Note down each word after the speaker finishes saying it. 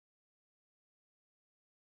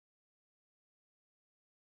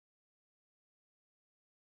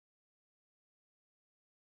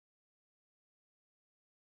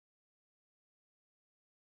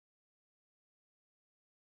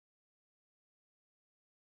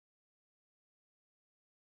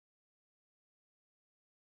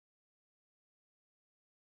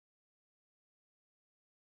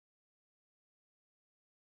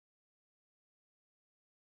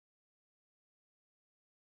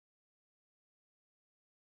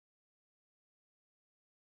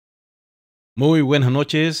Muy buenas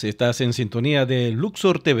noches, estás en sintonía de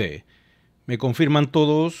LuxorTV. Me confirman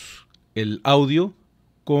todos el audio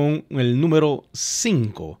con el número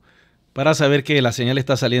 5 para saber que la señal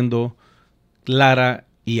está saliendo clara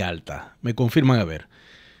y alta. Me confirman a ver.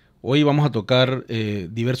 Hoy vamos a tocar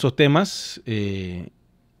diversos temas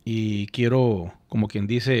y quiero, como quien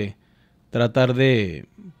dice, tratar de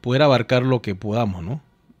poder abarcar lo que podamos, ¿no?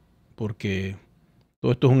 Porque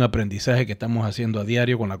todo esto es un aprendizaje que estamos haciendo a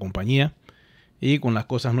diario con la compañía y con las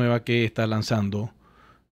cosas nuevas que está lanzando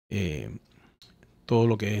todo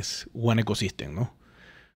lo que es One Ecosystem, ¿no?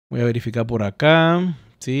 Voy a verificar por acá.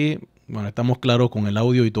 Sí, bueno, estamos claros con el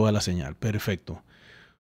audio y toda la señal. Perfecto.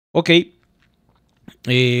 Ok.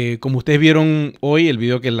 Como ustedes vieron hoy, el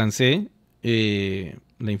video que lancé,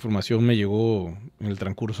 la información me llegó en el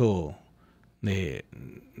transcurso de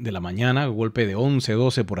la mañana, golpe de 11,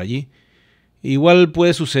 12 por allí. Igual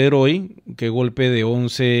puede suceder hoy que golpe de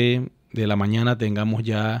 11 de la mañana tengamos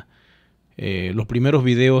ya los primeros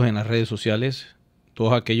videos en las redes sociales.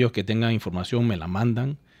 Todos aquellos que tengan información me la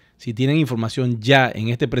mandan. Si tienen información ya en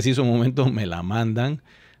este preciso momento, me la mandan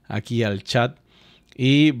aquí al chat.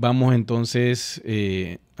 Y vamos entonces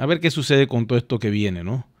a ver qué sucede con todo esto que viene,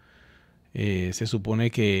 ¿no? Se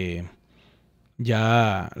supone que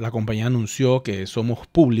ya la compañía anunció que somos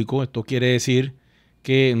público. Esto quiere decir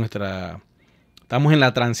que estamos en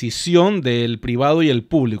la transición del privado y el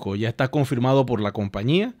público. Ya está confirmado por la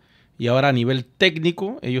compañía y ahora a nivel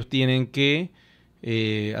técnico ellos tienen que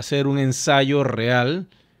hacer un ensayo real,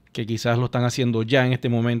 que quizás lo están haciendo ya en este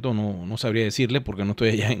momento. No sabría decirle porque no estoy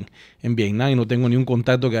allá en Vietnam y no tengo ni un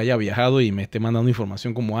contacto que haya viajado y me esté mandando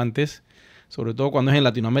información como antes. Sobre todo cuando es en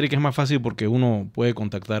Latinoamérica es más fácil porque uno puede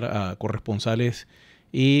contactar a corresponsales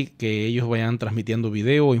y que ellos vayan transmitiendo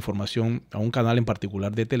video o información a un canal en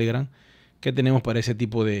particular de Telegram que tenemos para ese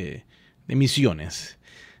tipo de misiones.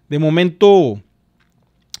 De momento,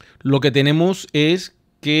 lo que tenemos es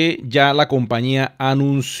que ya la compañía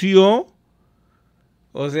anunció,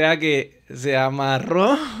 o sea que se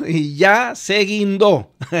amarró y ya se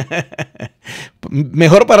guindó.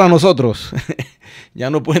 Mejor para nosotros. Ya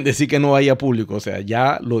no pueden decir que no haya público, o sea,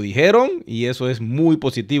 ya lo dijeron y eso es muy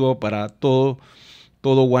positivo para todo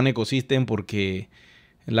One Ecosystem porque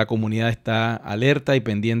la comunidad está alerta y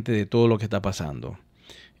pendiente de todo lo que está pasando.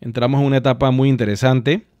 Entramos en una etapa muy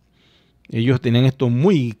interesante. Ellos tenían esto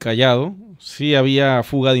muy callado. Sí había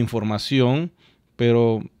fuga de información,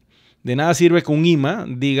 pero de nada sirve que un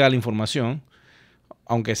imán diga la información,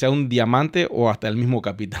 aunque sea un diamante o hasta el mismo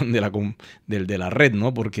capitán de la red,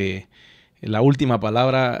 ¿no? Porque la última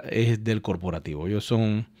palabra es del corporativo. Ellos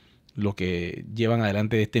son los que llevan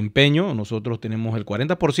adelante este empeño. Nosotros tenemos el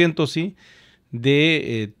 40%, sí,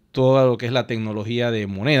 de todo lo que es la tecnología de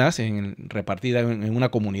monedas repartida en una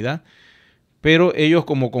comunidad. Pero ellos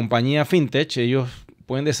como compañía Fintech, ellos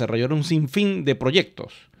pueden desarrollar un sinfín de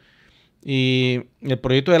proyectos. Y el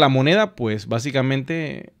proyecto de la moneda, pues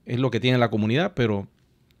básicamente es lo que tiene la comunidad, pero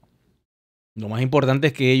lo más importante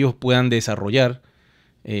es que ellos puedan desarrollar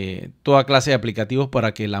toda clase de aplicativos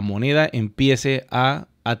para que la moneda empiece a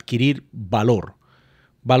adquirir valor.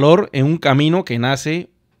 Valor en un camino que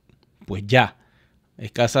nace pues ya.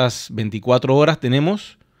 Escasas 24 horas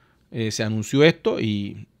tenemos, se anunció esto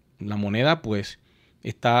y la moneda pues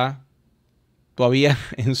está todavía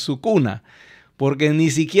en su cuna, porque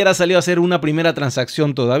ni siquiera salió a hacer una primera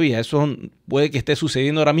transacción todavía. Eso puede que esté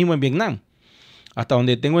sucediendo ahora mismo en Vietnam. Hasta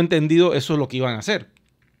donde tengo entendido, eso es lo que iban a hacer.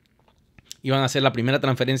 Iban a hacer la primera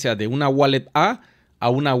transferencia de una wallet A a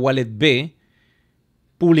una wallet B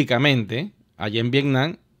públicamente allá en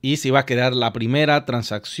Vietnam y se iba a crear la primera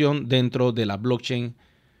transacción dentro de la blockchain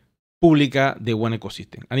pública de One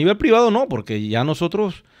Ecosystem. A nivel privado no, porque ya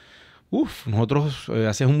nosotros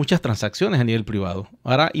hacemos muchas transacciones a nivel privado.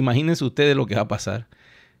 Ahora imagínense ustedes lo que va a pasar.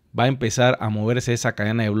 Va a empezar a moverse esa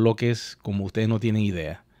cadena de bloques como ustedes no tienen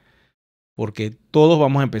idea. Porque todos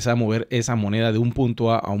vamos a empezar a mover esa moneda de un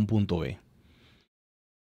punto A a un punto B.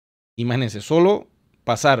 Imagínense, solo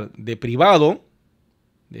pasar de privado,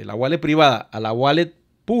 de la wallet privada a la wallet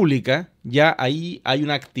pública, ya ahí hay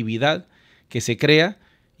una actividad que se crea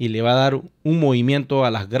y le va a dar un movimiento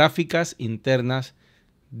a las gráficas internas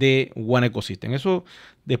de One Ecosystem. Eso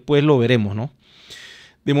después lo veremos, ¿no?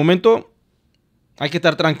 De momento hay que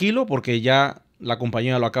estar tranquilo porque ya la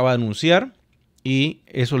compañía lo acaba de anunciar y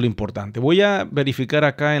eso es lo importante. Voy a verificar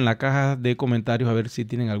acá en la caja de comentarios a ver si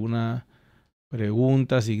tienen alguna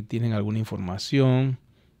pregunta, si tienen alguna información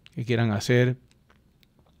que quieran hacer.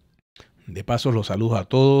 De paso los saludo a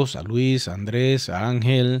todos, a Luis, a Andrés, a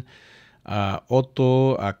Ángel, a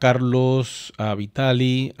Otto, a Carlos, a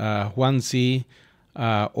Vitali, a Juansi,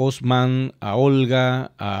 a Osman, a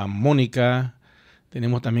Olga, a Mónica.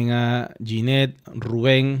 Tenemos también a Ginette,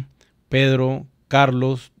 Rubén, Pedro,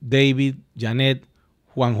 Carlos, David, Janet,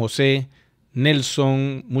 Juan José,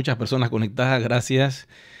 Nelson, muchas personas conectadas, gracias.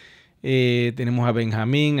 Tenemos a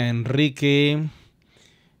Benjamín, a Enrique,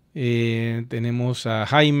 tenemos a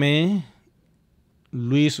Jaime,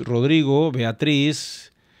 Luis Rodrigo,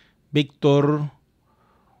 Beatriz, Víctor,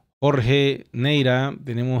 Jorge Neira,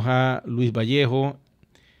 tenemos a Luis Vallejo,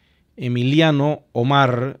 Emiliano,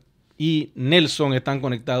 Omar y Nelson están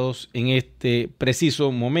conectados en este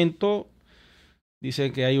preciso momento.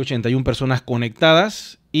 Dice que hay 81 personas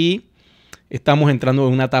conectadas y estamos entrando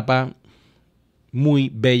en una etapa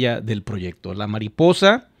muy bella del proyecto. La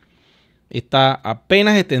mariposa está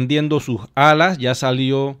apenas extendiendo sus alas, ya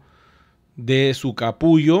salió de su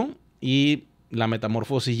capullo y la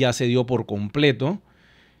metamorfosis ya se dio por completo.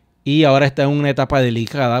 Y ahora está en una etapa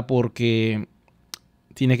delicada porque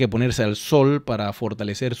tiene que ponerse al sol para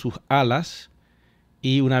fortalecer sus alas.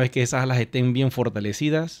 Y una vez que esas alas estén bien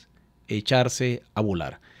fortalecidas, echarse a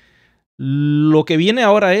volar. Lo que viene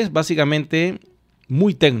ahora es básicamente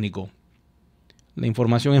muy técnico. La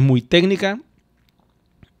información es muy técnica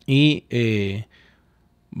y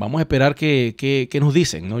vamos a esperar que nos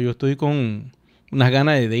dicen, ¿no? Yo estoy con unas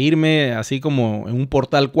ganas de irme así como en un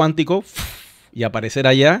portal cuántico y aparecer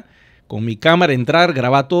allá con mi cámara, entrar,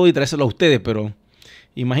 grabar todo y traérselo a ustedes, pero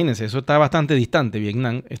imagínense, eso está bastante distante.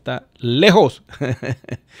 Vietnam está lejos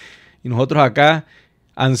y nosotros acá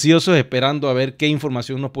ansiosos esperando a ver qué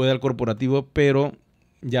información nos puede dar el corporativo, pero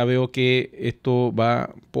ya veo que esto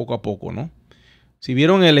va poco a poco, ¿no? Si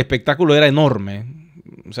vieron, el espectáculo era enorme.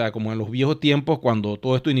 O sea, como en los viejos tiempos, cuando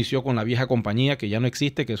todo esto inició con la vieja compañía, que ya no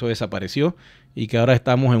existe, que eso desapareció, y que ahora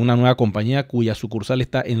estamos en una nueva compañía cuya sucursal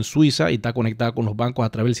está en Suiza y está conectada con los bancos a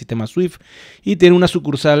través del sistema SWIFT, y tiene una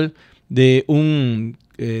sucursal de un,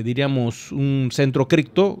 diríamos, un centro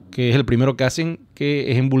cripto, que es el primero que hacen,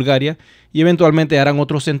 que es en Bulgaria, y eventualmente harán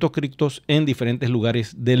otros centros criptos en diferentes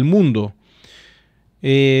lugares del mundo.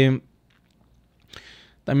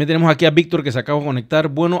 También tenemos aquí a Víctor que se acaba de conectar.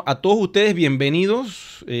 Bueno, a todos ustedes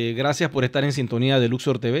bienvenidos. Gracias por estar en sintonía de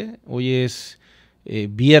LuxorTV. Hoy es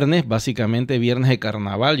viernes, básicamente viernes de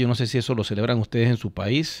carnaval. Yo no sé si eso lo celebran ustedes en su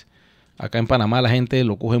país. Acá en Panamá la gente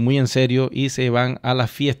lo coge muy en serio y se van a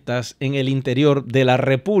las fiestas en el interior de la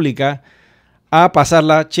República a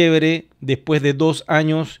pasarla chévere después de 2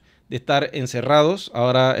 años de estar encerrados.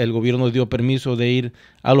 Ahora el gobierno dio permiso de ir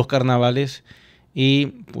a los carnavales y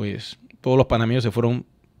pues todos los panameños se fueron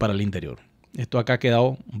para el interior. Esto acá ha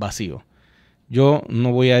quedado vacío. Yo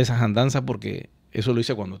no voy a esas andanzas porque eso lo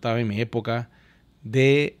hice cuando estaba en mi época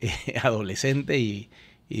de adolescente y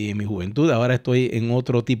en mi juventud. Ahora estoy en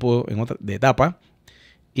otro tipo de etapa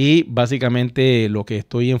y básicamente lo que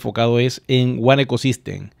estoy enfocado es en One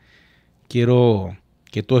Ecosystem. Quiero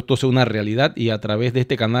que todo esto sea una realidad y a través de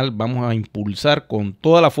este canal vamos a impulsar con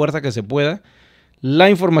toda la fuerza que se pueda la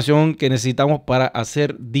información que necesitamos para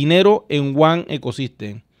hacer dinero en One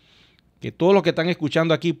Ecosystem. Que todos los que están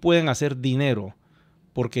escuchando aquí pueden hacer dinero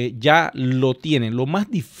porque ya lo tienen. Lo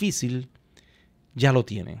más difícil ya lo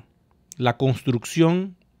tienen. La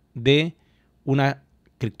construcción de una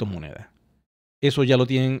criptomoneda. Eso ya lo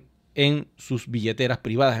tienen en sus billeteras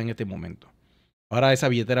privadas en este momento. Ahora esa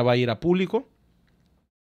billetera va a ir a público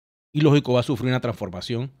y lógico va a sufrir una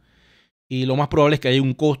transformación. Y lo más probable es que haya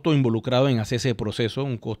un costo involucrado en hacer ese proceso,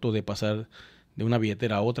 un costo de pasar de una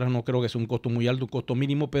billetera a otra. No creo que sea un costo muy alto, un costo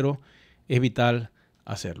mínimo, pero es vital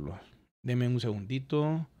hacerlo. Denme un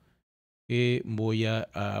segundito que voy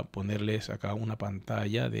a ponerles acá una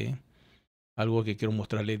pantalla de algo que quiero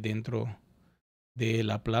mostrarles dentro de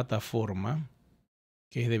la plataforma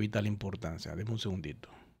que es de vital importancia. Denme un segundito.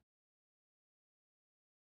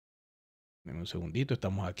 Denme un segundito,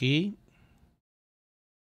 estamos aquí.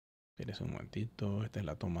 Espérense un momentito, esta es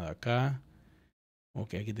la toma de acá.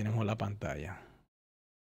 Ok, aquí tenemos la pantalla.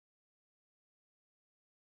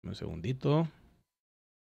 Un segundito.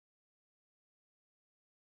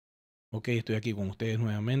 Ok, estoy aquí con ustedes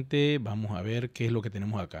nuevamente. Vamos a ver qué es lo que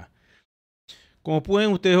tenemos acá. Como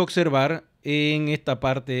pueden ustedes observar en esta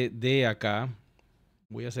parte de acá,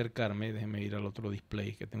 voy a acercarme, déjenme ir al otro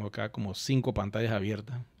display que tengo acá como 5 pantallas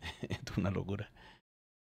abiertas. Esto es una locura.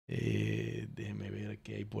 Déjenme ver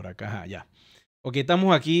qué hay por acá. Ya. Ok,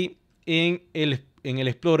 estamos aquí en el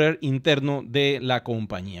Explorer interno de la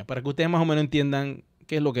compañía. Para que ustedes más o menos entiendan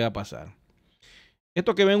qué es lo que va a pasar.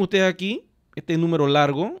 Esto que ven ustedes aquí, este número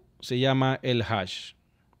largo, se llama el hash.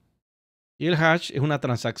 Y el hash es una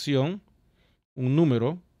transacción, un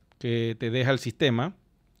número que te deja el sistema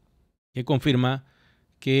que confirma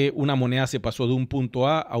que una moneda se pasó de un punto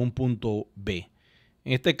A a un punto B.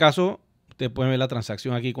 En este caso, ustedes pueden ver la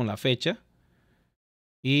transacción aquí con la fecha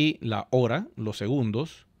y la hora, los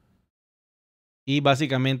segundos. Y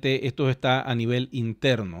básicamente esto está a nivel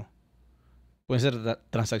interno. Pueden ser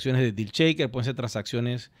transacciones de deal shaker, pueden ser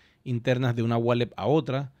transacciones internas de una wallet a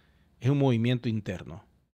otra. Es un movimiento interno.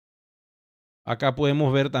 Acá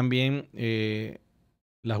podemos ver también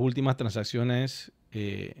las últimas transacciones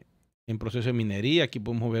en proceso de minería. Aquí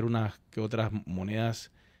podemos ver unas que otras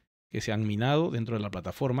monedas que se han minado dentro de la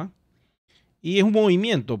plataforma. Y es un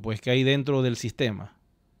movimiento pues que hay dentro del sistema.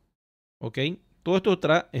 ¿Ok? Todo esto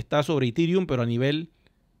está sobre Ethereum, pero a nivel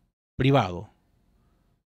privado.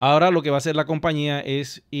 Ahora lo que va a hacer la compañía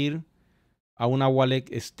es ir a una wallet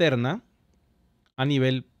externa a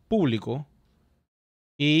nivel público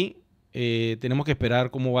y tenemos que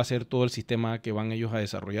esperar cómo va a ser todo el sistema que van ellos a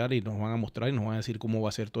desarrollar y nos van a mostrar y nos van a decir cómo va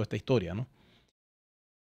a ser toda esta historia, ¿no?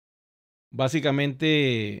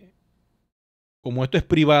 Básicamente, como esto es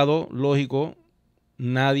privado, lógico,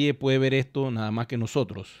 nadie puede ver esto nada más que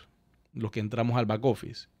nosotros, los que entramos al back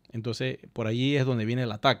office. Entonces, por allí es donde viene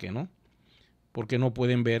el ataque, ¿no? Porque no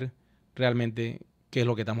pueden ver realmente qué es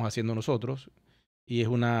lo que estamos haciendo nosotros. Y es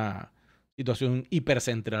una situación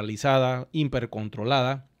hipercentralizada,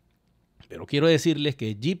 hipercontrolada. Pero quiero decirles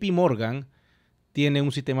que JP Morgan tiene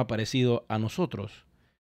un sistema parecido a nosotros.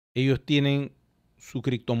 Ellos tienen su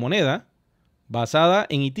criptomoneda basada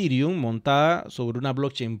en Ethereum, montada sobre una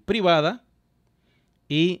blockchain privada,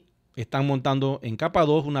 y están montando en capa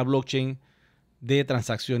 2 una blockchain de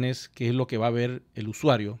transacciones, que es lo que va a ver el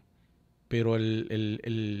usuario. Pero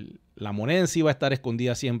la moneda en sí va a estar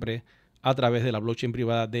escondida siempre a través de la blockchain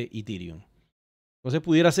privada de Ethereum. Entonces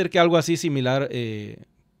pudiera ser que algo así similar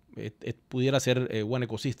pudiera ser One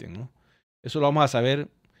Ecosystem, ¿no? Eso lo vamos a saber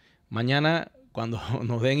mañana cuando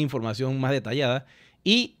nos den información más detallada.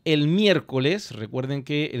 Y el miércoles, recuerden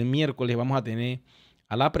que el miércoles vamos a tener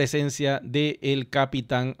a la presencia del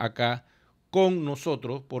capitán acá con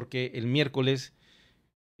nosotros, porque el miércoles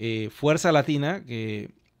Fuerza Latina,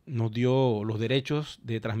 que nos dio los derechos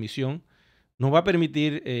de transmisión, nos va a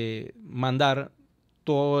permitir mandar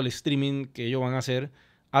todo el streaming que ellos van a hacer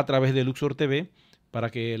a través de LuxorTV para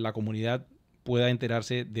que la comunidad pueda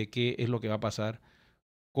enterarse de qué es lo que va a pasar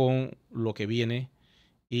con lo que viene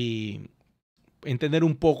y entender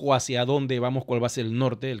un poco hacia dónde vamos, cuál va a ser el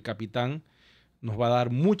norte. El capitán nos va a dar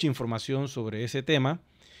mucha información sobre ese tema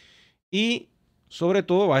y sobre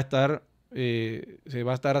todo se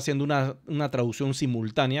va a estar haciendo una traducción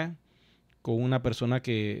simultánea con una persona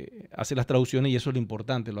que hace las traducciones, y eso es lo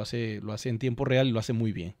importante, lo hace en tiempo real y lo hace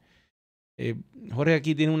muy bien. Jorge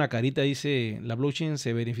aquí tiene una carita, dice: la blockchain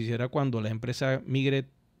se beneficiará cuando la empresa migre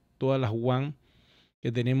todas las WAN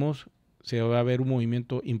que tenemos. Se va a ver un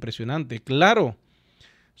movimiento impresionante. Claro,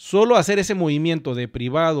 solo hacer ese movimiento de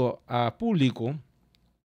privado a público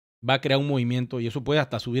va a crear un movimiento, y eso puede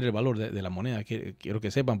hasta subir el valor de la moneda. Quiero que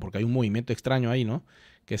sepan, porque hay un movimiento extraño ahí, ¿no?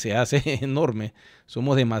 Que se hace enorme.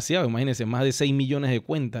 Somos demasiados, imagínense, más de 6 millones de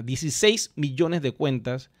cuentas, 16 millones de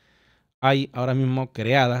cuentas hay ahora mismo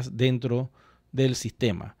creadas dentro del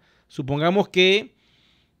sistema. Supongamos que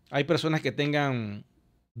hay personas que tengan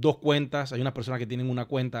 2 cuentas, hay unas personas que tienen una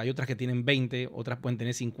cuenta, hay otras que tienen 20, otras pueden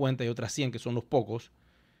tener 50 y otras 100, que son los pocos.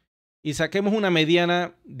 Y saquemos una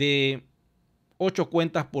mediana de 8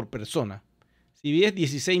 cuentas por persona. Si vies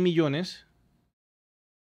 16 millones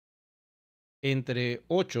entre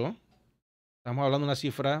 8, estamos hablando de una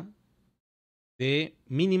cifra de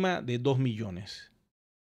mínima de 2 millones.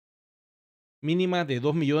 Mínima de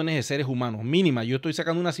 2 millones de seres humanos. Mínima. Yo estoy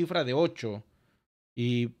sacando una cifra de 8.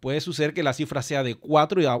 Y puede suceder que la cifra sea de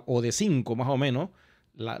 4 o de 5, más o menos.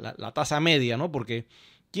 La tasa media, ¿no? Porque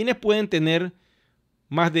 ¿quiénes pueden tener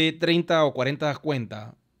más de 30 o 40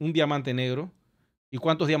 cuentas? Un diamante negro. ¿Y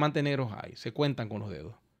cuántos diamantes negros hay? Se cuentan con los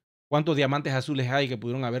dedos. ¿Cuántos diamantes azules hay que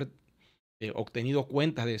pudieron haber obtenido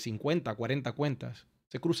cuentas de 50, 40 cuentas?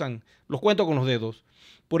 Se cruzan, los cuento con los dedos.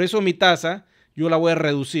 Por eso mi tasa yo la voy a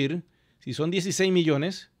reducir. Si son 16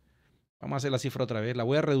 millones, vamos a hacer la cifra otra vez, la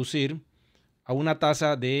voy a reducir a una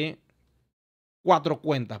tasa de 4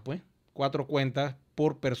 cuentas, pues. 4 cuentas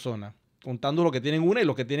por persona, contando los que tienen una y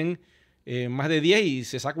los que tienen más de 10, y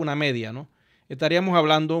se saca una media, ¿no? Estaríamos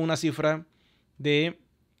hablando de una cifra de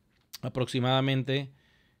aproximadamente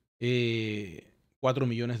 4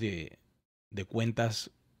 millones de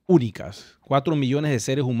cuentas únicas, 4 millones de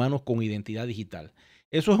seres humanos con identidad digital.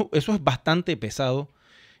 Eso es bastante pesado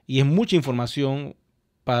y es mucha información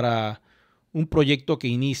para un proyecto que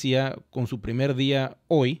inicia con su primer día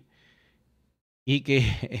hoy y que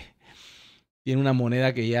tiene una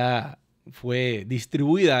moneda que ya fue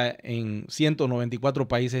distribuida en 194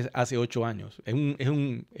 países hace 8 años.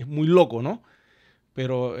 Es muy loco, ¿no?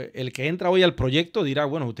 Pero el que entra hoy al proyecto dirá,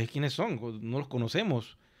 bueno, ¿ustedes quiénes son? No los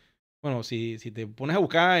conocemos. Bueno, si te pones a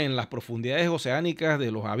buscar en las profundidades oceánicas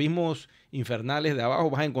de los abismos infernales de abajo,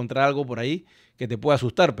 vas a encontrar algo por ahí que te puede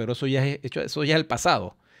asustar, pero eso ya es el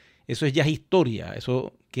pasado. Eso ya es historia,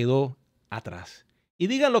 eso quedó atrás. Y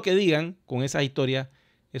digan lo que digan con esa historia,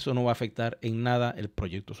 eso no va a afectar en nada el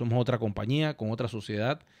proyecto. Somos otra compañía con otra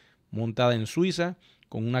sociedad montada en Suiza,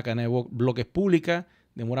 con una cadena de bloques pública.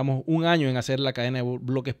 Demoramos un año en hacer la cadena de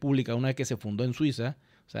bloques pública una vez que se fundó en Suiza.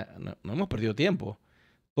 O sea, no hemos perdido tiempo.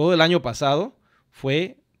 Todo el año pasado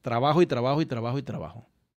fue trabajo y trabajo y trabajo y trabajo.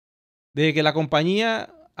 Desde que la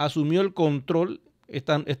compañía asumió el control,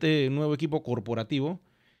 este nuevo equipo corporativo,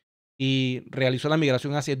 y realizó la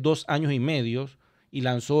migración hace 2 años y medio y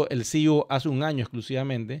lanzó el CEO hace un año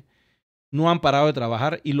exclusivamente, no han parado de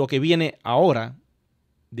trabajar y lo que viene ahora,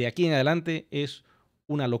 de aquí en adelante, es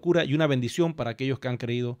una locura y una bendición para aquellos que han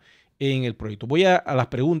creído en el proyecto. Voy a las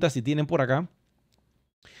preguntas si tienen por acá.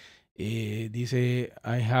 Dice,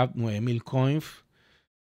 I have 9,000 coins.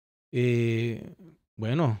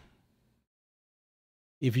 Bueno,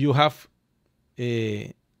 if you have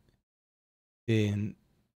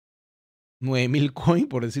 9,000 coins,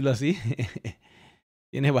 por decirlo así,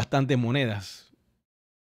 tienes bastantes monedas.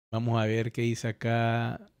 Vamos a ver qué dice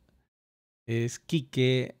acá. Es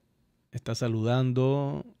Quique, está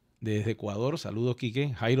saludando desde Ecuador. Saludos,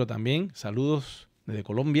 Quique. Jairo también, saludos desde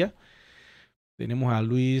Colombia. Tenemos a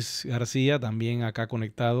Luis García también acá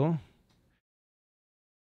conectado.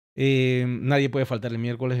 Nadie puede faltar el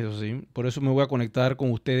miércoles, eso sí. Por eso me voy a conectar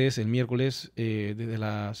con ustedes el miércoles desde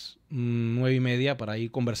las 9:30 para ir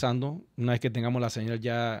conversando. Una vez que tengamos la señal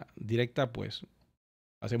ya directa, pues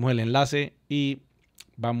hacemos el enlace y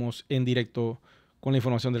vamos en directo con la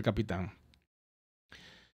información del capitán.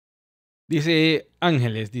 Dice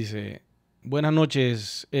Ángeles, dice, buenas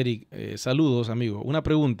noches, Eric. Saludos, amigo. Una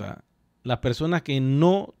pregunta. Las personas que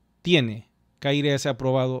no tienen KIRS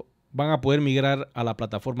aprobado, ¿van a poder migrar a la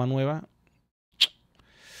plataforma nueva?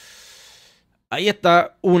 Ahí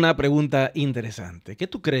está una pregunta interesante. ¿Qué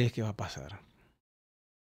tú crees que va a pasar?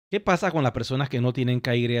 ¿Qué pasa con las personas que no tienen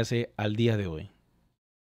KIRS al día de hoy?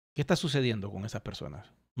 ¿Qué está sucediendo con esas personas?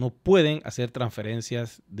 No pueden hacer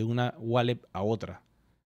transferencias de una wallet a otra.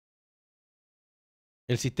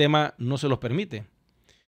 El sistema no se los permite.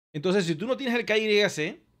 Entonces, si tú no tienes el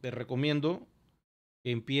KIRS, te recomiendo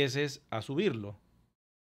que empieces a subirlo.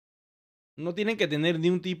 No tienen que tener ni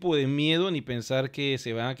un tipo de miedo ni pensar que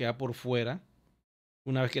se van a quedar por fuera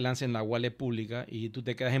una vez que lancen la wallet pública y tú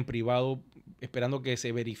te quedas en privado esperando que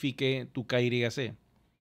se verifique tu KYC.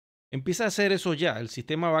 Empieza a hacer eso ya. El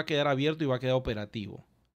sistema va a quedar abierto y va a quedar operativo.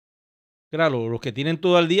 Claro, los que tienen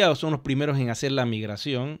todo el día son los primeros en hacer la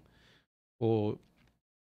migración o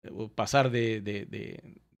pasar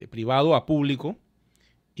de privado a público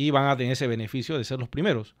y van a tener ese beneficio de ser los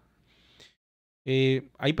primeros.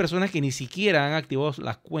 Hay personas que ni siquiera han activado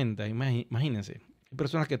las cuentas, imagínense. Hay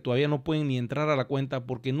personas que todavía no pueden ni entrar a la cuenta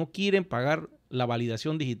porque no quieren pagar la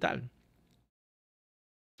validación digital.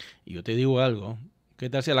 Y yo te digo algo, ¿qué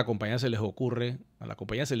tal si a la compañía se les ocurre, a la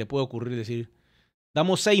compañía se le puede ocurrir decir,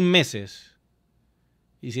 damos 6 meses,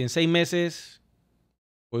 y si en 6 meses,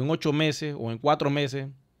 o en 8 meses, o en 4 meses,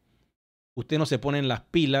 usted no se ponen las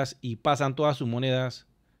pilas y pasan todas sus monedas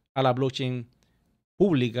a la blockchain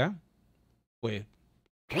pública, pues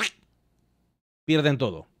pierden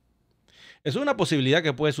todo. Eso es una posibilidad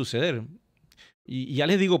que puede suceder. Y ya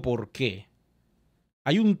les digo por qué.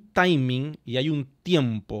 Hay un timing y hay un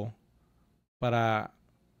tiempo para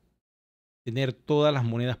tener todas las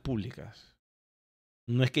monedas públicas.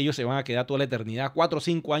 No es que ellos se van a quedar toda la eternidad, 4 o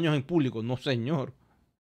 5 años en público. No, señor.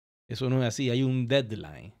 Eso no es así. Hay un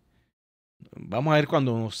deadline. Vamos a ver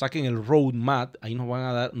cuando nos saquen el roadmap. Ahí nos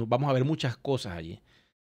vamos a ver muchas cosas allí.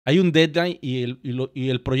 Hay un deadline y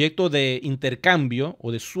el proyecto de intercambio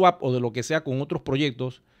o de swap o de lo que sea con otros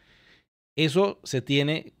proyectos, eso se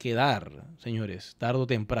tiene que dar, señores, tarde o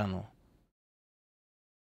temprano.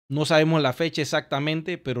 No sabemos la fecha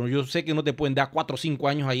exactamente, pero yo sé que no te pueden dar 4 o 5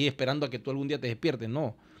 años ahí esperando a que tú algún día te despiertes.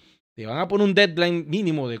 No. Te van a poner un deadline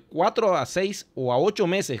mínimo de 4 a 6 o a 8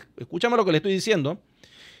 meses. Escúchame lo que le estoy diciendo.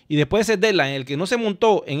 Y después de ese deadline, el que no se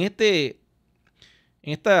montó en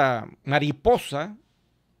esta mariposa,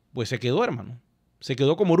 pues se quedó, hermano. Se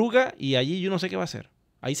quedó como oruga y allí yo no sé qué va a hacer.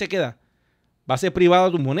 Ahí se queda. Va a ser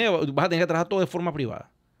privada tu moneda, vas a tener que trabajar todo de forma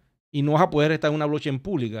privada. Y no vas a poder estar en una blockchain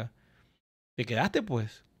pública. Te quedaste,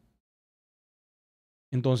 pues.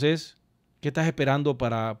 Entonces, ¿qué estás esperando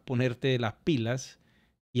para ponerte las pilas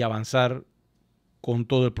y avanzar con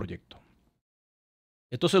todo el proyecto?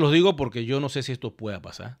 Esto se los digo porque yo no sé si esto pueda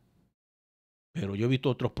pasar. Pero yo he visto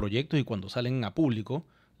otros proyectos y cuando salen a público,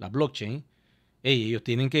 la blockchain, ellos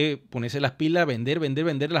tienen que ponerse las pilas,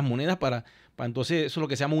 vender las monedas para entonces eso es lo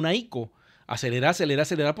que se llama una ICO. Acelerar,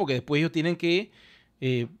 porque después ellos tienen que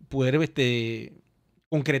poder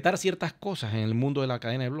concretar ciertas cosas en el mundo de la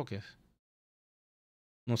cadena de bloques.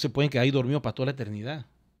 No se pueden quedar ahí dormidos para toda la eternidad.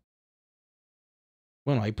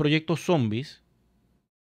 Bueno, hay proyectos zombies.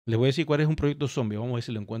 Les voy a decir cuál es un proyecto zombie. Vamos a ver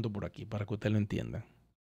si lo encuentro por aquí para que ustedes lo entiendan.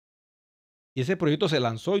 Y ese proyecto se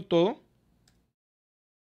lanzó y todo.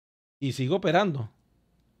 Y sigue operando.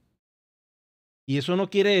 Y eso no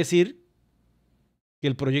quiere decir que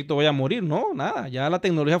el proyecto vaya a morir. No, nada. Ya la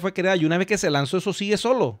tecnología fue creada y una vez que se lanzó eso sigue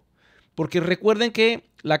solo. Porque recuerden que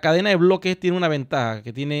la cadena de bloques tiene una ventaja,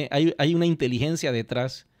 que hay una inteligencia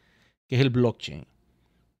detrás, que es el blockchain.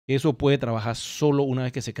 Eso puede trabajar solo una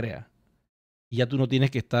vez que se crea. Y ya tú no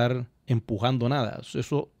tienes que estar empujando nada.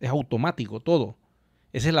 Eso es automático todo.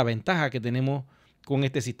 Esa es la ventaja que tenemos con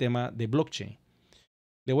este sistema de blockchain.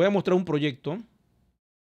 Le voy a mostrar un proyecto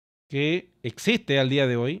que existe al día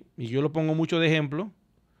de hoy y yo lo pongo mucho de ejemplo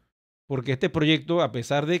porque este proyecto, a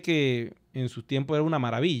pesar de que en su tiempo era una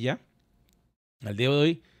maravilla, al día de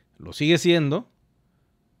hoy lo sigue siendo,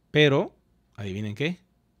 pero adivinen qué,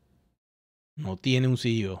 no tiene un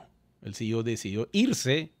CEO. El CEO decidió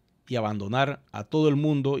irse y abandonar a todo el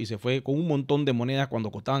mundo y se fue con un montón de monedas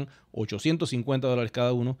cuando costaban $850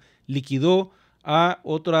 cada uno, liquidó a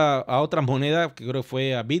otra moneda que creo que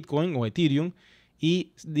fue a Bitcoin o Ethereum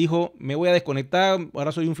y dijo, me voy a desconectar,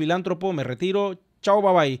 ahora soy un filántropo, me retiro, chao,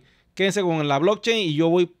 bye bye, quédense con la blockchain y yo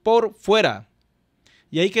voy por fuera.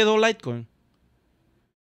 Y ahí quedó Litecoin.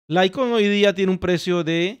 Litecoin hoy día tiene un precio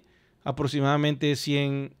de aproximadamente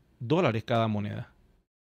 $100 cada moneda.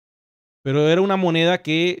 Pero era una moneda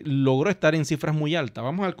que logró estar en cifras muy altas.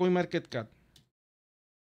 Vamos al CoinMarketCap.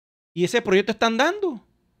 Y ese proyecto está andando.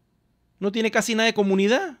 No tiene casi nada de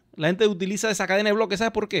comunidad. La gente utiliza esa cadena de bloques.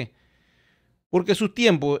 ¿Sabes por qué? Porque su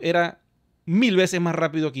tiempo era 1000 veces más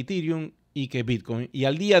rápido que Ethereum y que Bitcoin. Y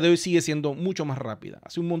al día de hoy sigue siendo mucho más rápida.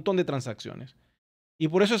 Hace un montón de transacciones. Y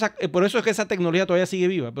por eso es que esa tecnología todavía sigue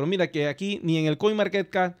viva. Pero mira que aquí ni en el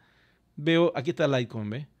CoinMarketCap veo, aquí está Litecoin,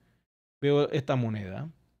 ¿ves? Veo esta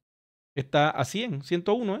moneda. Está a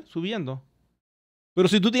 101, subiendo. Pero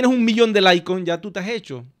si tú tienes 1.000.000 de Litecoin, ya tú te has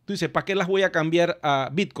hecho. Tú dices, ¿para qué las voy a cambiar a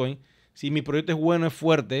Bitcoin si mi proyecto es bueno, es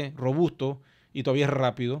fuerte, robusto y todavía es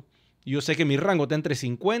rápido? Y yo sé que mi rango está entre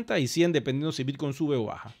 50 y 100 dependiendo si Bitcoin sube o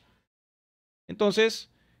baja.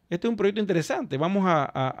 Entonces, este es un proyecto interesante. Vamos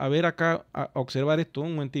a ver acá, a observar esto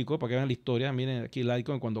un momentico para que vean la historia. Miren aquí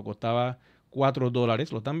Litecoin cuando costaba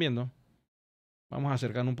 $4. ¿Lo están viendo? Vamos a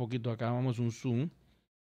acercar un poquito acá. Vamos a un zoom.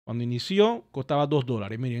 Cuando inició, costaba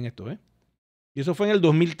 $2. Miren esto, ¿eh? Y eso fue en el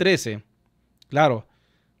 2013. Claro,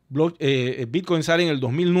 Bitcoin sale en el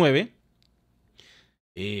 2009.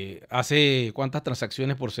 Hace ¿cuántas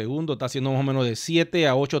transacciones por segundo? Está haciendo más o menos de 7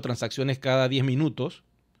 a 8 transacciones cada 10 minutos.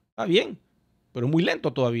 Está bien, pero muy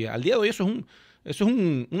lento todavía. Al día de hoy eso es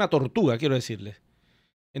una tortuga, quiero decirles.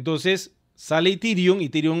 Entonces sale Ethereum.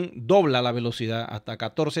 Ethereum dobla la velocidad hasta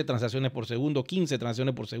 14 transacciones por segundo, 15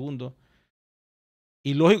 transacciones por segundo.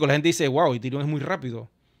 Y lógico, la gente dice, wow, Ethereum es muy rápido.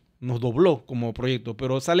 Nos dobló como proyecto.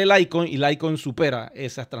 Pero sale Litecoin y Litecoin supera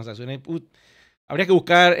esas transacciones. Habría que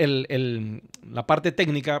buscar la parte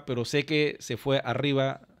técnica, pero sé que se fue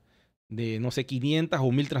arriba de, no sé, 500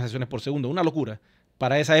 o 1000 transacciones por segundo. Una locura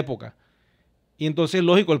para esa época. Y entonces,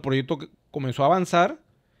 lógico, el proyecto comenzó a avanzar.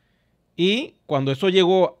 Y cuando eso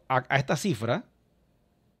llegó a esta cifra,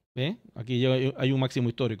 ¿ve? Aquí hay un máximo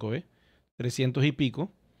histórico, ¿ve? 300 y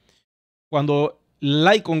pico. Cuando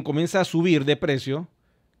Litecoin comienza a subir de precio,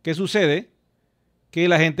 ¿qué sucede? Que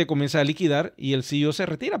la gente comienza a liquidar y el CEO se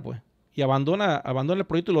retira, pues. Y abandona el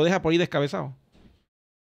proyecto y lo deja por ahí descabezado.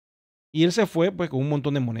 Y él se fue, pues, con un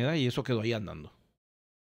montón de monedas y eso quedó ahí andando.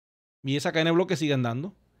 Y esa cadena de bloques sigue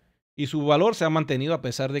andando. Y su valor se ha mantenido a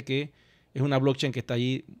pesar de que es una blockchain que está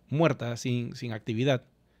ahí muerta, sin actividad.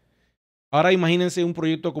 Ahora imagínense un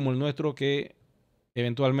proyecto como el nuestro que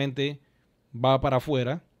eventualmente va para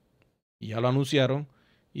afuera. Y ya lo anunciaron.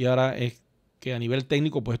 Y ahora es que a nivel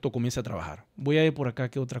técnico, pues esto comienza a trabajar. Voy a ver por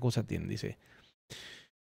acá qué otra cosa tiene. Dice.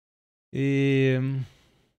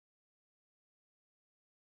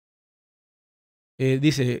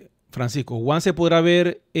 Dice Francisco, ¿Juan se podrá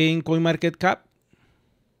ver en CoinMarketCap?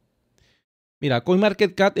 Mira,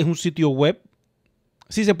 CoinMarketCap es un sitio web.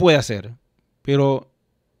 Sí se puede hacer, pero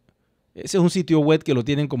ese es un sitio web que lo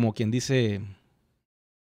tienen como quien dice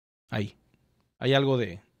ahí. Hay algo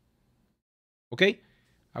de... ¿Ok?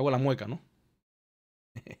 Hago la mueca, ¿no?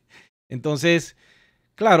 Entonces,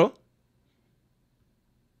 claro,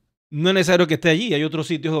 no es necesario que esté allí. Hay otros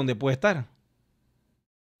sitios donde puede estar.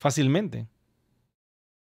 fácilmente.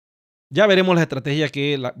 Ya veremos la estrategia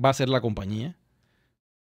que va a hacer la compañía.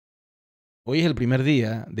 Hoy es el primer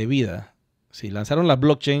día de vida. Si lanzaron la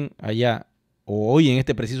blockchain allá, o hoy en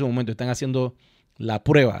este preciso momento están haciendo la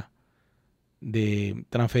prueba de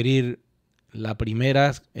transferir las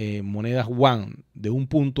primeras monedas WAN de un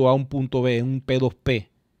punto A a un punto B en un P2P.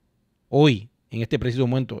 Hoy, en este preciso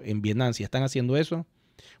momento, en Vietnam, si están haciendo eso,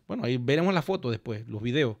 bueno, ahí veremos la foto después, los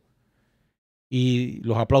videos. Y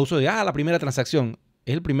los aplausos de, la primera transacción.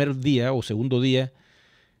 Es el primer día o segundo día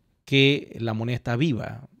que la moneda está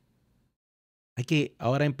viva. Hay que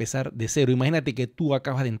ahora empezar de cero. Imagínate que tú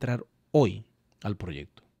acabas de entrar hoy al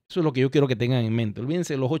proyecto. Eso es lo que yo quiero que tengan en mente.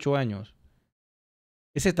 Olvídense de los 8 años.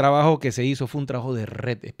 Ese trabajo que se hizo fue un trabajo de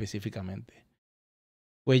red específicamente.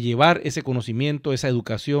 Pues llevar ese conocimiento, esa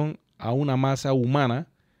educación a una masa humana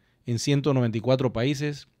en 194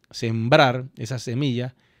 países, sembrar esas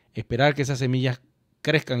semillas, esperar que esas semillas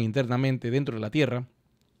crezcan internamente dentro de la tierra,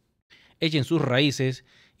 echen sus raíces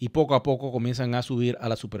y poco a poco comienzan a subir a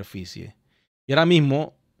la superficie. Y ahora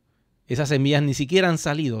mismo esas semillas ni siquiera han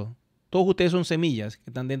salido. Todos ustedes son semillas que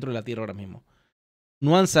están dentro de la tierra ahora mismo.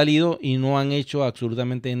 No han salido y no han hecho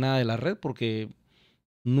absolutamente nada de la red porque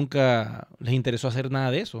nunca les interesó hacer nada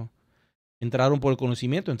de eso. Entraron por el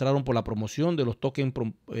conocimiento, entraron por la promoción de los tokens,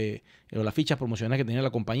 las fichas promocionales que tenía la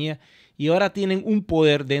compañía y ahora tienen un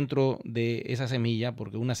poder dentro de esa semilla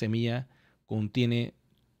porque una semilla contiene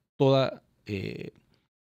toda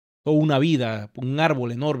una vida, un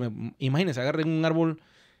árbol enorme. Imagínense, agarren un árbol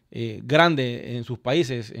grande en sus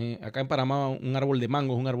países. Acá en Panamá un árbol de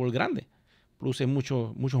mango es un árbol grande. Produce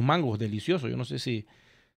muchos mangos deliciosos. Yo no sé si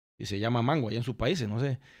se llama mango allá en sus países, no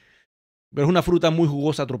sé. Pero es una fruta muy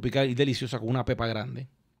jugosa, tropical y deliciosa con una pepa grande.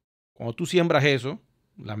 Cuando tú siembras eso,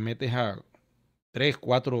 la metes a 3,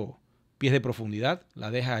 4 pies de profundidad, la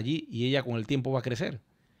dejas allí y ella con el tiempo va a crecer.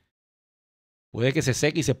 Puede que se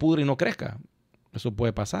seque y se pudre y no crezca. Eso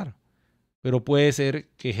puede pasar. Pero puede ser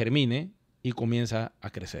que germine y comienza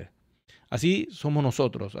a crecer. Así somos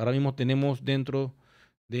nosotros. Ahora mismo tenemos dentro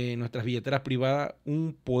de nuestras billeteras privadas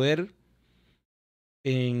un poder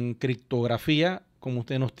en criptografía como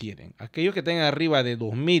ustedes nos tienen. Aquellos que tengan arriba de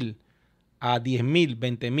 2.000 a 10.000,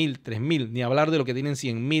 20.000, 3.000, ni hablar de lo que tienen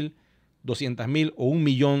 100.000, 200.000 o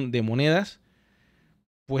 1.000.000 de monedas,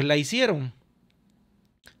 pues la hicieron.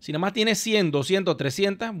 Si nada más tienes 100, 200,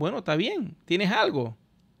 300, bueno, está bien, tienes algo.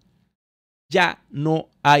 Ya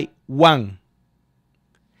no hay WAN.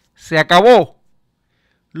 Se acabó.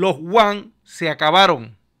 Los WAN se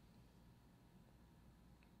acabaron.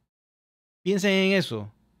 Piensen en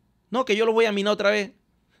eso. No, que yo lo voy a minar otra vez.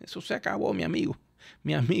 Eso se acabó, mi amigo,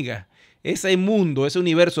 mi amiga. Ese mundo, ese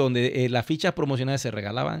universo donde las fichas promocionales se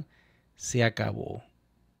regalaban, se acabó.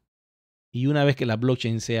 Y una vez que la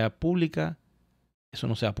blockchain sea pública, eso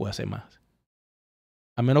no se puede hacer más.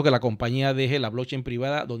 A menos que la compañía deje la blockchain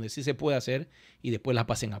privada donde sí se puede hacer y después la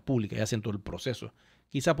pasen a pública y hacen todo el proceso.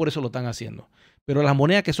 Quizá por eso lo están haciendo. Pero las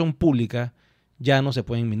monedas que son públicas ya no se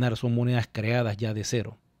pueden minar, son monedas creadas ya de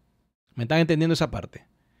cero. ¿Me están entendiendo esa parte?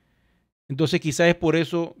 Entonces quizá es por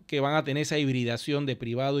eso que van a tener esa hibridación de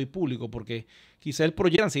privado y público, porque quizá el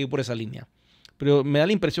proyecto seguir por esa línea. Pero me da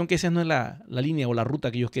la impresión que esa no es la línea o la ruta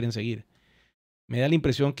que ellos quieren seguir. Me da la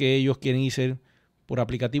impresión que ellos quieren irse por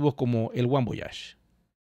aplicativos como el One Voyage.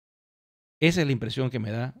 Esa es la impresión que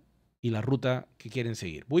me da y la ruta que quieren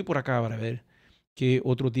seguir. Voy por acá para ver qué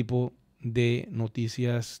otro tipo de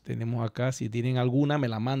noticias tenemos acá. Si tienen alguna, me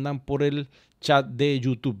la mandan por el chat de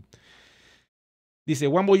YouTube. Dice,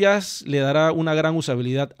 One Voyage le dará una gran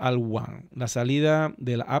usabilidad al One. La salida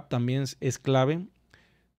de la app también es clave.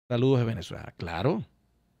 Saludos de Venezuela. Claro.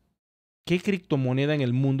 ¿Qué criptomoneda en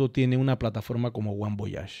el mundo tiene una plataforma como One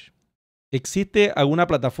Voyage? ¿Existe alguna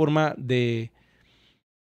plataforma de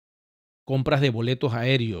compras de boletos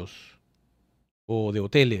aéreos o de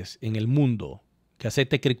hoteles en el mundo que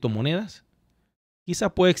acepte criptomonedas?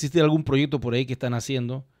 Quizás puede existir algún proyecto por ahí que están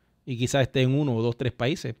haciendo y quizás esté en 1 o 2, 3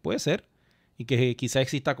 países. Puede ser. Y que quizás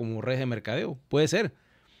exista como red de mercadeo. Puede ser.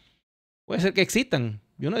 Puede ser que existan.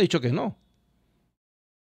 Yo no he dicho que no.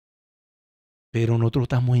 Pero nosotros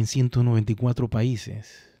estamos en 194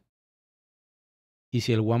 países. Y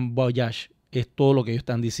si el One Voyage es todo lo que ellos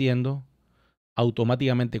están diciendo,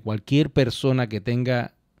 automáticamente cualquier persona que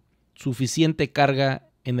tenga suficiente carga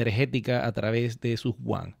energética a través de sus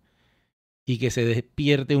One y que se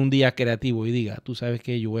despierte un día creativo y diga, tú sabes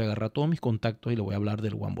que yo voy a agarrar todos mis contactos y le voy a hablar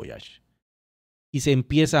del One Voyage. Y se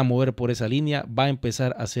empieza a mover por esa línea, va a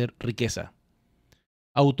empezar a hacer riqueza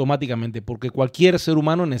automáticamente, porque cualquier ser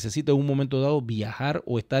humano necesita en un momento dado viajar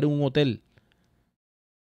o estar en un hotel.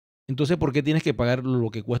 Entonces, ¿por qué tienes que pagar lo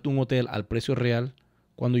que cuesta un hotel al precio real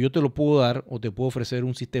cuando yo te lo puedo dar o te puedo ofrecer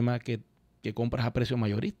un sistema que compras a precio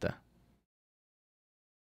mayorista.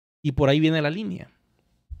 Y por ahí viene la línea.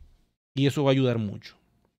 Y eso va a ayudar mucho.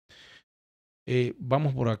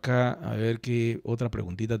 Vamos por acá a ver qué otra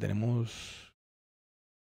preguntita tenemos.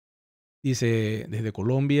 Dice desde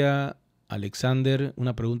Colombia, Alexander,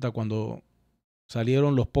 una pregunta. Cuando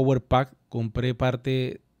salieron los Power Pack, compré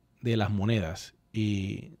parte de las monedas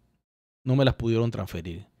y no me las pudieron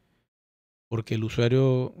transferir. Porque el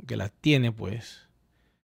usuario que las tiene, pues,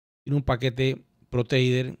 tiene un paquete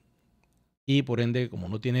ProTrader y por ende, como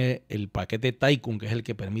no tiene el paquete Tycoon, que es el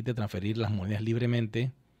que permite transferir las monedas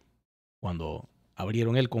libremente, cuando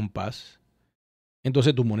abrieron el compás,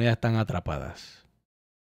 entonces tus monedas están atrapadas.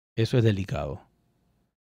 Eso es delicado.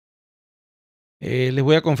 Les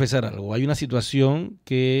voy a confesar algo. Hay una situación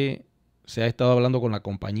que se ha estado hablando con la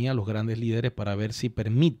compañía, los grandes líderes, para ver si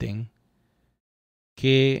permiten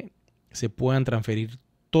que se puedan transferir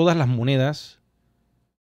todas las monedas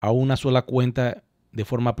a una sola cuenta de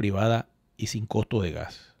forma privada y sin costo de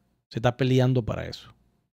gas. Se está peleando para eso.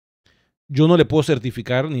 Yo no le puedo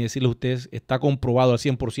certificar ni decirle a ustedes, está comprobado al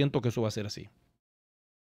 100% que eso va a ser así.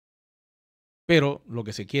 Pero lo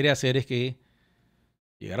que se quiere hacer es que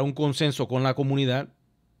llegar a un consenso con la comunidad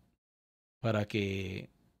para que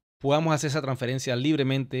podamos hacer esa transferencia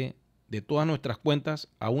libremente de todas nuestras cuentas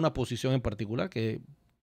a una posición en particular, que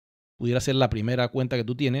pudiera ser la primera cuenta que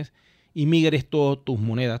tú tienes, y migres todas tus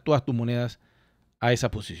monedas a esa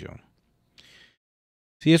posición.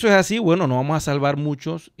 Si eso es así, bueno, nos vamos a salvar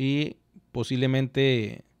muchos y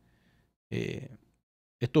posiblemente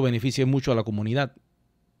esto beneficie mucho a la comunidad.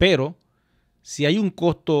 Pero si hay un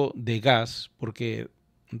costo de gas, porque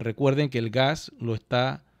recuerden que el gas lo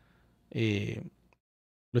estamos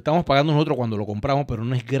pagando nosotros cuando lo compramos, pero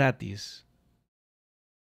no es gratis.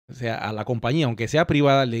 O sea, a la compañía, aunque sea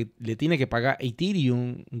privada, le tiene que pagar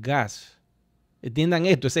Ethereum gas. Entiendan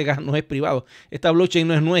esto, ese gas no es privado. Esta blockchain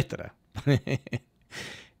no es nuestra.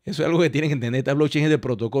 Eso es algo que tienen que entender. Esta blockchain es del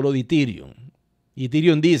protocolo de Ethereum. Y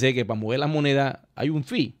Ethereum dice que para mover la moneda hay un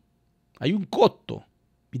fee, hay un costo.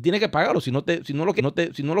 Y tiene que pagarlo. Si no lo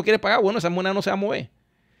quieres pagar, bueno, esa moneda no se va a mover.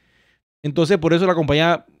 Entonces, por eso la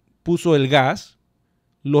compañía puso el gas.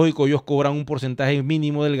 Lógico, ellos cobran un porcentaje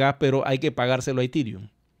mínimo del gas, pero hay que pagárselo a Ethereum.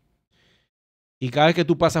 Y cada vez que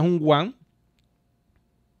tú pasas un WAN,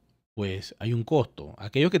 pues hay un costo.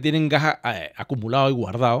 Aquellos que tienen gas acumulado y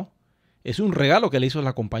guardado, es un regalo que le hizo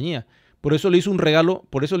la compañía. Por eso le hizo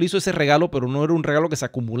ese regalo, pero no era un regalo que se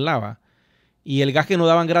acumulaba. Y el gas que nos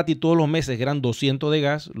daban gratis todos los meses, que eran 200 de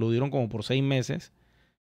gas, lo dieron como por 6 meses,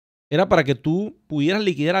 era para que tú pudieras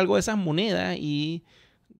liquidar algo de esas monedas y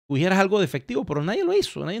pudieras algo de efectivo, pero nadie lo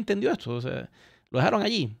hizo, nadie entendió esto. O sea, lo dejaron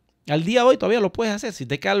allí. Al día de hoy todavía lo puedes hacer. Si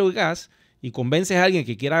te cae algo de gas y convences a alguien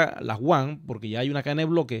que quiera las WAN, porque ya hay una cadena de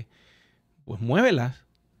bloque, pues muévelas.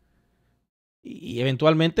 Y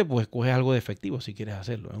eventualmente, pues coges algo de efectivo si quieres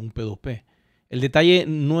hacerlo, en un P2P. El detalle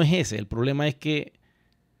no es ese. El problema es que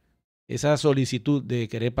esa solicitud de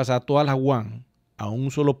querer pasar todas las WAN a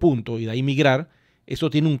un solo punto y de ahí migrar, eso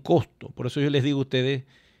tiene un costo. Por eso yo les digo a ustedes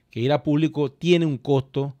que ir a público tiene un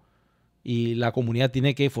costo y la comunidad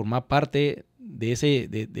tiene que formar parte de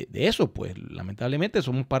eso. Pues lamentablemente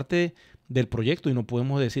somos parte del proyecto y no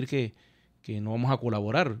podemos decir que no vamos a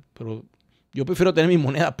colaborar. Pero yo prefiero tener mi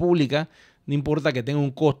moneda pública, no importa que tenga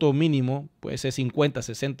un costo mínimo, puede ser 50,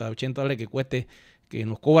 60, 80 dólares que cueste, que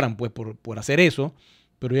nos cobran pues por hacer eso.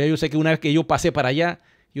 Pero ya yo sé que una vez que yo pase para allá,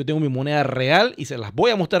 yo tengo mi moneda real y se las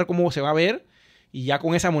voy a mostrar cómo se va a ver. Y ya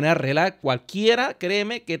con esa moneda real, cualquiera,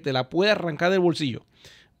 créeme, que te la puede arrancar del bolsillo.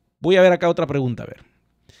 Voy a ver acá otra pregunta, a ver.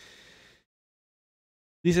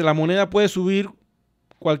 Dice, la moneda puede subir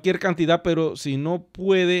cualquier cantidad, pero si no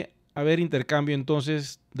puede haber intercambio,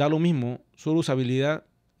 entonces da lo mismo, solo usabilidad.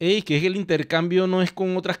 Ey, que es que el intercambio no es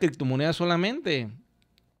con otras criptomonedas solamente.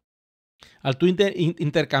 Al tú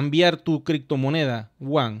intercambiar tu criptomoneda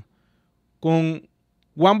WAN con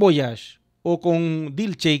One Voyage o con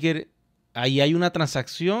Deal Shaker, ahí hay una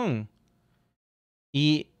transacción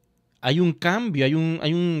y hay un cambio,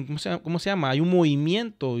 ¿cómo se llama? Hay un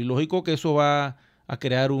movimiento y lógico que eso va a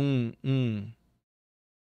crear un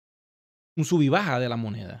sub y baja de la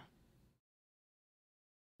moneda.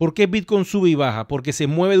 ¿Por qué Bitcoin sube y baja? Porque se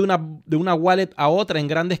mueve de una wallet a otra en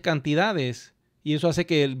grandes cantidades y eso hace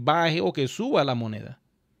que baje o que suba la moneda.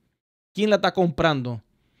 ¿Quién la está comprando?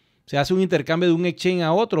 Se hace un intercambio de un exchange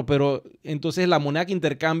a otro, pero entonces la moneda que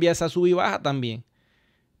intercambia esa sube y baja también.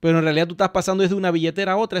 Pero en realidad tú estás pasando desde una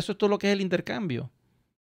billetera a otra. Eso es todo lo que es el intercambio.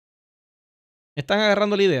 ¿Están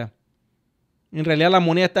agarrando la idea? En realidad la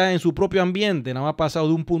moneda está en su propio ambiente. Nada más ha pasado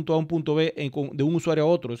de un punto A a un punto B de un usuario a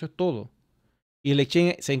otro. Eso es todo. Y el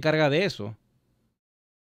exchange se encarga de eso.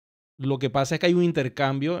 Lo que pasa es que hay un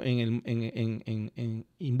intercambio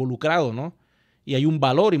involucrado, ¿no? Y hay un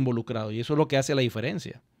valor involucrado. Y eso es lo que hace la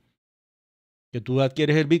diferencia. Que tú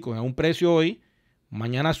adquieres el Bitcoin a un precio hoy,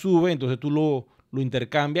 mañana sube, entonces tú lo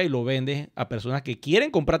intercambias y lo vendes a personas que quieren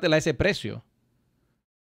comprártela a ese precio.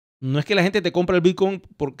 No es que la gente te compra el Bitcoin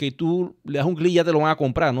porque tú le das un clic y ya te lo van a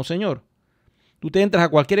comprar. No, señor. Tú te entras a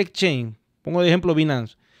cualquier exchange, pongo de ejemplo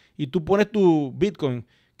Binance, y tú pones tu Bitcoin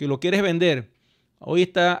que lo quieres vender. Hoy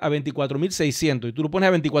está a 24.600 y tú lo pones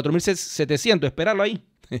a 24.700. Espéralo ahí.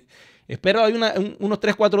 Espera ahí unos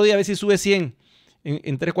 3-4 días a ver si sube 100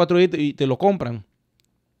 en 3-4 días y te lo compran.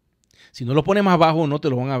 Si no lo pones más bajo, no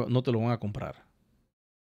te lo van a comprar.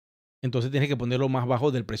 Entonces tienes que ponerlo más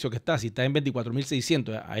bajo del precio que está. Si está en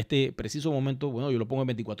 24.600 a este preciso momento, bueno, yo lo pongo en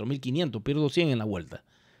 24.500, pierdo 100 en la vuelta.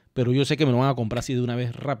 Pero yo sé que me lo van a comprar así de una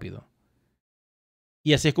vez rápido.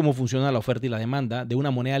 Y así es como funciona la oferta y la demanda de una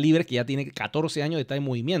moneda libre que ya tiene 14 años de estar en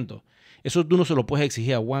movimiento. Eso tú no se lo puedes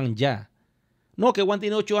exigir a Juan ya. No, que Juan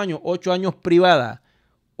tiene 8 años, 8 años privada.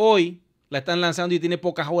 Hoy la están lanzando y tiene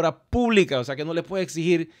pocas horas públicas, o sea que no le puedes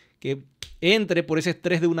exigir que entre por ese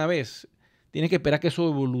estrés de una vez. Tienes que esperar que eso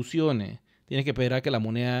evolucione. Tienes que esperar que la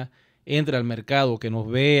moneda entre al mercado, que nos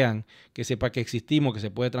vean, que sepa que existimos, que se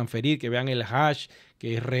puede transferir, que vean el hash,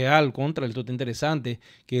 que es real, contra el todo interesante,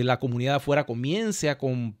 que la comunidad afuera comience a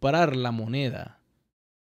comprar la moneda.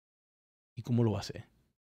 ¿Y cómo lo va a hacer?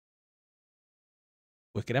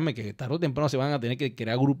 Pues créanme que tarde o temprano se van a tener que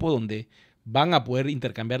crear grupos donde van a poder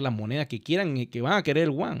intercambiar las monedas que quieran y que van a querer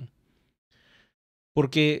el yuan.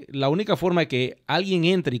 Porque la única forma de que alguien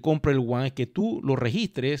entre y compre el yuan es que tú lo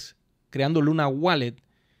registres creándole una wallet.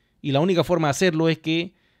 Y la única forma de hacerlo es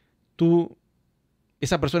que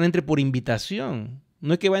esa persona entre por invitación.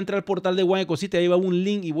 No es que va a entrar al portal de One Ecosystem, ahí va un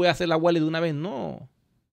link y voy a hacer la wallet de una vez. No.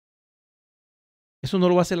 Eso no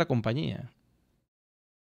lo va a hacer la compañía.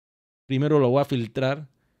 Primero lo voy a filtrar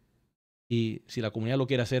y si la comunidad lo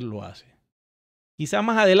quiere hacer, lo hace. Quizás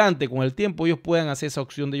más adelante, con el tiempo, ellos puedan hacer esa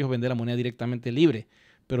opción de ellos vender la moneda directamente libre.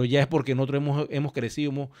 Pero ya es porque nosotros hemos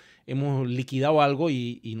crecido, hemos liquidado algo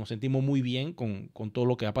y nos sentimos muy bien con todo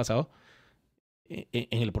lo que ha pasado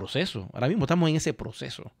en el proceso. Ahora mismo estamos en ese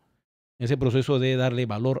proceso. Ese proceso de darle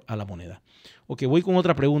valor a la moneda. Ok, voy con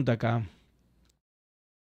otra pregunta acá.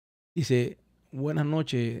 Dice, buenas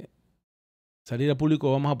noches. Salir al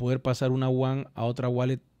público, vamos a poder pasar una WAN a otra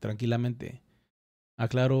wallet tranquilamente.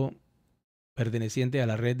 Aclaro, perteneciente a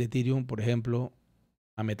la red de Ethereum, por ejemplo,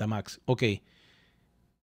 a MetaMask. Ok.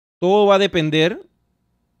 Todo va a depender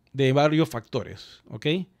de varios factores, ¿ok?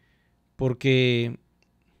 Porque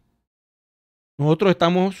nosotros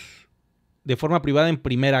estamos de forma privada en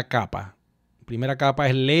primera capa. Primera capa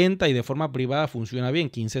es lenta y de forma privada funciona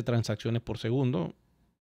bien. 15 transacciones por segundo.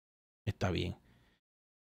 Está bien.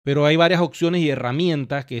 Pero hay varias opciones y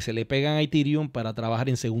herramientas que se le pegan a Ethereum para trabajar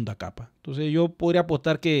en segunda capa. Entonces yo podría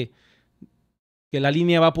apostar que la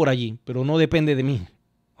línea va por allí, pero no depende de mí,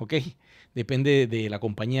 ¿ok? Depende de la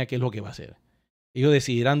compañía qué es lo que va a hacer. Ellos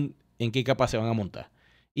decidirán en qué capa se van a montar.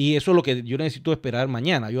 Y eso es lo que yo necesito esperar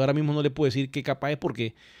mañana. Yo ahora mismo no le puedo decir qué capa es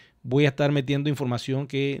porque voy a estar metiendo información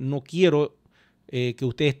que no quiero que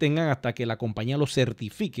ustedes tengan hasta que la compañía lo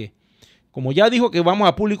certifique. Como ya dijo que vamos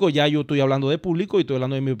a público, ya yo estoy hablando de público y estoy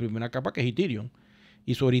hablando de mi primera capa, que es Ethereum.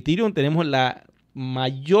 Y sobre Ethereum tenemos la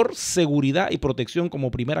mayor seguridad y protección como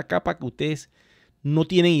primera capa que ustedes no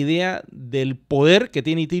tienen idea del poder que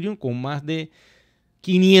tiene Ethereum con más de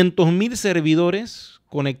 500,000 servidores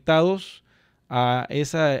conectados a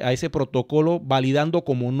ese protocolo, validando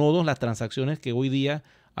como nodos las transacciones que hoy día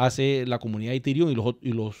hace la comunidad de Ethereum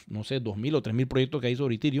y los no sé, 2,000 o 3,000 proyectos que hay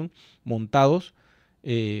sobre Ethereum montados.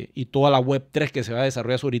 Y toda la Web3 que se va a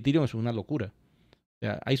desarrollar sobre Ethereum es una locura. O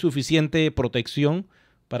sea, hay suficiente protección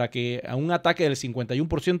para que a un ataque del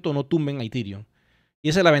 51% no tumben a Ethereum. Y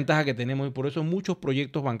esa es la ventaja que tenemos y por eso muchos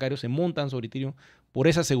proyectos bancarios se montan sobre Ethereum por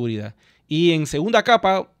esa seguridad. Y en segunda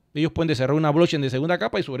capa, ellos pueden desarrollar una blockchain de segunda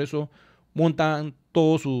capa y sobre eso montan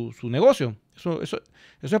todo su negocio. Eso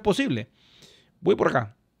es posible. Voy por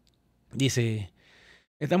acá. Dice...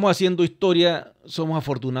 Estamos haciendo historia, somos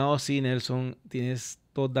afortunados, sí, Nelson, tienes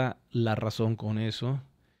toda la razón con eso.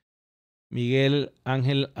 Miguel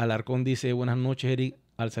Ángel Alarcón dice, buenas noches, Eric,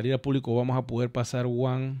 al salir al público vamos a poder pasar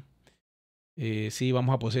WAN, sí,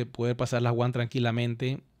 vamos a poder pasar las WAN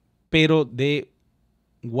tranquilamente, pero de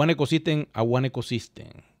One Ecosystem a One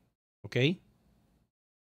Ecosystem, ¿ok?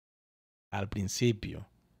 Al principio,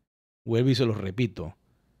 vuelvo y se lo repito,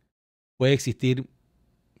 puede existir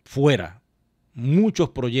fuera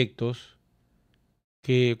muchos proyectos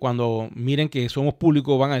que cuando miren que somos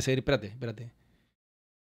públicos van a decir, espérate.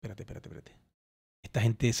 esta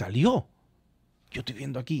gente salió. Yo estoy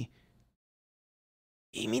viendo aquí.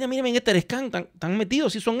 Y mira, en este scan, están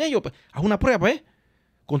metidos, si son ellos. Pues, haz una prueba, ¿eh?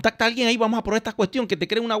 Contacta a alguien ahí, vamos a probar esta cuestión, que te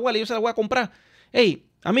cree una wallet y yo se la voy a comprar. Hey,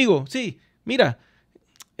 amigo, sí, mira.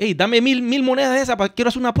 Hey, dame mil monedas de esas, quiero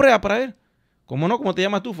hacer una prueba para ver. ¿Cómo no? ¿Cómo te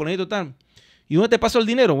llamas tú? Fulanito tal. ¿Y dónde te paso el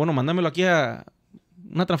dinero? Bueno, mándamelo aquí a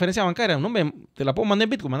una transferencia bancaria. No, te la puedo mandar en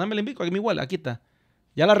Bitcoin, mándamela en Bitcoin, aquí mi wallet, aquí está.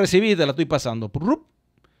 Ya la recibí y te la estoy pasando.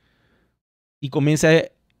 Y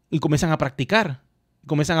comienzan a practicar,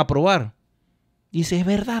 comienzan a probar. Y dice, es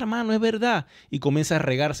verdad, hermano, es verdad. Y comienza a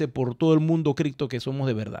regarse por todo el mundo cripto que somos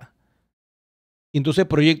de verdad. Y entonces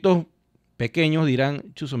proyectos pequeños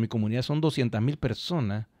dirán, chuzo, mi comunidad son 200,000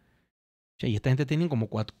 personas. Y esta gente tiene como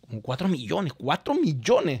 4 millones. 4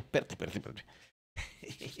 millones. Espérate.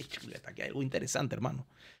 Chuleta, aquí hay algo interesante, hermano.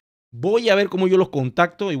 Voy a ver cómo yo los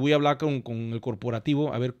contacto y voy a hablar con el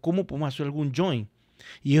corporativo a ver cómo podemos hacer algún join.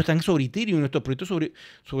 Y ellos están sobre Ethereum, nuestros proyectos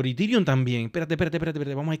sobre Ethereum también. Espérate.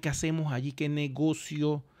 Vamos a ver qué hacemos allí, qué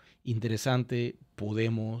negocio interesante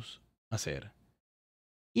podemos hacer.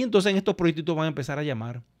 Y entonces en estos proyectos van a empezar a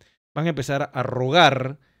llamar, van a empezar a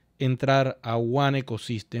rogar entrar a One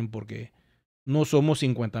Ecosystem porque no somos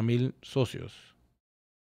 50,000 socios.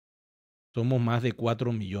 Somos más de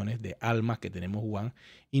 4 millones de almas que tenemos One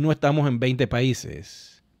y no estamos en 20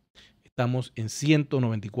 países. Estamos en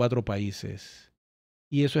 194 países.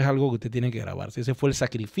 Y eso es algo que usted tiene que grabarse. Ese fue el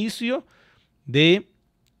sacrificio de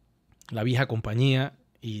la vieja compañía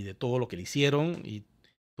y de todo lo que le hicieron y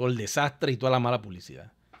todo el desastre y toda la mala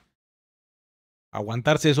publicidad.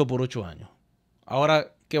 Aguantarse eso por 8 años.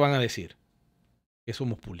 Ahora, ¿qué van a decir? Que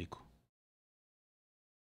somos públicos.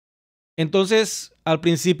 Entonces, al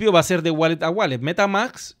principio va a ser de wallet a wallet.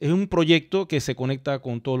 MetaMask es un proyecto que se conecta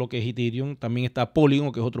con todo lo que es Ethereum. También está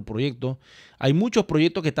Polygon, que es otro proyecto. Hay muchos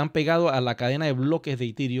proyectos que están pegados a la cadena de bloques de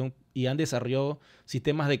Ethereum y han desarrollado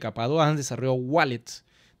sistemas de capa 2, han desarrollado wallets.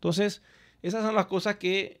 Entonces, esas son las cosas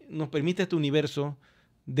que nos permite este universo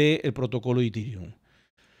del protocolo de Ethereum.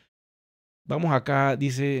 Vamos acá,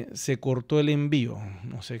 dice, se cortó el envío.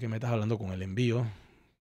 No sé qué me estás hablando con el envío.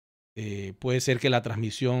 Puede ser que la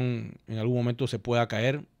transmisión en algún momento se pueda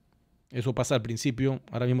caer. Eso pasa al principio.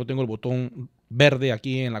 Ahora mismo tengo el botón verde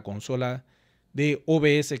aquí en la consola de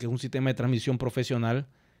OBS, que es un sistema de transmisión profesional,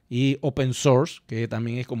 y open source, que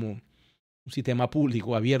también es como un sistema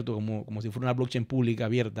público abierto, como si fuera una blockchain pública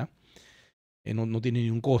abierta. No tiene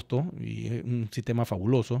ningún costo y es un sistema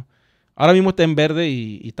fabuloso. Ahora mismo está en verde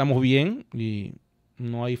y estamos bien y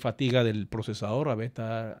no hay fatiga del procesador. A ver,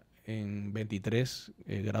 está en 23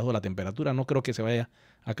 grados la temperatura. No creo que se vaya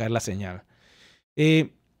a caer la señal.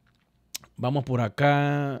 Vamos por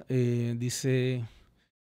acá. Dice,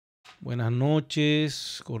 buenas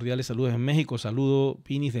noches, cordiales saludos en México. Saludo,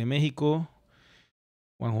 Pinis de México.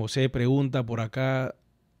 Juan José pregunta por acá.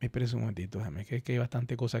 Espérense un momentito, déjame, que hay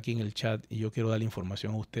bastante cosa aquí en el chat y yo quiero dar la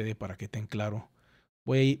información a ustedes para que estén claros.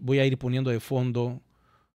 Voy a ir poniendo de fondo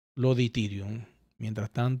lo de Ethereum. Mientras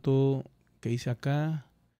tanto, ¿qué dice acá?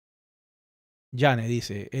 Jane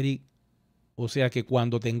dice, Eric, o sea que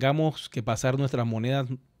cuando tengamos que pasar nuestras monedas,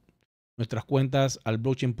 nuestras cuentas al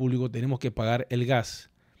blockchain público, tenemos que pagar el gas.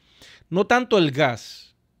 No tanto el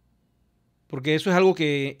gas, porque eso es algo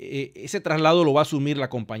que ese traslado lo va a asumir la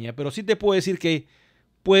compañía, pero sí te puedo decir que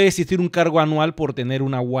puede existir un cargo anual por tener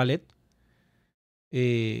una wallet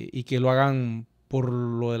y que lo hagan por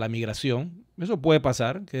lo de la migración. Eso puede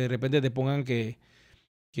pasar, que de repente te pongan que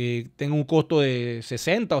tenga un costo de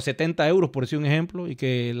 60 o 70 euros, por decir un ejemplo, y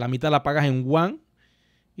que la mitad la pagas en One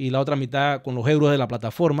y la otra mitad con los euros de la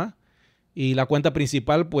plataforma. Y la cuenta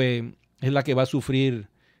principal, pues, es la que va a sufrir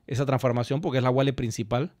esa transformación porque es la wallet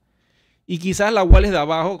principal. Y quizás las wallets de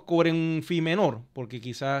abajo cobren un fee menor, porque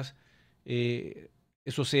quizás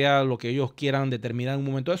eso sea lo que ellos quieran determinar en un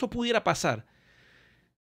momento. Eso pudiera pasar.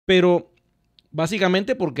 Pero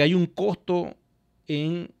básicamente porque hay un costo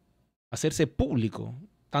en hacerse público,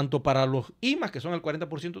 tanto para los IMAs, que son el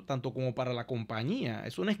 40%, tanto como para la compañía.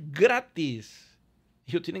 Eso no es gratis.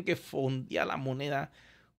 Ellos tienen que fondear la moneda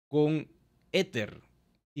con Ether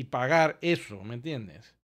y pagar eso, ¿me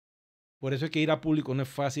entiendes? Por eso es que ir a público no es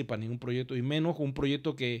fácil para ningún proyecto, y menos un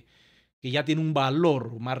proyecto que ya tiene un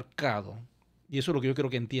valor marcado. Y eso es lo que yo quiero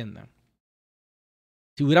que entiendan.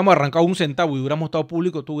 Si hubiéramos arrancado un centavo y hubiéramos estado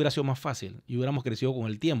público, todo hubiera sido más fácil y hubiéramos crecido con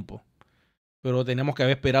el tiempo. Pero tenemos que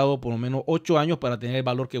haber esperado por lo menos 8 años para tener el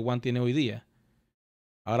valor que One tiene hoy día.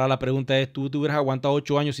 Ahora la pregunta es, ¿tú te hubieras aguantado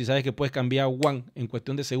 8 años si sabes que puedes cambiar One en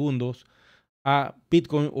cuestión de segundos a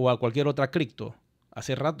Bitcoin o a cualquier otra cripto?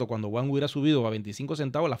 Hace rato, cuando One hubiera subido a 25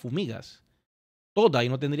 centavos, las fumigas. Toda, y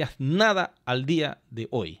no tendrías nada al día de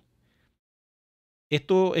hoy.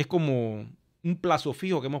 Esto es como un plazo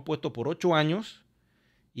fijo que hemos puesto por 8 años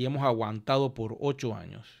y hemos aguantado por 8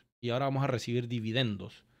 años. Y ahora vamos a recibir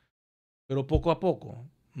dividendos. Pero poco a poco.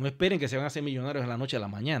 No esperen que se van a hacer millonarios de la noche a la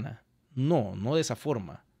mañana. No, no de esa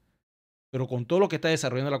forma. Pero con todo lo que está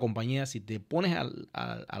desarrollando la compañía, si te pones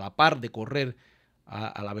a la par de correr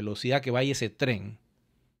a la velocidad que vaya ese tren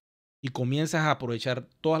y comienzas a aprovechar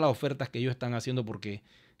todas las ofertas que ellos están haciendo, porque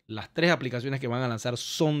las 3 aplicaciones que van a lanzar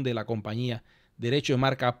son de la compañía, derecho de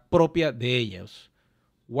marca propia de ellos.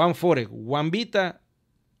 One Forex, One Vita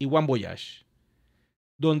y One Voyage,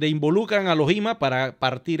 donde involucran a los IMA para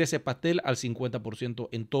partir ese pastel al 50%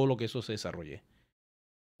 en todo lo que eso se desarrolle.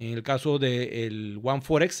 En el caso del One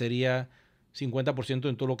Forex sería 50%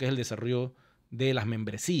 en todo lo que es el desarrollo de las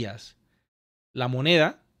membresías. La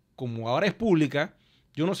moneda, como ahora es pública,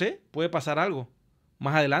 yo no sé, puede pasar algo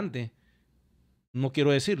más adelante. No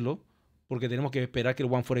quiero decirlo porque tenemos que esperar que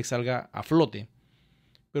el One Forex salga a flote.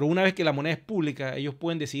 Pero una vez que la moneda es pública, ellos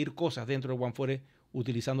pueden decidir cosas dentro del One Forex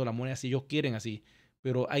utilizando la moneda si ellos quieren así.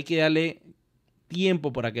 Pero hay que darle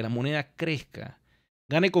tiempo para que la moneda crezca,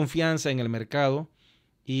 gane confianza en el mercado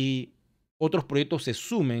y otros proyectos se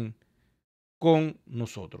sumen con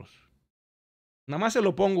nosotros. Nada más se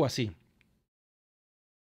lo pongo así.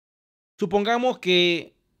 Supongamos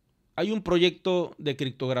que hay un proyecto de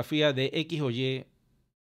criptografía de X o Y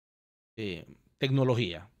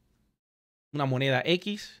tecnología, una moneda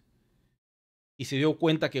X, y se dio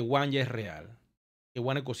cuenta que One ya es real, que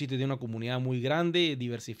One Ecosystem tiene una comunidad muy grande,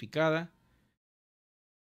 diversificada,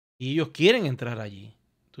 y ellos quieren entrar allí.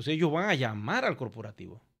 Entonces ellos van a llamar al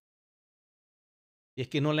corporativo. Y es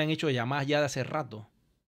que no le han hecho llamadas ya de hace rato.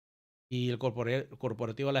 Y el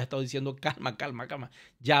corporativo les ha estado diciendo, calma, calma, calma.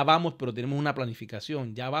 Ya vamos, pero tenemos una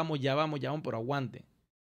planificación. Ya vamos, pero aguante.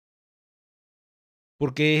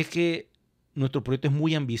 Porque es que nuestro proyecto es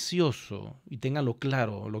muy ambicioso. Y ténganlo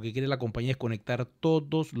claro, lo que quiere la compañía es conectar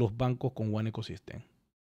todos los bancos con One Ecosystem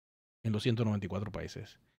en los 194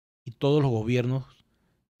 países. Y todos los gobiernos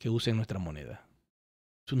que usen nuestra moneda.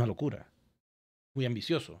 Es una locura. Muy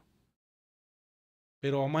ambicioso.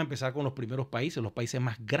 Pero vamos a empezar con los primeros países, los países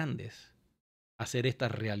más grandes, a hacer esta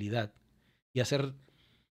realidad y hacer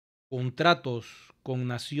contratos con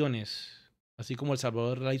naciones, así como El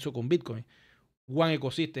Salvador la hizo con Bitcoin. One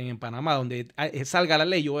Ecosystem en Panamá, donde salga la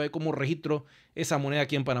ley, yo voy a ver cómo registro esa moneda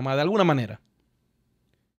aquí en Panamá, de alguna manera.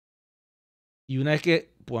 Y una vez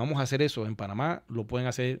que podamos hacer eso en Panamá, lo pueden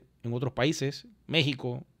hacer en otros países,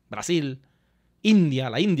 México, Brasil, India,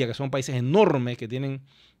 la India, que son países enormes que tienen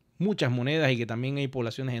muchas monedas y que también hay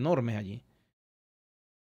poblaciones enormes allí.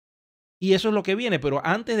 Y eso es lo que viene, pero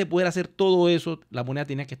antes de poder hacer todo eso, la moneda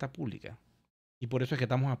tenía que estar pública. Y por eso es que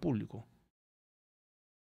estamos a público.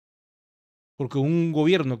 Porque un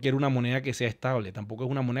gobierno quiere una moneda que sea estable. Tampoco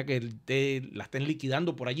es una moneda que la estén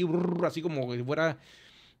liquidando por allí, así como si fuera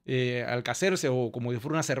Alcacerse o como si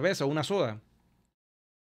fuera una cerveza o una soda.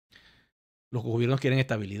 Los gobiernos quieren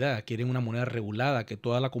estabilidad, quieren una moneda regulada, que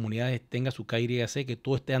toda la comunidad tenga su KYC, que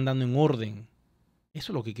todo esté andando en orden.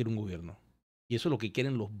 Eso es lo que quiere un gobierno. Y eso es lo que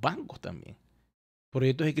quieren los bancos también.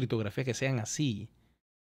 Proyectos de criptografía que sean así.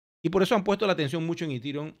 Y por eso han puesto la atención mucho en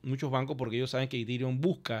Ethereum, muchos bancos, porque ellos saben que Ethereum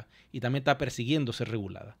busca y también está persiguiendo ser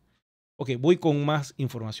regulada. Ok, voy con más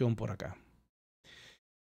información por acá.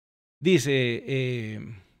 Dice,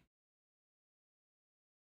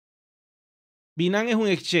 Binance es un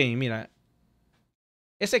exchange. Mira,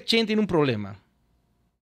 ese exchange tiene un problema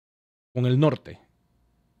con el norte.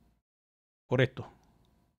 Correcto.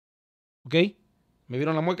 ¿Ok? ¿Me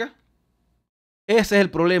vieron la mueca? Ese es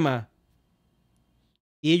el problema.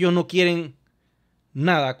 Y ellos no quieren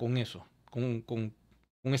nada con eso, con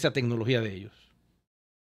esa tecnología de ellos.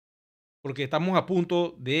 Porque estamos a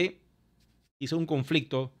punto de hizo un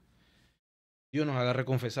conflicto. Dios nos agarre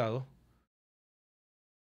confesado.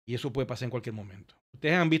 Y eso puede pasar en cualquier momento.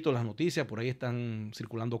 Ustedes han visto las noticias, por ahí están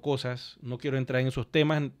circulando cosas. No quiero entrar en esos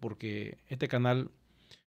temas porque este canal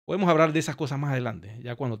podemos hablar de esas cosas más adelante,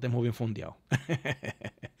 ya cuando estemos bien fondeados.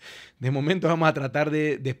 De momento vamos a tratar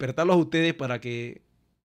de despertarlos a ustedes para que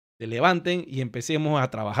se levanten y empecemos a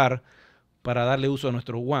trabajar para darle uso a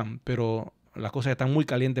nuestro One. Pero las cosas están muy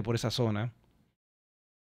calientes por esa zona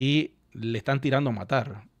y le están tirando a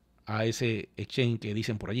matar a ese exchange que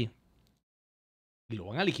dicen por allí. Y lo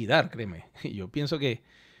van a liquidar, créeme. Yo pienso que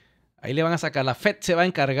ahí le van a sacar. La Fed se va a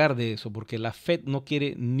encargar de eso, porque la Fed no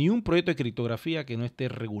quiere ni un proyecto de criptografía que no esté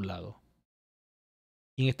regulado.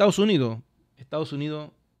 Y en Estados Unidos,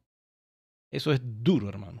 eso es duro,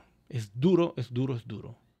 hermano. Es duro, es duro, es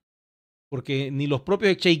duro. Porque ni los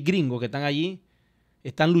propios exchange gringos que están allí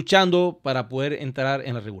están luchando para poder entrar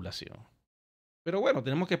en la regulación. Pero bueno,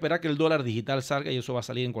 tenemos que esperar que el dólar digital salga y eso va a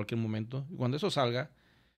salir en cualquier momento. Y cuando eso salga,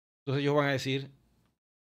 entonces ellos van a decir,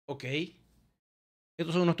 ok,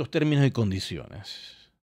 estos son nuestros términos y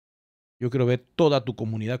condiciones. Yo quiero ver toda tu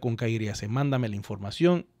comunidad con KYC. Mándame la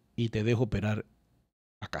información y te dejo operar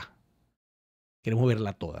acá. Queremos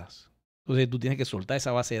verla todas. Entonces tú tienes que soltar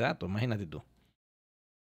esa base de datos, imagínate tú.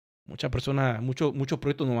 Muchas personas, muchos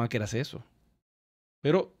proyectos no van a querer hacer eso.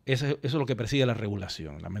 Pero eso es lo que persigue la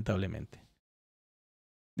regulación, lamentablemente.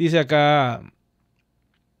 Dice acá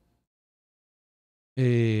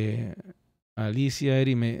Alicia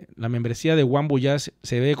Eri, la membresía de One Voyage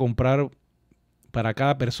se debe comprar para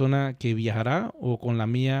cada persona que viajará o con la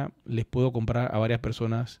mía les puedo comprar a varias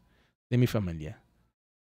personas de mi familia.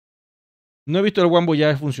 No he visto el One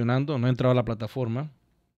Voyage funcionando, no he entrado a la plataforma.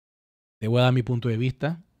 Te voy a dar mi punto de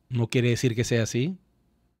vista. No quiere decir que sea así,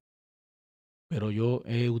 pero yo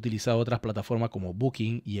he utilizado otras plataformas como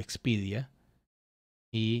Booking y Expedia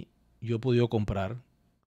y yo he podido comprar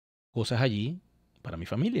cosas allí para mi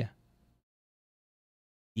familia.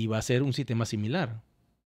 Y va a ser un sistema similar,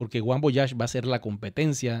 porque One Voyage va a ser la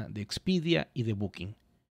competencia de Expedia y de Booking.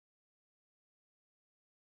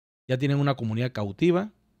 Ya tienen una comunidad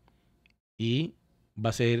cautiva y va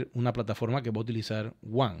a ser una plataforma que va a utilizar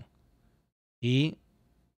One. Y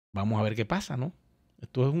vamos a ver qué pasa, ¿no?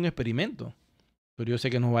 Esto es un experimento, pero yo sé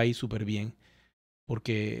que nos va a ir súper bien,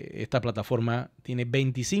 porque esta plataforma tiene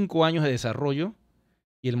 25 años de desarrollo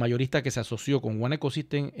y el mayorista que se asoció con One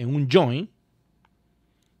Ecosystem en un join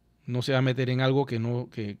no se va a meter en algo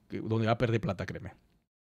donde va a perder plata, créeme.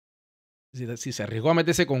 Si se arriesgó a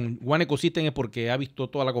meterse con One Ecosystem es porque ha visto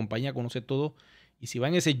toda la compañía, conoce todo. Y si va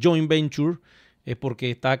en ese joint venture es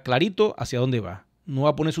porque está clarito hacia dónde va. No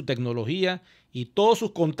va a poner su tecnología y todos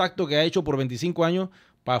sus contactos que ha hecho por 25 años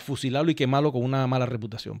para fusilarlo y quemarlo con una mala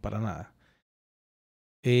reputación. Para nada.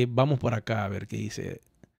 Vamos por acá a ver qué dice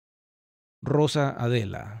Rosa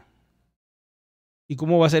Adela. ¿Y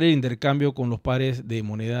cómo va a ser el intercambio con los pares de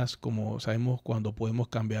monedas? Como sabemos, cuando podemos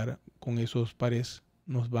cambiar con esos pares,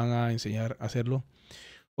 nos van a enseñar a hacerlo.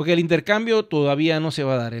 Porque el intercambio todavía no se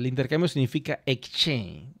va a dar. El intercambio significa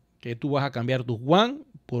exchange, que tú vas a cambiar tus One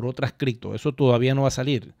por otras cripto. Eso todavía no va a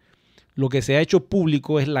salir. Lo que se ha hecho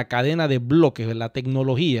público es la cadena de bloques, la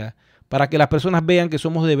tecnología, para que las personas vean que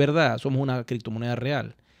somos de verdad, somos una criptomoneda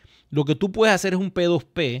real. Lo que tú puedes hacer es un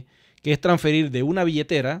P2P, que es transferir de una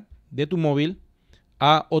billetera de tu móvil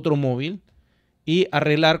a otro móvil y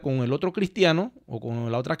arreglar con el otro cristiano o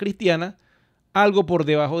con la otra cristiana algo por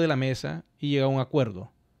debajo de la mesa y llegar a un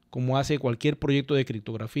acuerdo, como hace cualquier proyecto de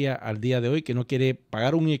criptografía al día de hoy que no quiere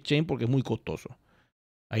pagar un exchange porque es muy costoso.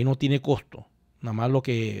 Ahí no tiene costo, nada más lo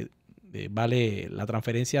que vale la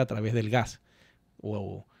transferencia a través del gas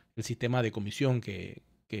o el sistema de comisión que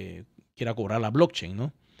quiera cobrar la blockchain,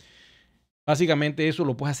 ¿no? Básicamente eso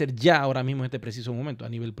lo puedes hacer ya ahora mismo en este preciso momento a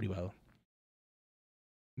nivel privado.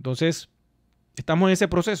 Entonces, estamos en ese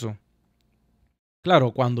proceso.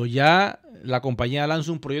 Claro, cuando ya la compañía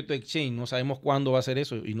lanza un proyecto de exchange, no sabemos cuándo va a ser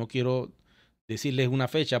eso y no quiero decirles una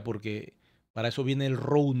fecha porque para eso viene el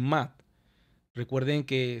roadmap. Recuerden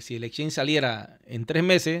que si el exchange saliera en 3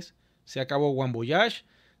 meses, se acabó One Voyage,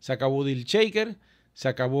 se acabó Deal Shaker, se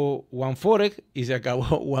acabó One Forex y se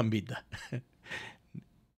acabó One Vita.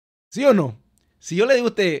 ¿Sí o no? Si yo le digo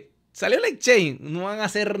a usted, salió el exchange, no van a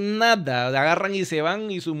hacer nada. Agarran y se van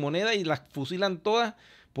y sus monedas y las fusilan todas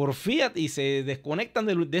por fiat y se desconectan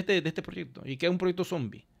de este proyecto. Y queda un proyecto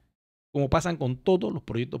zombie. Como pasan con todos los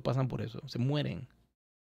proyectos, pasan por eso. Se mueren.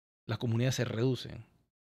 Las comunidades se reducen.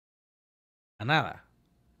 A nada.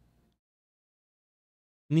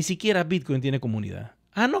 Ni siquiera Bitcoin tiene comunidad.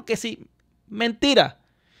 Ah, no, que sí. Mentira.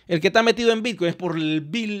 El que está metido en Bitcoin es por el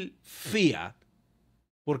bill fiat.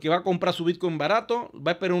 Porque va a comprar su Bitcoin barato,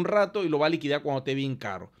 va a esperar un rato y lo va a liquidar cuando esté bien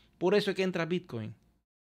caro. Por eso es que entra Bitcoin.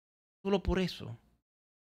 Solo por eso.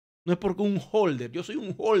 No es porque un holder. Yo soy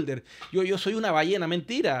un holder. Yo soy una ballena.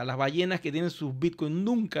 Mentira. Las ballenas que tienen sus Bitcoin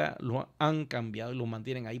nunca lo han cambiado y lo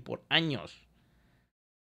mantienen ahí por años.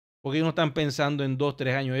 Porque ellos no están pensando en 2,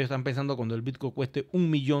 3 años. Ellos están pensando cuando el Bitcoin cueste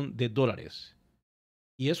 $1.000.000.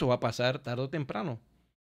 Y eso va a pasar tarde o temprano.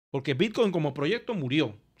 Porque Bitcoin como proyecto murió.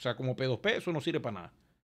 O sea, como P2P, eso no sirve para nada.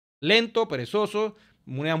 Lento, perezoso,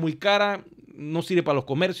 moneda muy cara, no sirve para los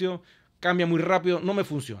comercios, cambia muy rápido, no me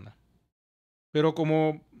funciona. Pero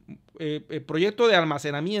como proyecto de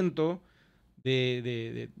almacenamiento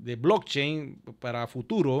de blockchain para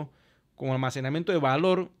futuro, con almacenamiento de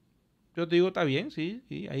valor, yo te digo, está bien, sí,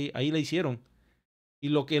 ahí la hicieron. Y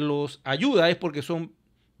lo que los ayuda es porque son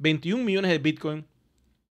 21 millones de Bitcoin,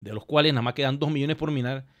 de los cuales nada más quedan 2 millones por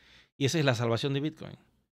minar, y esa es la salvación de Bitcoin.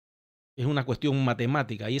 Es una cuestión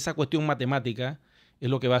matemática. Y esa cuestión matemática es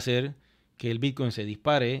lo que va a hacer que el Bitcoin se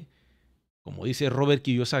dispare, como dice Robert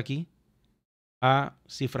Kiyosaki, a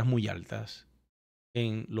cifras muy altas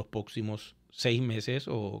en los próximos 6 meses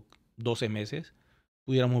o 12 meses.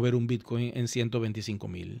 Pudiéramos ver un Bitcoin en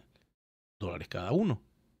 $125,000 cada uno.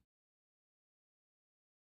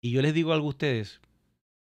 Y yo les digo algo a ustedes,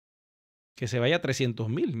 que se vaya a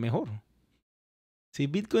 300,000 mejor. Si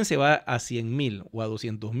Bitcoin se va a 100,000 o a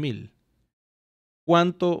 200,000,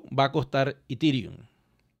 ¿cuánto va a costar Ethereum?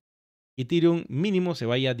 Ethereum mínimo se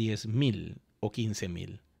vaya a 10,000 o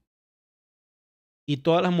 15,000. Y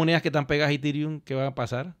todas las monedas que están pegadas a Ethereum, ¿qué va a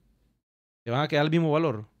pasar? ¿Se van a quedar al mismo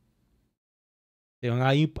valor? Se van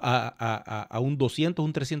a ir a un 200,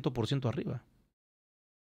 un 300% arriba.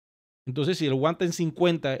 Entonces, si el guante en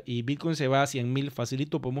 50 y Bitcoin se va a 100,000,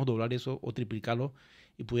 facilito, podemos doblar eso o triplicarlo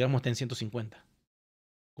y pudiéramos estar en 150.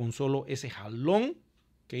 Con solo ese jalón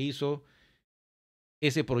que hizo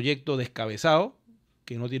ese proyecto descabezado,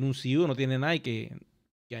 que no tiene un CEO, no tiene nada y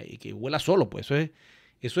que vuela solo. Pues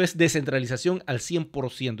eso es descentralización al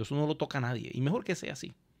 100%. Eso no lo toca a nadie. Y mejor que sea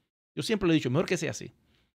así. Yo siempre lo he dicho, mejor que sea así.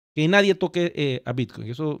 Que nadie toque a Bitcoin.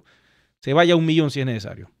 Que eso se vaya a 1,000,000 si es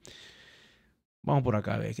necesario. Vamos por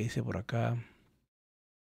acá, a ver qué dice por acá.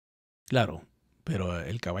 Claro, pero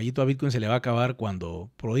el caballito a Bitcoin se le va a acabar cuando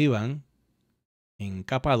prohíban en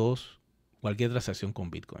capa 2 cualquier transacción con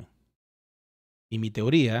Bitcoin. Y mi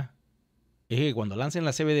teoría es que cuando lancen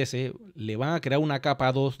la CBDC, le van a crear una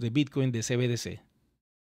capa 2 de Bitcoin de CBDC.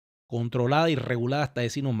 Controlada y regulada hasta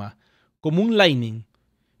decir no más. Como un Lightning.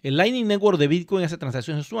 El Lightning Network de Bitcoin hace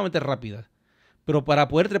transacciones sumamente rápidas. Pero para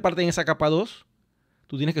poder treparte en esa capa 2,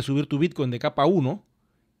 tú tienes que subir tu Bitcoin de capa 1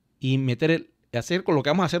 y hacer con lo que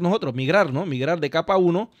vamos a hacer nosotros, migrar, ¿no? Migrar de capa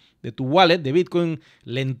 1 de tu wallet de Bitcoin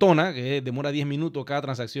lentona, que demora 10 minutos cada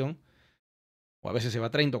transacción, o a veces se va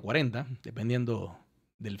a 30 o 40, dependiendo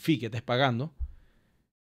del fee que estés pagando.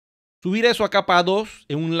 Subir eso a capa 2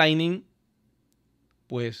 en un Lightning,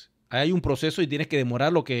 pues hay un proceso y tienes que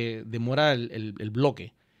demorar lo que demora el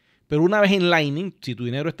bloque. Pero una vez en Lightning, si tu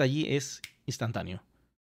dinero está allí, es instantáneo.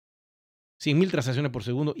 100,000 transacciones por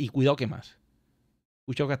segundo y cuidado que más.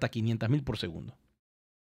 Escuchado que hasta 500,000 por segundo.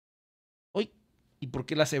 Oye, ¿y por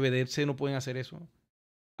qué las CBDC no pueden hacer eso?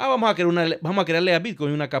 Vamos a crearle a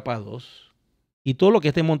Bitcoin una capa 2. Y todo lo que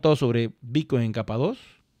esté montado sobre Bitcoin en capa 2,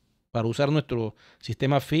 para usar nuestro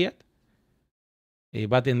sistema Fiat,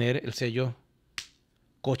 va a tener el sello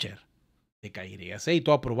Kosher de KYC y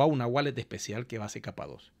todo aprobado, una wallet especial que va a ser capa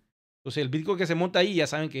 2. Entonces el Bitcoin que se monta ahí ya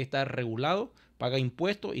saben que está regulado, paga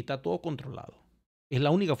impuestos y está todo controlado. Es la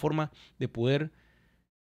única forma de poder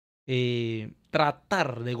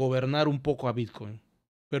tratar de gobernar un poco a Bitcoin.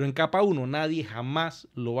 Pero en capa 1 nadie jamás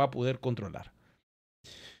lo va a poder controlar.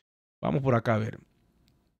 Vamos por acá a ver.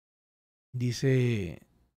 Dice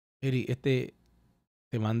Eri, te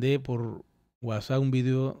mandé por WhatsApp un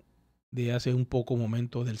video de hace un poco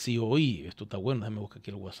momento del CEO. Oye, esto está bueno, déjame buscar aquí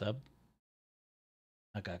el WhatsApp.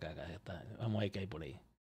 Acá está. Vamos a ver qué hay por ahí.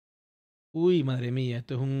 Uy, madre mía,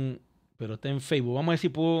 esto es un... Pero está en Facebook. Vamos a ver si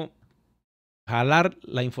puedo jalar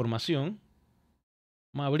la información.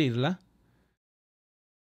 Vamos a abrirla.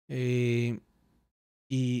 Y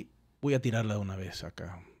voy a tirarla de una vez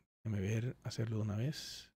acá. Déjame ver, hacerlo de una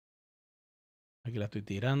vez. Aquí la estoy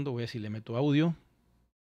tirando. Voy a ver si le meto audio.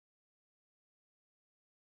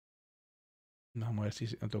 Vamos a ver si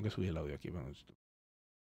tengo que subir el audio aquí. Vamos a ver si...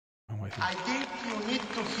 I think you need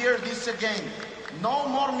to hear this again. No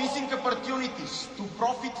more missing opportunities to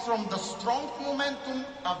profit from the strong momentum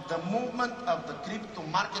of the movement of the crypto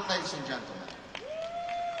market, ladies and gentlemen.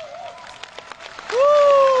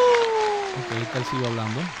 Ok, tal sigo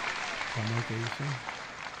hablando. Vamos a ver qué dice.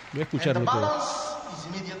 Voy a escucharlo And the todo. balance is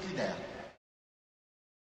immediately there.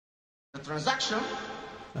 The transaction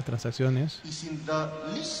Las transacciones. is in the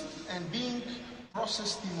list and being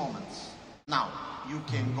processed in moments. Now, you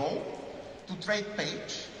can go to trade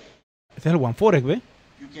page. Este es el OneForex, ¿ve?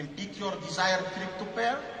 You can pick your desired crypto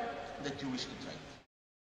pair that you wish to trade.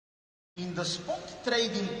 In the spot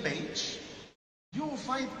trading page, you will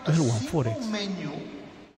find a Es el simple OneForex. menu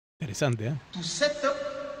Interesante, ¿eh? to set up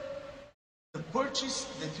the purchase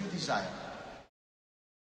that you desire.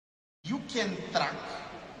 You can track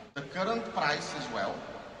the current price as well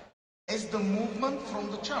as the movement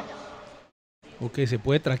from the chart. Ok, se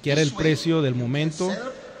puede traquear el precio del momento Set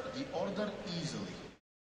up the order easily.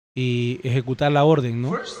 y ejecutar la orden,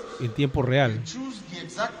 ¿no? First, En tiempo real. choose the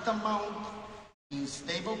exact amount in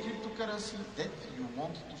stable cryptocurrency that you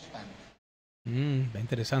want to spend. Está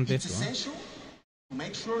interesante It's esto, ¿eh? essential to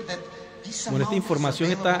make sure that this Bueno, esta amount is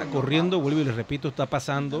información available está in your corriendo, wallet. vuelvo y les repito, está The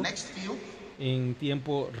pasando next field, en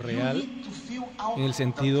tiempo real, en el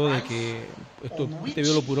sentido de que este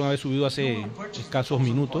video lo pudieron haber subido hace escasos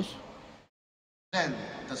minutos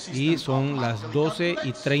y son las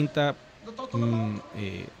 12:30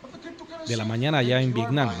 de la mañana allá en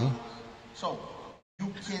Vietnam, ¿no?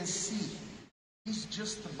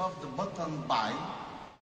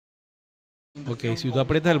 Ok, si tú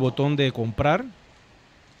aprietas el botón de comprar,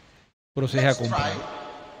 procede a comprar.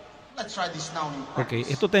 Ok,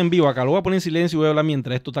 esto está en vivo acá. Lo voy a poner en silencio y voy a hablar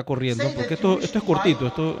mientras esto está corriendo. Porque esto es cortito.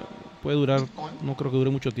 Esto puede durar, no creo que dure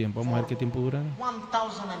mucho tiempo. Vamos a ver qué tiempo dura.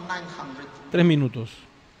 3 minutos.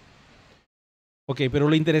 Ok, pero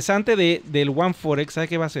lo interesante del One Forex, ¿sabe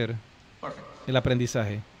qué va a ser? El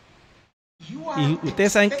aprendizaje. Y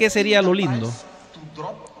ustedes saben qué sería lo lindo.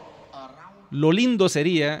 Lo lindo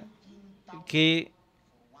sería que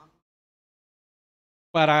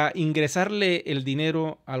para ingresarle el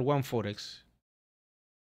dinero al One Forex,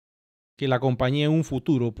 que la compañía en un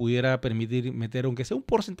futuro pudiera permitir meter, aunque sea un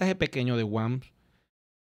porcentaje pequeño de WAMs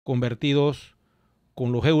convertidos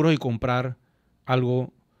con los euros y comprar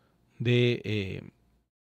algo de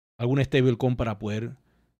algún stablecoin para poder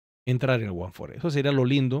entrar en el One Forex. Eso sería lo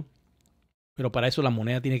lindo, pero para eso la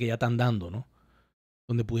moneda tiene que ya estar andando, ¿no?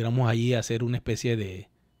 Donde pudiéramos ahí hacer una especie de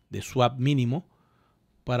swap mínimo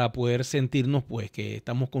para poder sentirnos pues que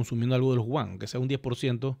estamos consumiendo algo de los yuan, aunque sea un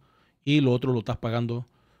 10%, y lo otro lo estás pagando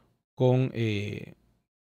con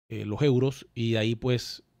los euros, y de ahí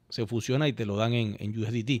pues se fusiona y te lo dan en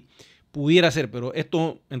USDT. Pudiera ser, pero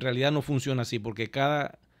esto en realidad no funciona así, porque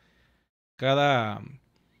cada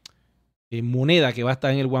moneda que va a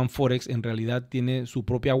estar en el One Forex en realidad tiene su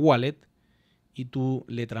propia wallet y tú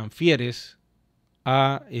le transfieres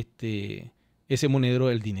a ese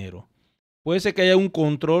monedero el dinero. Puede ser que haya un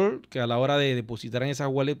control que a la hora de depositar en esa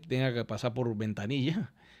wallet tenga que pasar por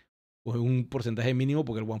ventanilla, o un porcentaje mínimo,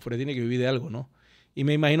 porque el One Forex tiene que vivir de algo, ¿no? Y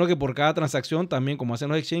me imagino que por cada transacción también, como hacen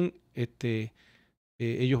los exchange,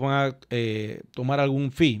 ellos van a tomar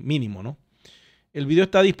algún fee mínimo, ¿no? El video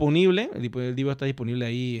está disponible, el video está disponible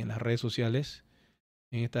ahí en las redes sociales,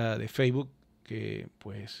 en esta de Facebook, que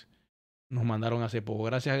pues nos mandaron hace poco.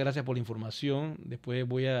 Gracias por la información. Después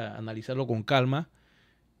voy a analizarlo con calma.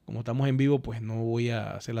 Como estamos en vivo, pues no voy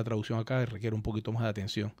a hacer la traducción acá, requiere un poquito más de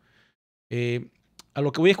atención. A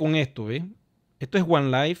lo que voy es con esto, ¿ves? Esto es One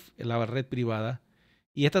Life, la red privada.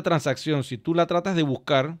 Y esta transacción, si tú la tratas de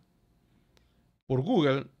buscar por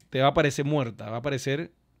Google, te va a aparecer muerta, va a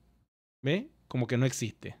aparecer, ¿ves? Como que no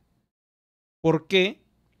existe. ¿Por qué?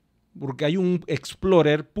 Porque hay un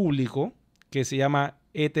explorer público que se llama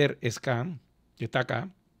Etherscan, que está acá.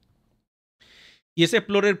 Y ese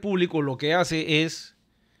explorer público lo que hace es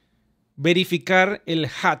verificar el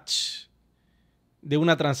hash de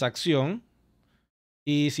una transacción.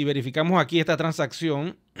 Y si verificamos aquí esta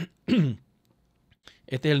transacción,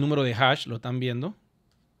 este es el número de hash, lo están viendo.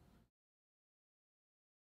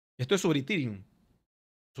 Esto es sobre Ethereum.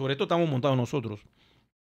 Sobre esto estamos montados nosotros.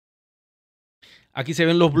 Aquí se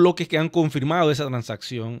ven los bloques que han confirmado esa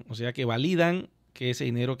transacción, o sea que validan que ese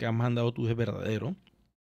dinero que has mandado tú es verdadero.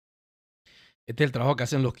 Este es el trabajo que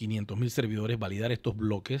hacen los 500.000 servidores, validar estos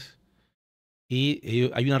bloques.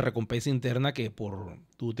 Y hay una recompensa interna que por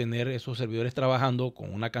tú tener esos servidores trabajando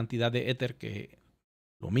con una cantidad de Ether, que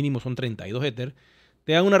lo mínimo son 32 Ether,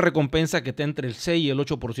 te dan una recompensa que está entre el 6 y el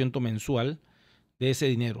 8% mensual de ese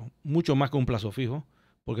dinero. Mucho más que un plazo fijo,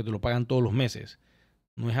 porque te lo pagan todos los meses.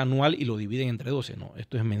 No es anual y lo dividen entre 12, no,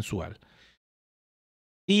 esto es mensual.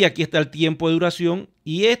 Y aquí está el tiempo de duración,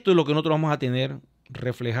 y esto es lo que nosotros vamos a tener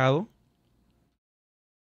reflejado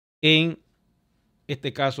en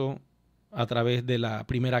este caso a través de la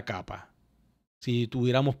primera capa. Si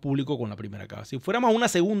tuviéramos público con la primera capa. Si fuéramos a una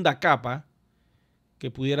segunda capa,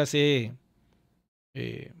 que pudiera ser,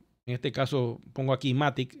 en este caso pongo aquí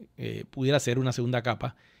Matic, pudiera ser una segunda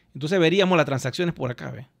capa, entonces veríamos las transacciones por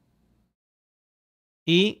acá, ¿ves?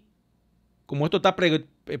 Y como esto está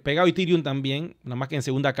pegado a Ethereum también, nada más que en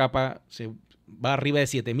segunda capa se va arriba de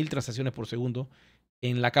 7.000 transacciones por segundo.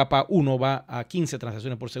 En la capa 1 va a 15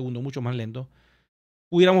 transacciones por segundo, mucho más lento.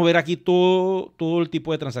 Pudiéramos ver aquí todo el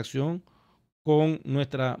tipo de transacción con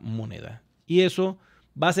nuestra moneda. Y eso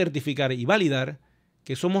va a certificar y validar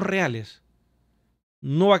que somos reales.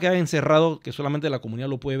 No va a quedar encerrado que solamente la comunidad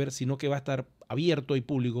lo puede ver, sino que va a estar abierto y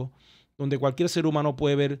público, donde cualquier ser humano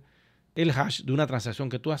puede ver el hash de una transacción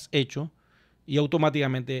que tú has hecho y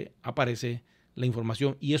automáticamente aparece la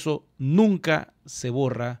información. Y eso nunca se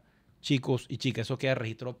borra, chicos y chicas. Eso queda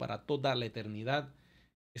registrado para toda la eternidad.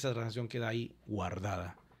 Esa transacción queda ahí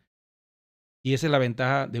guardada. Y esa es la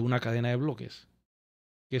ventaja de una cadena de bloques,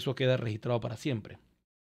 que eso queda registrado para siempre.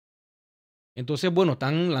 Entonces, bueno,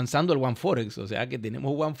 están lanzando el OneForex, o sea que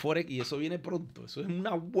tenemos OneForex y eso viene pronto. Eso es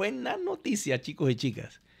una buena noticia, chicos y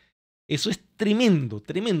chicas. Eso es tremendo,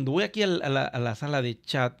 tremendo. Voy aquí a la sala de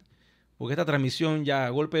chat, porque esta transmisión ya a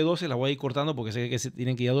golpe de 12 la voy a ir cortando porque sé que se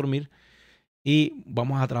tienen que ir a dormir. Y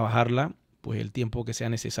vamos a trabajarla pues el tiempo que sea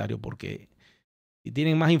necesario, porque si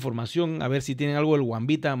tienen más información, a ver si tienen algo del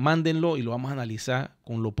Wambita, mándenlo y lo vamos a analizar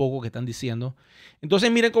con lo poco que están diciendo.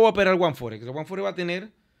 Entonces miren cómo va a operar el OneForex. El OneForex va a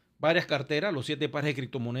tener varias carteras, los 7 pares de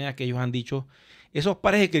criptomonedas que ellos han dicho. Esos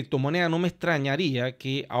pares de criptomonedas no me extrañaría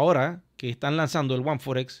que ahora que están lanzando el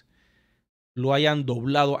OneForex lo hayan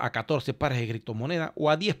doblado a 14 pares de criptomonedas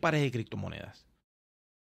o a 10 pares de criptomonedas.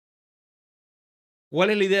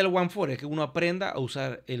 ¿Cuál es la idea del OneForex? Que uno aprenda a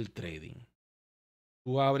usar el trading.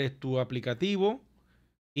 Tú abres tu aplicativo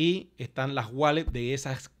y están las wallets de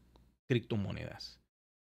esas criptomonedas.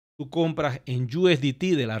 Tú compras en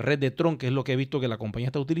USDT de la red de Tron, que es lo que he visto que la compañía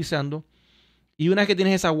está utilizando. Y una vez que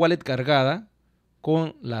tienes esa wallet cargada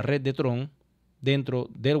con la red de Tron dentro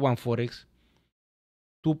del OneForex,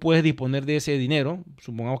 tú puedes disponer de ese dinero.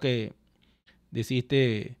 Supongamos que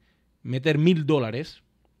decidiste meter $1000.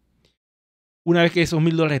 Una vez que esos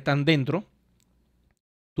 $1000 están dentro,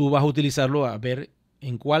 tú vas a utilizarlo a ver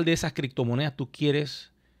en cuál de esas criptomonedas tú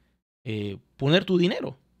quieres poner tu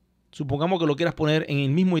dinero. Supongamos que lo quieras poner en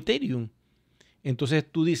el mismo Ethereum. Entonces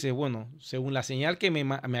tú dices, bueno, según la señal que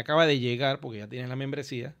me acaba de llegar, porque ya tienes la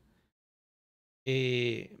membresía,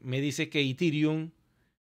 me dice que Ethereum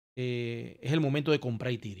es el momento de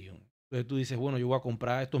comprar Ethereum. Entonces tú dices, bueno, yo voy a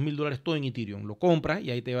comprar estos $1000 todo en Ethereum. Lo compras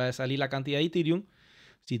y ahí te va a salir la cantidad de Ethereum.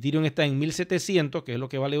 Si Ethereum está en 1700, que es lo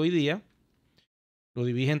que vale hoy día, lo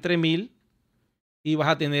divides entre 1000 y vas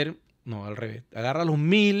a tener, no, al revés, agarra los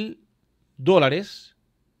 $1000,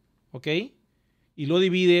 ¿ok? Y lo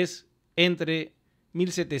divides entre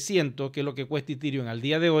 1700, que es lo que cuesta Ethereum al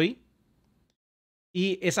día de hoy,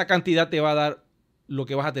 y esa cantidad te va a dar lo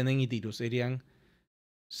que vas a tener en Ethereum. Serían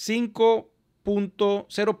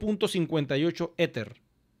 0.58 Ether,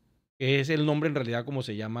 que es el nombre en realidad como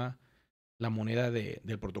se llama la moneda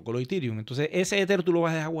del protocolo de Ethereum. Entonces ese Ether tú lo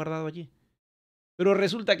vas a dejar guardado allí. Pero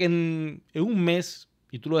resulta que en un mes,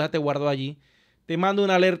 y tú lo dejaste guardado allí, te manda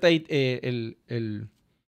una alerta el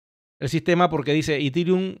sistema porque dice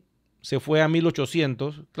Ethereum se fue a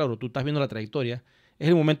 1800. Claro, tú estás viendo la trayectoria. Es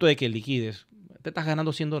el momento de que liquides. Te estás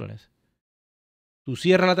ganando $100. Tú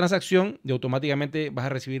cierras la transacción y automáticamente vas a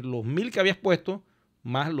recibir los 1000 que habías puesto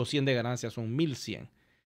más los 100 de ganancia. Son 1100.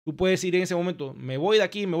 Tú puedes ir en ese momento, me voy de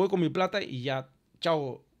aquí, me voy con mi plata y ya,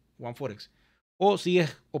 chao, OneForex. O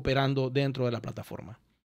sigues operando dentro de la plataforma.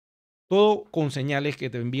 Todo con señales que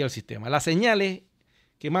te envía el sistema. Las señales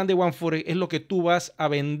que mande OneForex es lo que tú vas a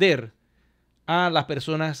vender a las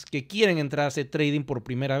personas que quieren entrar a hacer trading por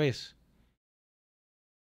primera vez.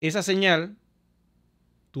 Esa señal,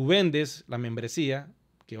 tú vendes la membresía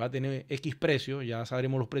que va a tener X precio, ya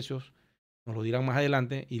sabremos los precios, nos lo dirán más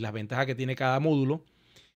adelante, y las ventajas que tiene cada módulo.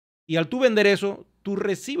 Y al tú vender eso, tú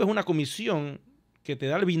recibes una comisión que te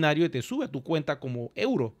da el binario y te sube a tu cuenta como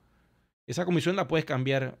euro. Esa comisión la puedes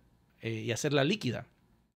cambiar y hacerla líquida.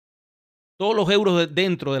 Todos los euros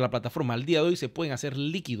dentro de la plataforma al día de hoy se pueden hacer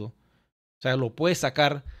líquido. O sea, lo puedes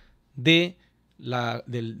sacar del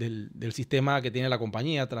sistema que tiene la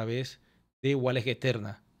compañía a través de wallets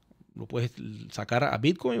externas. Lo puedes sacar a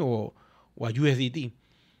Bitcoin o a USDT.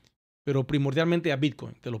 Pero primordialmente a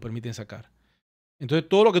Bitcoin te lo permiten sacar. Entonces,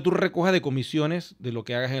 todo lo que tú recojas de comisiones, de lo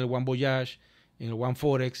que hagas en el One Voyage, en el One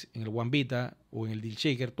Forex, en el One Vita o en el Deal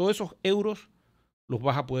Shaker, todos esos euros los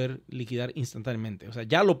vas a poder liquidar instantáneamente. O sea,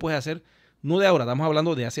 ya lo puedes hacer, no de ahora, estamos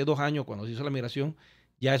hablando de hace 2 años cuando se hizo la migración,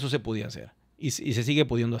 ya eso se podía hacer y se sigue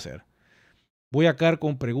pudiendo hacer. Voy acá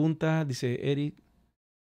con preguntas, dice Eric.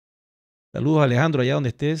 Saludos Alejandro, allá donde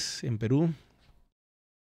estés, en Perú.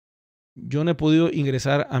 Yo no he podido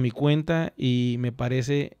ingresar a mi cuenta y me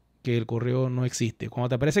parece que el correo no existe. Cuando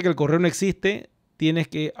te parece que el correo no existe, tienes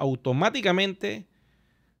que automáticamente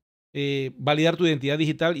validar tu identidad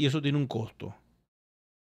digital y eso tiene un costo.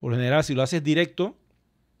 Por lo general, si lo haces directo,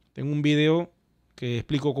 tengo un video que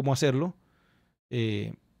explico cómo hacerlo.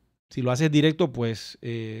 Si lo haces directo, pues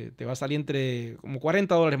te va a salir entre como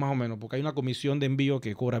 $40 más o menos, porque hay una comisión de envío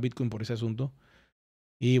que cobra Bitcoin por ese asunto.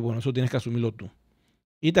 Y bueno, eso tienes que asumirlo tú.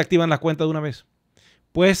 Y te activan la cuenta de una vez.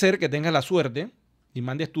 Puede ser que tengas la suerte y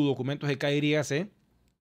mandes tus documentos de KYC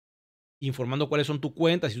informando cuáles son tus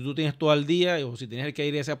cuentas, si tú tienes todo al día o si tienes el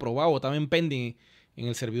KYC aprobado o también pending en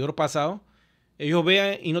el servidor pasado, ellos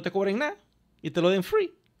vean y no te cobren nada y te lo den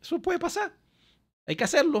free. Eso puede pasar. Hay que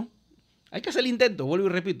hacerlo. Hay que hacer el intento. Vuelvo y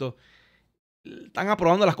repito. Están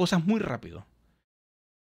aprobando las cosas muy rápido.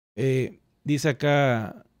 Dice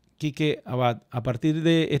acá Quique Abad, a partir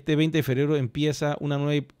de este 20 de febrero empieza una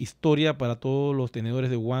nueva historia para todos los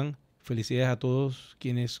tenedores de One. Felicidades a todos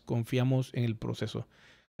quienes confiamos en el proceso.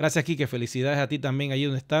 Gracias, Quique. Felicidades a ti también allí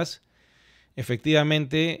donde estás.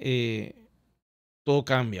 Efectivamente, todo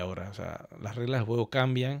cambia ahora. O sea, las reglas del juego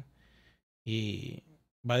cambian y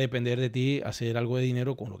va a depender de ti hacer algo de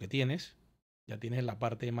dinero con lo que tienes. Ya tienes la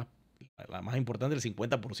parte la más importante, el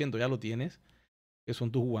 50% ya lo tienes, que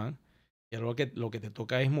son tus One. Y ahora lo que te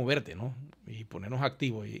toca es moverte, ¿no? Y ponernos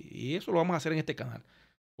activos. Y eso lo vamos a hacer en este canal.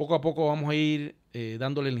 Poco a poco vamos a ir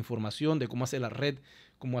dándole la información de cómo hacer la red,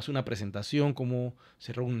 cómo hacer una presentación, cómo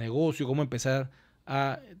cerrar un negocio, cómo empezar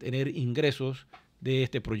a tener ingresos de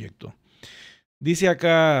este proyecto. Dice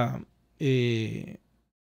acá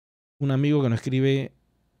un amigo que nos escribe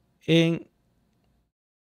en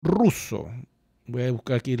ruso. Voy a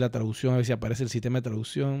buscar aquí la traducción, a ver si aparece el sistema de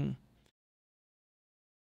traducción.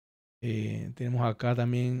 Tenemos acá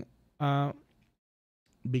también a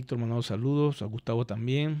Víctor mandando saludos, a Gustavo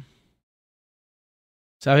también.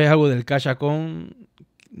 ¿Sabes algo del cash account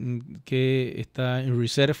que está en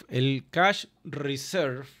reserve? El cash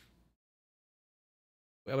reserve,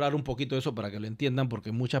 voy a hablar un poquito de eso para que lo entiendan,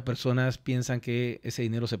 porque muchas personas piensan que ese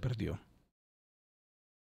dinero se perdió.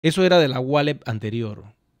 Eso era de la wallet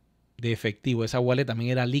anterior, de efectivo. Esa wallet también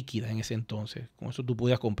era líquida en ese entonces. Con eso tú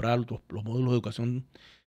podías comprar los módulos de educación.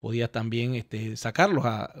 Podías también sacarlos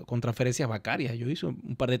con transferencias bancarias. Yo hice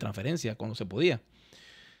un par de transferencias cuando se podía.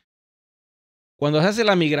 Cuando se hace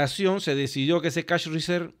la migración, se decidió que ese cash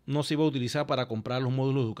reserve no se iba a utilizar para comprar los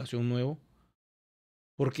módulos de educación nuevos,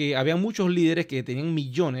 porque había muchos líderes que tenían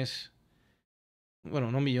millones,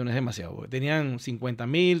 bueno, no millones, demasiado, tenían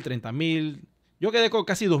 50,000, 30,000. Yo quedé con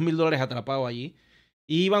casi $2,000 atrapado allí,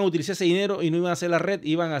 y iban a utilizar ese dinero y no iban a hacer la red,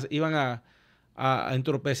 iban a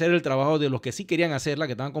entorpecer el trabajo de los que sí querían hacerla,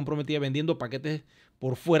 que estaban comprometidos vendiendo paquetes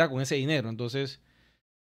por fuera con ese dinero. Entonces,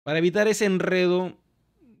 para evitar ese enredo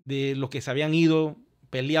de los que se habían ido,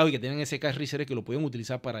 peleado y que tenían ese cash reserve, que lo podían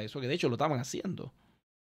utilizar para eso, que de hecho lo estaban haciendo,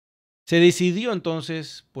 se decidió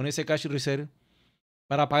entonces poner ese cash reserve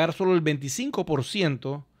para pagar solo el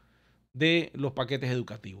 25% de los paquetes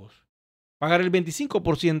educativos. Pagar el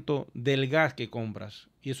 25% del gas que compras.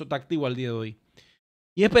 Y eso está activo al día de hoy.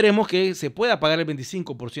 Y esperemos que se pueda pagar el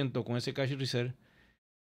 25% con ese cash reserve.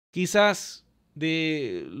 Quizás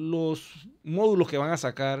de los módulos que van a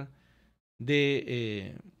sacar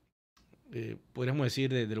podríamos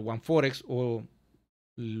decir, del One Forex, o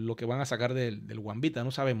lo que van a sacar del One Vita,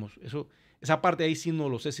 no sabemos. Esa parte ahí sí no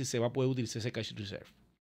lo sé si se va a poder utilizar ese cash reserve.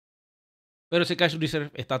 Pero ese cash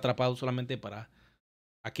reserve está atrapado solamente para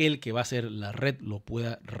aquel que va a hacer la red lo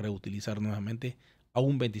pueda reutilizar nuevamente a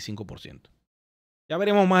un 25%. Ya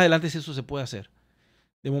veremos más adelante si eso se puede hacer.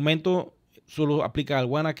 De momento solo aplica al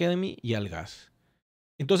One Academy y al gas.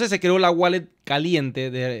 Entonces se creó la wallet caliente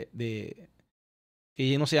que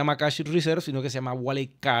ya no se llama cash reserve, sino que se llama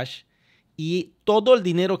wallet cash. Y todo el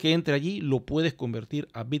dinero que entre allí lo puedes convertir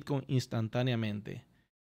a Bitcoin instantáneamente.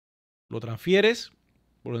 Lo transfieres.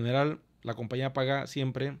 Por lo general, la compañía paga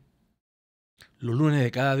siempre los lunes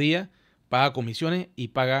de cada día, paga comisiones y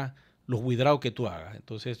paga los withdraws que tú hagas.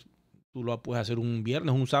 Entonces, tú lo puedes hacer un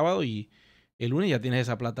viernes, un sábado, y el lunes ya tienes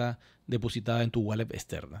esa plata depositada en tu wallet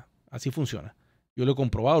externa. Así funciona. Yo lo he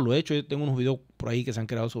comprobado, lo he hecho. Yo tengo unos videos por ahí que se han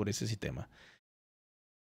creado sobre ese sistema.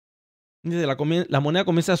 Dice, la moneda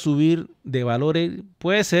comienza a subir de valores.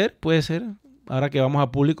 Puede ser, puede ser. Ahora que vamos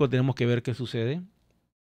a público tenemos que ver qué sucede.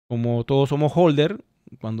 Como todos somos holder,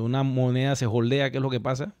 cuando una moneda se holdea, ¿qué es lo que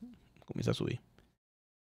pasa? Comienza a subir.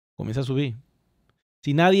 Comienza a subir.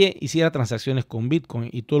 Si nadie hiciera transacciones con Bitcoin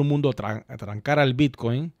y todo el mundo trancara el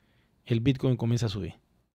Bitcoin comienza a subir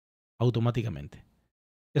automáticamente.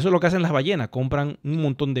 Eso es lo que hacen las ballenas. Compran un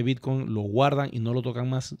montón de Bitcoin, lo guardan y no lo tocan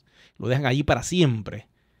más. Lo dejan allí para siempre.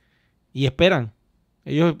 Y esperan.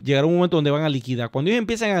 Ellos llegará un momento donde van a liquidar. Cuando ellos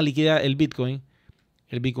empiezan a liquidar el Bitcoin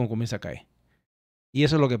comienza a caer. Y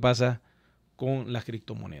eso es lo que pasa con las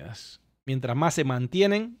criptomonedas. Mientras más se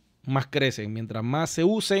mantienen, más crecen. Mientras más se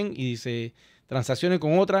usen y se transaccionen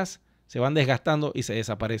con otras, se van desgastando y se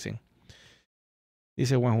desaparecen.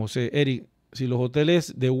 Dice Juan José, Eric, si los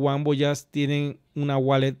hoteles de One Voyage tienen una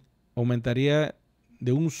wallet, aumentaría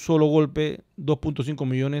de un solo golpe 2.5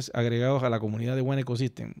 millones agregados a la comunidad de One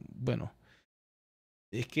Ecosystem. Bueno,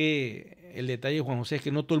 es que el detalle, Juan José, es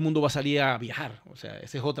que no todo el mundo va a salir a viajar. O sea,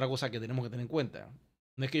 esa es otra cosa que tenemos que tener en cuenta.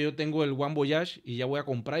 No es que yo tengo el One Voyage y ya voy a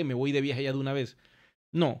comprar y me voy de viaje ya de una vez.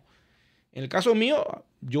 No. En el caso mío,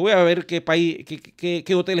 yo voy a ver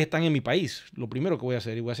qué hoteles están en mi país. Lo primero que voy a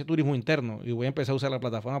hacer, y voy a hacer turismo interno y voy a empezar a usar la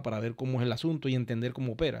plataforma para ver cómo es el asunto y entender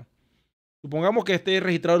cómo opera. Supongamos que esté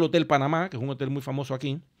registrado el Hotel Panamá, que es un hotel muy famoso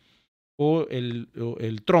aquí, o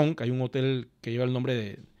el Tron, que hay un hotel que lleva el nombre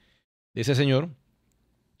de ese señor,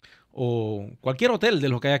 o cualquier hotel de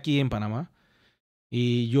los que hay aquí en Panamá,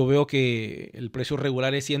 y yo veo que el precio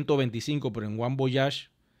regular es 125, pero en One Voyage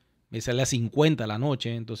me sale a 50 la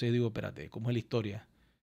noche. Entonces digo, espérate, ¿cómo es la historia?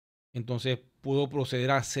 Entonces puedo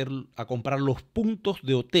proceder a comprar los puntos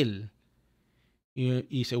de hotel.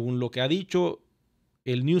 Y según lo que ha dicho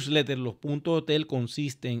el newsletter, los puntos de hotel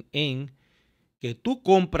consisten en que tú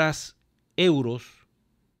compras euros,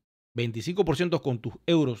 25% con tus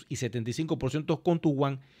euros y 75% con tu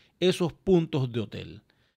One, esos puntos de hotel.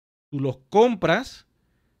 Tú los compras,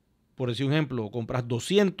 por decir un ejemplo, compras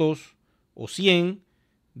 200 o 100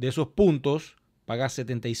 de esos puntos, pagas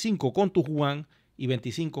 75 con tus One y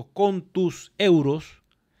 25 con tus euros,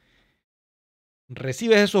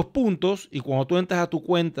 recibes esos puntos y cuando tú entras a tu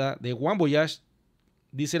cuenta de One Voyage,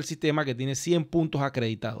 dice el sistema que tiene 100 puntos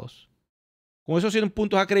acreditados. Con esos 100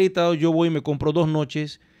 puntos acreditados yo voy y me compro 2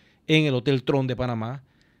 noches en el Hotel Tron de Panamá,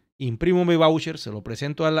 imprimo mi voucher, se lo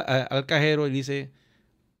presento al cajero y dice,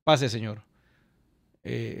 pase señor,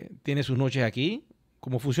 tiene sus noches aquí.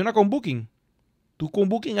 Como funciona con Booking. Tú con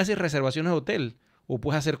Booking haces reservaciones de hotel o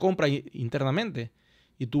puedes hacer compras internamente.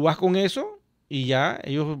 Y tú vas con eso y ya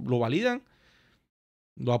ellos lo validan,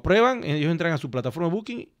 lo aprueban, ellos entran a su plataforma de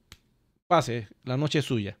Booking, pase, la noche es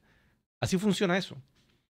suya. Así funciona eso.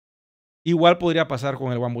 Igual podría pasar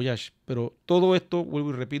con el One Voyage, pero todo esto,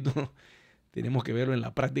 vuelvo y repito, tenemos que verlo en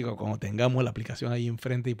la práctica cuando tengamos la aplicación ahí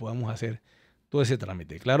enfrente y podamos hacer todo ese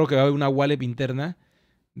trámite. Claro que va a haber una wallet interna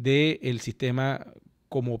del sistema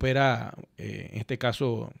como opera, en este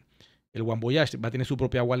caso, el One Voyage. Va a tener su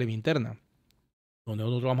propia wallet interna, donde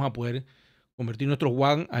nosotros vamos a poder convertir nuestros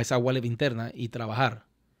One a esa wallet interna y trabajar.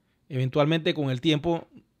 Eventualmente, con el tiempo,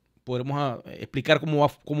 podremos explicar cómo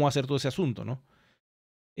va a hacer todo ese asunto, ¿no?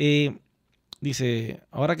 Dice,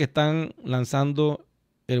 ahora que están lanzando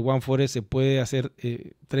el One Forest, se puede hacer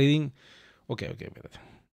trading. Ok, espérate.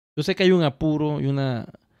 Yo sé que hay un apuro y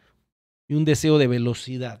un deseo de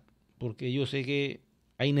velocidad, porque yo sé que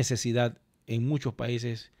hay necesidad en muchos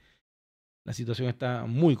países. La situación está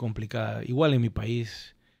muy complicada. Igual en mi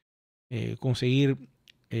país, conseguir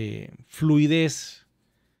fluidez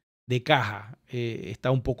de caja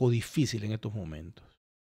está un poco difícil en estos momentos.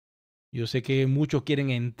 Yo sé que muchos quieren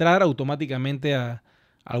entrar automáticamente al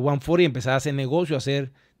One40 y empezar a hacer negocio, a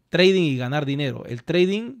hacer trading y ganar dinero. El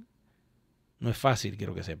trading no es fácil,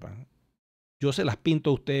 quiero que sepan. Yo se las pinto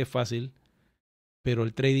a ustedes fácil, pero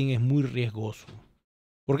el trading es muy riesgoso.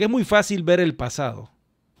 Porque es muy fácil ver el pasado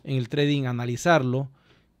en el trading, analizarlo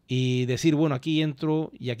y decir, bueno, aquí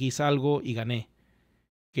entro y aquí salgo y gané.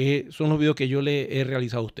 Que son los videos que yo le he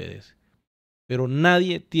realizado a ustedes. Pero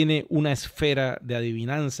nadie tiene una esfera de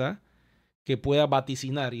adivinanza que pueda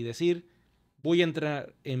vaticinar y decir, voy a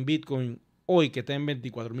entrar en Bitcoin hoy que está en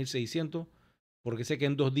 24.600 porque sé que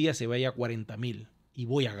en 2 días se vaya a 40.000 y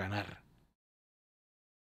voy a ganar.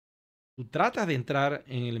 Tú tratas de entrar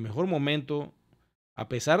en el mejor momento, a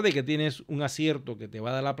pesar de que tienes un acierto que te va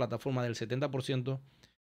a dar la plataforma del 70%,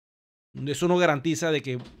 eso no garantiza de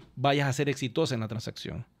que vayas a ser exitosa en la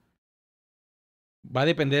transacción. Va a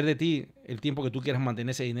depender de ti el tiempo que tú quieras mantener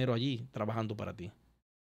ese dinero allí trabajando para ti.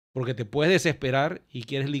 Porque te puedes desesperar y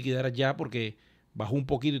quieres liquidar ya porque bajó un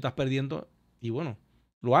poquito y estás perdiendo. Y bueno,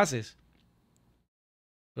 lo haces.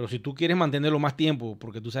 Pero si tú quieres mantenerlo más tiempo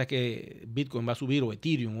porque tú sabes que Bitcoin va a subir o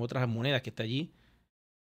Ethereum o otras monedas que está allí,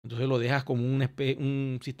 entonces lo dejas como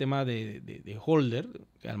un sistema de holder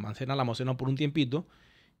que almacena por un tiempito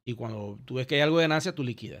y cuando tú ves que hay algo de ganancia, tú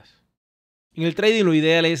liquidas. En el trading lo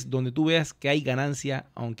ideal es donde tú veas que hay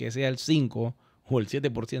ganancia, aunque sea el 5 o el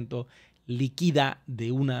 7%, liquida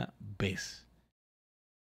de una vez.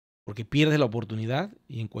 Porque pierdes la oportunidad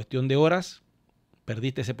y en cuestión de horas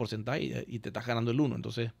perdiste ese porcentaje y te estás ganando el 1.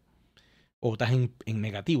 Entonces, o estás en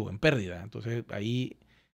negativo, en pérdida. Entonces ahí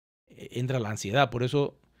entra la ansiedad. Por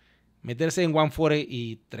eso meterse en One4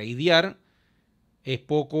 y tradear es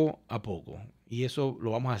poco a poco. Y eso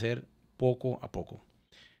lo vamos a hacer poco a poco.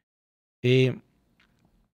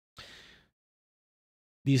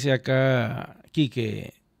 Dice acá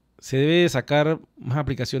Quique, se debe sacar más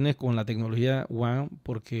aplicaciones con la tecnología One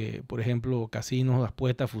porque, por ejemplo, casinos,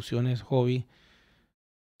 apuestas, fusiones, hobby.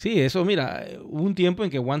 Sí, eso, mira, hubo un tiempo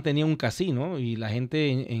en que One tenía un casino y la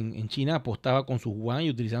gente en China apostaba con sus One y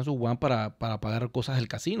utilizaban sus One para pagar cosas del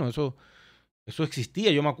casino. Eso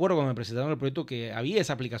existía. Yo me acuerdo cuando me presentaron el proyecto que había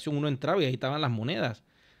esa aplicación, uno entraba y ahí estaban las monedas.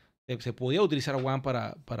 Se podía utilizar One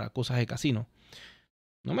para cosas de casino.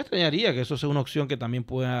 No me extrañaría que eso sea una opción que también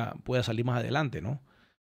pueda salir más adelante, ¿no?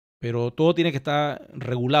 Pero todo tiene que estar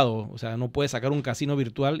regulado. O sea, no puedes sacar un casino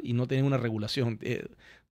virtual y no tener una regulación.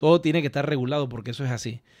 Todo tiene que estar regulado porque eso es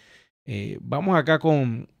así. Vamos acá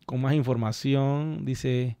con más información.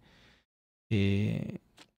 Dice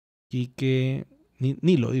Quique,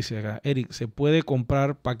 ni lo dice acá. Eric, ¿se puede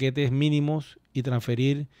comprar paquetes mínimos y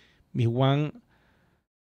transferir mis One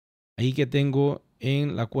ahí que tengo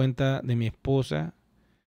en la cuenta de mi esposa?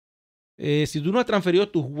 Si tú no has transferido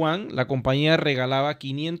tus One, la compañía regalaba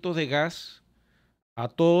 500 de gas a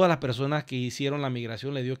todas las personas que hicieron la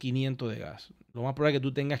migración, le dio 500 de gas. Lo más probable es que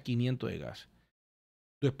tú tengas 500 de gas.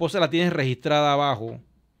 Tu esposa la tienes registrada abajo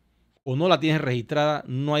o no la tienes registrada,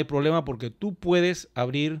 no hay problema porque tú puedes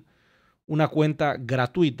abrir una cuenta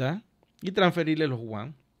gratuita y transferirle los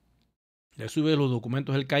One. Le subes los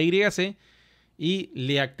documentos del KYC y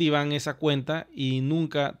le activan esa cuenta y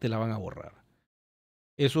nunca te la van a borrar.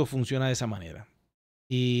 Eso funciona de esa manera.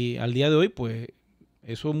 Y al día de hoy, pues,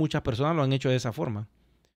 eso muchas personas lo han hecho de esa forma.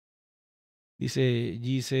 Dice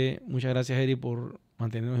Gise, muchas gracias, Eri, por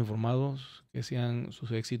mantenernos informados. Que sean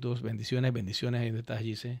sus éxitos. Bendiciones, bendiciones. Ahí estás,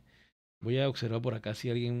 Gise. Voy a observar por acá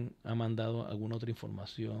si alguien ha mandado alguna otra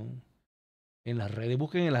información en las redes.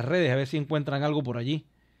 Busquen en las redes a ver si encuentran algo por allí.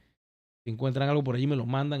 Si encuentran algo por allí, me lo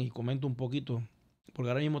mandan y comento un poquito. Porque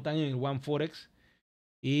ahora mismo están en el One Forex.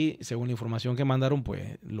 Y según la información que mandaron,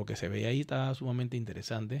 pues lo que se ve ahí está sumamente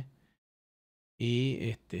interesante.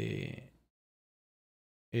 Y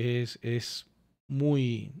es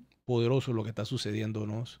muy poderoso lo que está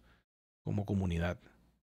sucediéndonos como comunidad.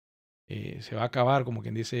 Se va a acabar, como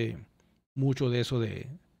quien dice, mucho de eso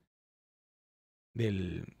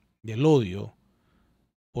del odio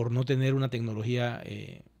por no tener una tecnología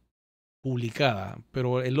publicada.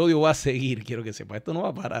 Pero el odio va a seguir, quiero que sepa. Esto no va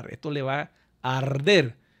a parar. Esto le va a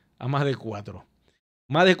arder a más de 4.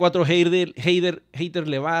 Más de 4 haters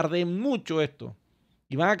le va a arder mucho esto.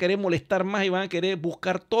 Y van a querer molestar más y van a querer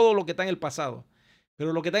buscar todo lo que está en el pasado.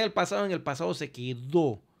 Pero lo que está en el pasado se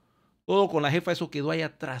quedó. Todo con la jefa, eso quedó ahí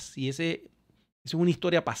atrás. Y eso es una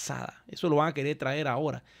historia pasada. Eso lo van a querer traer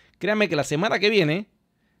ahora. Créanme que la semana que viene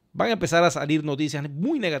van a empezar a salir noticias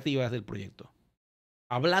muy negativas del proyecto.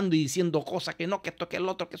 Hablando y diciendo cosas que no, que esto, que el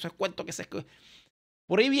otro, que eso es cuento, que eso es...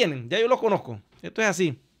 Por ahí vienen, ya yo los conozco. Esto es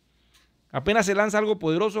así. Apenas se lanza algo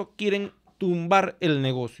poderoso, quieren tumbar el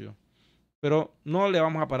negocio. Pero no le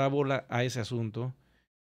vamos a parar bola a ese asunto.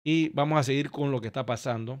 Y vamos a seguir con lo que está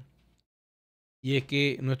pasando. Y es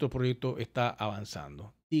que nuestro proyecto está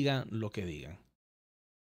avanzando. Digan lo que digan.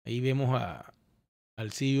 Ahí vemos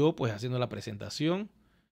al CEO pues haciendo la presentación.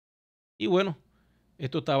 Y bueno,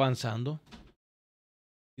 esto está avanzando.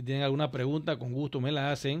 Si tienen alguna pregunta, con gusto me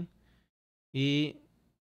la hacen. Y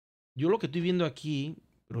yo lo que estoy viendo aquí,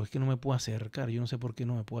 pero es que no me puedo acercar. Yo no sé por qué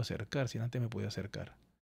no me puedo acercar. Si antes me podía acercar.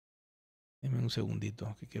 Denme un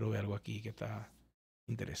segundito, que quiero ver algo aquí que está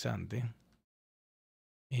interesante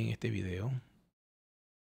en este video.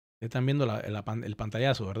 Ustedes están viendo el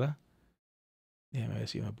pantallazo, ¿verdad? Déjenme ver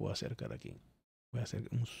si me puedo acercar aquí. Voy a hacer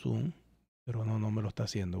un zoom, pero no me lo está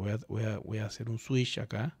haciendo. Voy a hacer un switch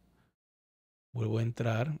acá. Vuelvo a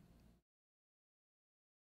entrar.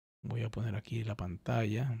 Voy a poner aquí la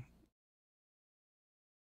pantalla.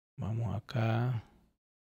 Vamos acá.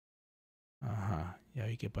 Ajá, ya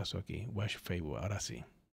vi qué pasó aquí. Watch Facebook, ahora sí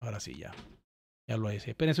ya. Ya lo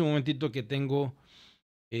hice. Espérense un momentito que tengo...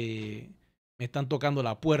 me están tocando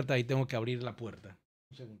la puerta y tengo que abrir la puerta.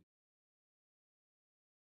 Un segundo.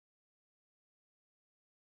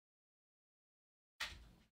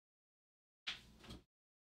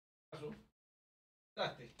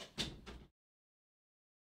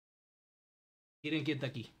 Miren quién está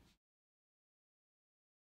aquí.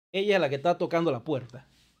 Ella es la que está tocando la puerta.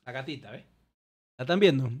 La gatita, ¿ves? ¿La están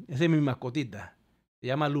viendo? Esa es mi mascotita. Se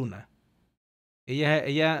llama Luna.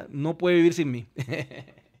 Ella no puede vivir sin mí.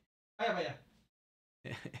 Vaya, vaya.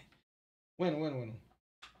 Bueno.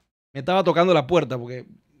 Me estaba tocando la puerta porque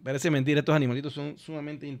parece mentira. Estos animalitos son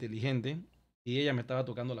sumamente inteligentes. Y ella me estaba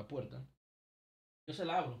tocando la puerta. Yo se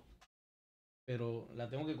la abro. Pero la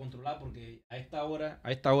tengo que controlar porque a esta hora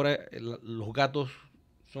los gatos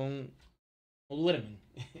no duermen.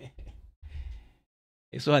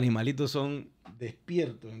 Esos animalitos son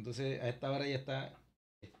despiertos. Entonces a esta hora ella está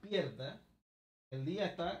despierta. El día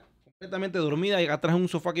está completamente dormida y atrás en un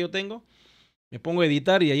sofá que yo tengo. Me pongo a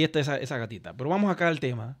editar y ahí está esa gatita. Pero vamos acá al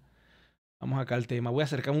tema. Voy a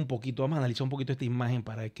acercarme un poquito. Vamos a analizar un poquito esta imagen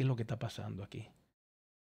para ver qué es lo que está pasando aquí.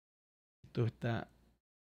 Esto está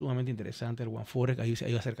sumamente interesante. El OneForex, ahí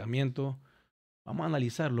hay acercamiento. Vamos a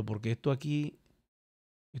analizarlo porque esto aquí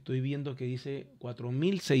estoy viendo que dice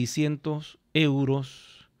 4.600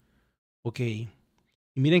 euros. Ok. Y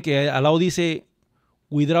miren que al lado dice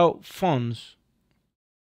withdraw funds.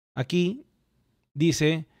 Aquí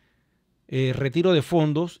dice retiro de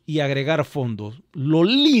fondos y agregar fondos. Lo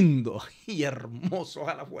lindo y hermoso,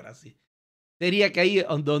 ojalá fuera así. Sería que ahí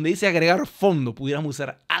donde dice agregar fondos pudiéramos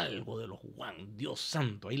usar algo de los Juan, Dios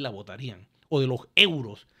santo, ahí la votarían. O de los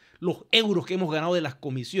euros que hemos ganado de las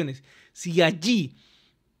comisiones. Si allí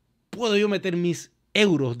puedo yo meter mis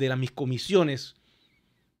euros de mis comisiones,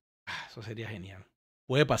 eso sería genial.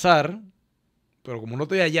 Puede pasar, pero como no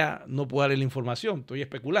estoy allá, no puedo darle la información, estoy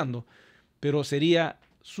especulando. Pero sería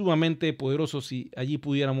sumamente poderoso si allí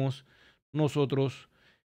pudiéramos nosotros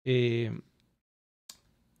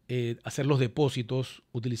hacer los depósitos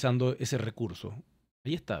utilizando ese recurso.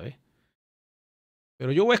 Ahí está, ¿ves?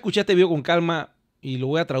 Pero yo voy a escuchar este video con calma y lo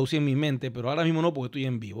voy a traducir en mi mente, pero ahora mismo no porque estoy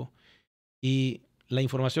en vivo. Y la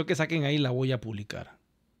información que saquen ahí la voy a publicar.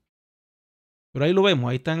 Pero ahí lo vemos,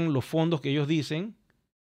 ahí están los fondos que ellos dicen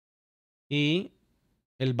y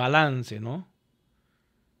el balance, ¿no?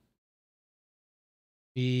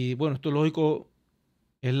 Y bueno, esto lógico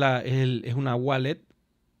es una wallet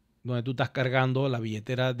donde tú estás cargando la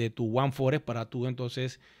billetera de tu OneForex para tú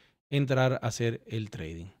entonces entrar a hacer el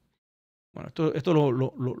trading. Bueno, esto es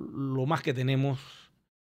lo más que tenemos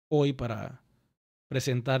hoy para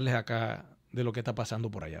presentarles acá de lo que está pasando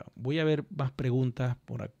por allá. Voy a ver más preguntas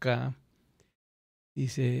por acá.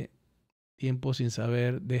 Dice, tiempo sin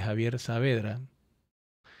saber, de Javier Saavedra.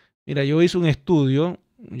 Mira, yo hice un estudio,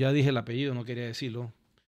 ya dije el apellido, no quería decirlo.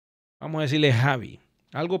 Vamos a decirle Javi.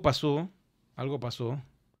 Algo pasó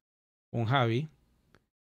con Javi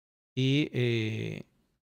y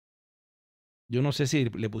yo no sé si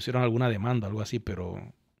le pusieron alguna demanda o algo así,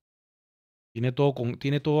 pero tiene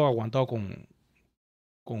todo aguantado con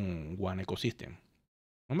One Ecosystem.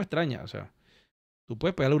 No me extraña, o sea, tú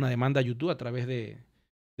puedes pegarle una demanda a YouTube a través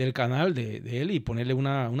del canal de él y ponerle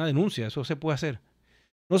una denuncia, eso se puede hacer.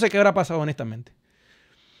 No sé qué habrá pasado honestamente.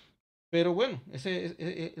 Pero bueno,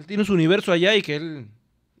 él tiene su universo allá y que él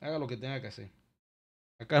haga lo que tenga que hacer.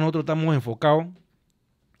 Acá nosotros estamos enfocados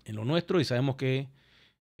en lo nuestro y sabemos que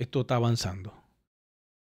esto está avanzando.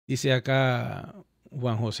 Dice acá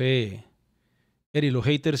Juan José, Eri, los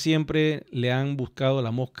haters siempre le han buscado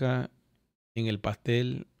la mosca en el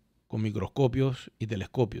pastel con microscopios y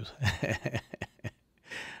telescopios.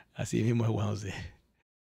 Así mismo es Juan José.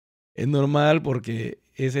 Es normal porque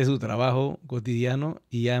ese es su trabajo cotidiano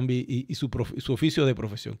y su oficio de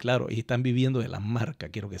profesión, claro, y están viviendo de la marca,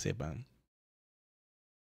 quiero que sepan.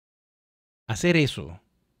 Hacer eso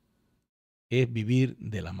es vivir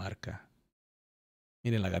de la marca.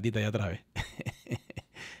 Miren la gatita allá atrás.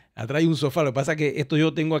 Atrás hay un sofá. Lo que pasa es que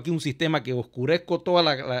yo tengo aquí un sistema que oscurezco toda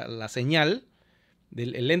la señal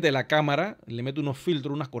del lente de la cámara, le meto unos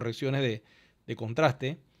filtros, unas correcciones de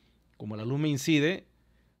contraste. Como la luz me incide,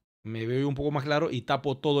 me veo un poco más claro y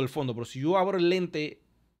tapo todo el fondo. Pero si yo abro el lente,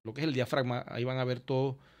 lo que es el diafragma, ahí van a ver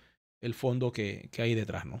todo el fondo que hay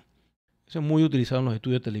detrás, ¿no? Eso es muy utilizado en los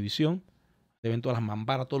estudios de televisión. Se ven todas las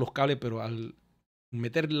mamparas, todos los cables, pero al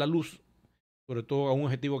meter la luz, sobre todo a un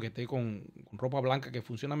objetivo que esté con ropa blanca que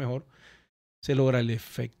funciona mejor, se logra el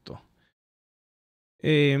efecto.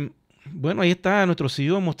 Bueno, ahí está nuestro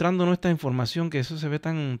CEO mostrándonos esta información, que eso se ve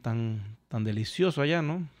tan delicioso allá,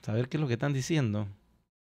 ¿no? Saber qué es lo que están diciendo.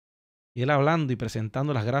 Y él hablando y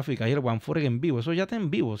presentando las gráficas y el OneForex en vivo. Eso ya está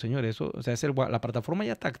en vivo, señores. Eso, o sea, la plataforma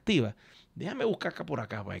ya está activa. Déjame buscar acá por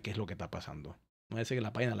acá, para qué es lo que está pasando. No es que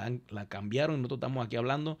la página la cambiaron y nosotros estamos aquí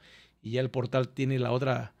hablando y ya el portal tiene la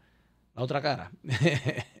otra cara.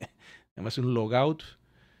 Déjame hacer un logout,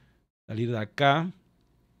 salir de acá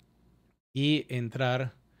y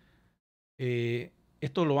entrar.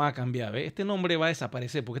 Esto lo van a cambiar, ¿ves? Este nombre va a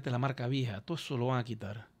desaparecer porque esta es la marca vieja. Todo eso lo van a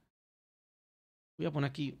quitar. Voy a poner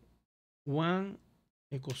aquí One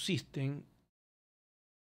Ecosystem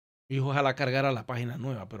y ojalá cargara la página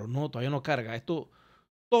nueva, pero no, todavía no carga.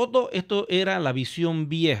 Todo esto era la visión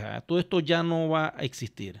vieja. Todo esto ya no va a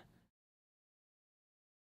existir.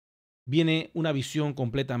 Viene una visión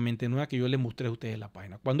completamente nueva que yo les mostré a ustedes en la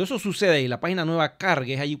página. Cuando eso sucede y la página nueva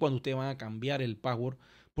cargue, es allí cuando ustedes van a cambiar el password,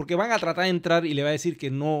 porque van a tratar de entrar y le va a decir que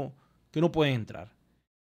no pueden entrar.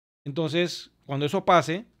 Entonces, cuando eso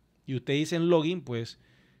pase y usted dice en login, pues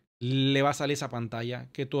le va a salir esa pantalla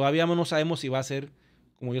que todavía no sabemos si va a ser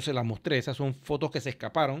como yo se las mostré. Esas son fotos que se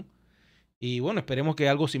escaparon. Y bueno, esperemos que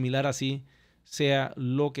algo similar así sea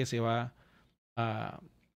lo que se va a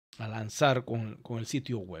lanzar con el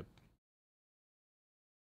sitio web.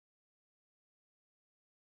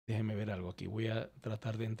 Déjenme ver algo aquí. Voy a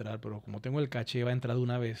tratar de entrar, pero como tengo el caché, va a entrar de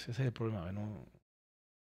una vez. Ese es el problema. No,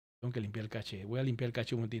 tengo que limpiar el caché. Voy a limpiar el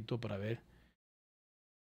caché un momentito para ver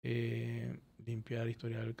Limpiar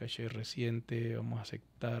historial caché reciente. Vamos a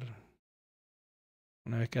aceptar.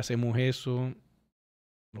 Una vez que hacemos eso,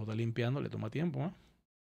 lo está limpiando, le toma tiempo, ¿eh?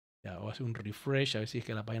 Ya voy a hacer un refresh a ver si es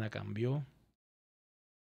que la página cambió.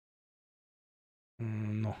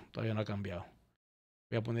 No, todavía no ha cambiado.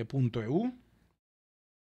 Voy a poner .eu.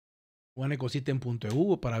 One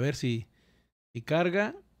ecosystem.eu para ver si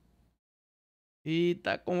carga. Y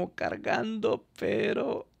está como cargando,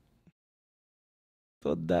 pero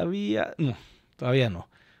todavía no.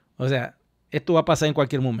 O sea, esto va a pasar en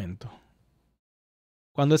cualquier momento.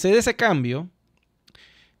 Cuando se dé ese cambio,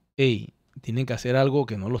 hey, tienen que hacer algo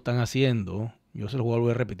que no lo están haciendo. Yo se lo voy a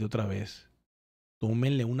volver a repetir otra vez.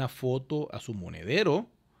 Tómenle una foto a su monedero.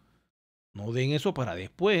 No den eso para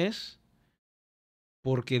después,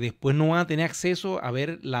 porque después no van a tener acceso a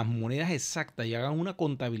ver las monedas exactas y hagan una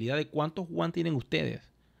contabilidad de cuántos yuan tienen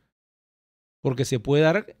ustedes. Porque se puede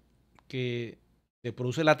dar que se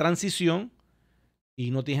produce la transición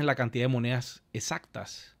y no tienen la cantidad de monedas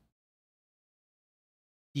exactas.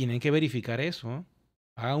 Tienen que verificar eso, ¿eh?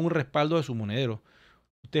 Hagan un respaldo de su monedero.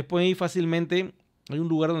 Ustedes pueden ir fácilmente, hay un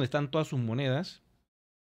lugar donde están todas sus monedas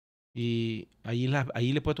y ahí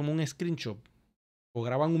les pueden tomar un screenshot o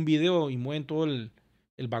graban un video y mueven todo el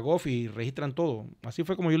back off y registran todo. Así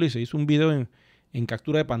fue como yo lo hice. Hice un video en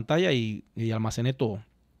captura de pantalla y almacené todo.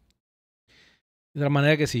 De tal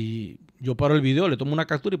manera que si yo paro el video, le tomo una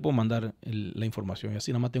captura y puedo mandar la información. Y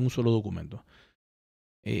así nada más tengo un solo documento.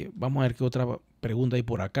 Vamos a ver qué otra pregunta hay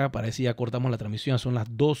por acá. Parece que ya cortamos la transmisión. Son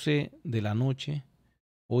las 12 de la noche.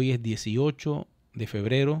 Hoy es 18 de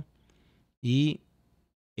febrero. Y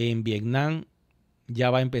en Vietnam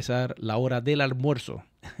ya va a empezar la hora del almuerzo.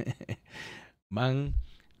 Van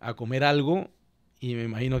a comer algo y me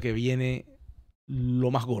imagino que viene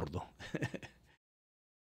lo más gordo.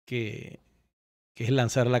 que es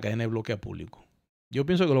lanzar la cadena de bloque a público. Yo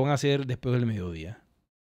pienso que lo van a hacer después del mediodía.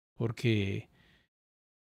 Porque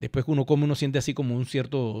después que uno come, uno siente así como un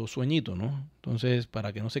cierto sueñito, ¿no? Entonces,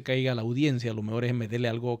 para que no se caiga la audiencia, lo mejor es meterle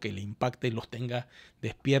algo que le impacte y los tenga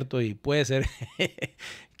despiertos. Y puede ser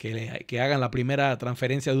que hagan la primera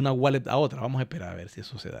transferencia de una wallet a otra. Vamos a esperar a ver si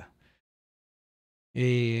eso se da.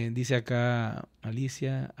 Dice acá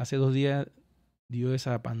Alicia, hace 2 días dio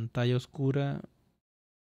esa pantalla oscura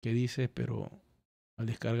que dices, pero al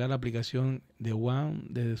descargar la aplicación de One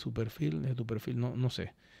desde su perfil, desde tu perfil, no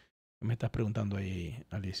sé. ¿Qué me estás preguntando ahí,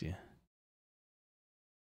 Alicia?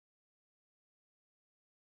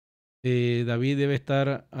 David debe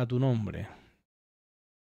estar a tu nombre.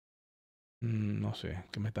 No sé,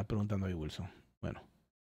 ¿qué me estás preguntando ahí, Wilson? Bueno.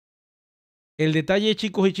 El detalle,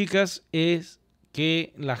 chicos y chicas, es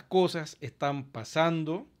que las cosas están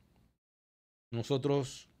pasando.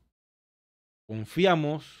 Nosotros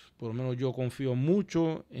confiamos, por lo menos yo confío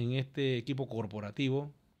mucho en este equipo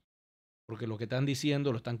corporativo, porque lo que están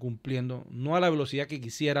diciendo lo están cumpliendo, no a la velocidad que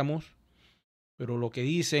quisiéramos, pero lo que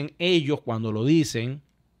dicen ellos cuando lo dicen,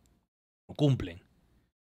 lo cumplen.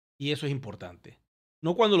 Y eso es importante.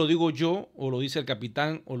 No cuando lo digo yo, o lo dice el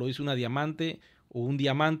capitán, o lo dice una diamante, o un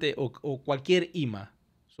diamante, o cualquier IMA.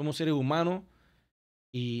 Somos seres humanos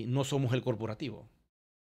y no somos el corporativo.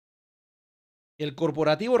 El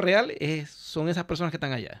corporativo real son esas personas que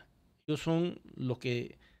están allá. Ellos son los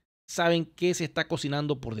que saben qué se está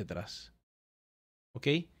cocinando por detrás. ¿Ok?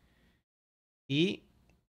 Y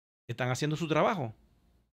están haciendo su trabajo.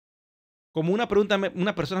 Como una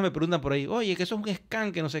persona me pregunta por ahí, oye, que eso es un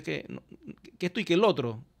scam, que no sé qué, que esto y que el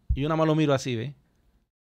otro. Y yo nada más lo miro así, ¿ves?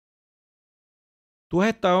 ¿Tú has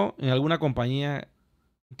estado en alguna compañía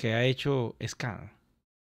que ha hecho scan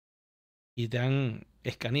y te han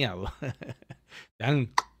escaneado?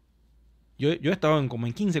 Yo he estado como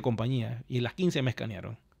en 15 compañías y en las 15 me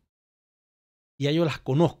escanearon. Y ya yo las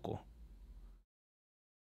conozco.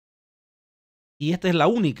 Y esta es la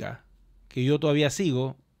única que yo todavía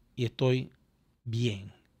sigo y estoy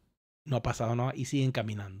bien. No ha pasado nada y siguen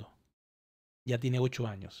caminando. Ya tiene 8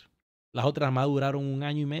 años. Las otras más duraron 1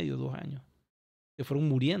 año y medio, 2 años. Se fueron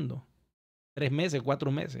muriendo. 3 meses,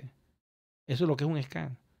 4 meses. Eso es lo que es un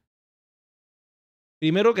scan.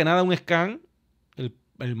 Primero que nada, un scan,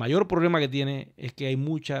 el mayor problema que tiene es que hay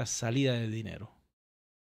mucha salida de dinero.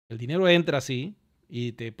 El dinero entra así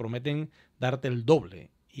y te prometen darte el doble.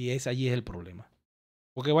 Y allí es el problema.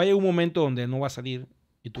 Porque va a llegar un momento donde no va a salir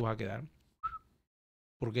y tú vas a quedar.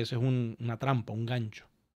 Porque eso es una trampa, un gancho.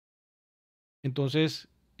 Entonces,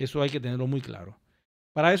 eso hay que tenerlo muy claro.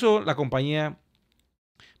 Para eso, la compañía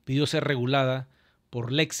pidió ser regulada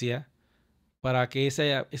por Lexia para que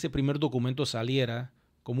ese primer documento saliera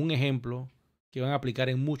como un ejemplo que van a aplicar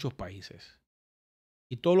en muchos países.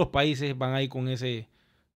 Y todos los países van a ir con ese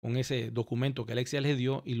con ese documento que Alexia les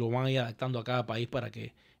dio y lo van a ir adaptando a cada país para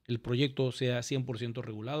que el proyecto sea 100%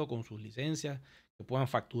 regulado con sus licencias, que puedan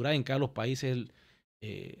facturar en cada los países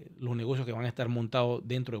los negocios que van a estar montados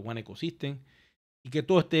dentro de One Ecosystem y que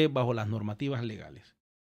todo esté bajo las normativas legales.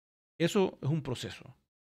 Eso es un proceso,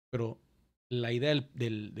 pero la idea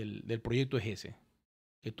del proyecto es ese,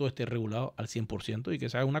 que todo esté regulado al 100% y que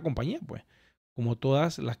sea una compañía, pues, como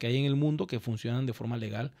todas las que hay en el mundo que funcionan de forma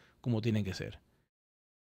legal como tienen que ser.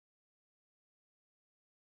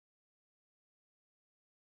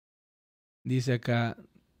 Dice acá,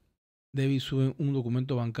 Debbie, sube un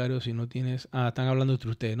documento bancario si no tienes... Ah, están hablando entre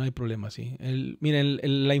ustedes, no hay problema, sí. Miren,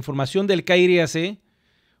 la información del KYC,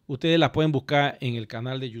 ustedes la pueden buscar en el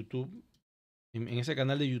canal de YouTube. En ese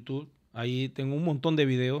canal de YouTube, ahí tengo un montón de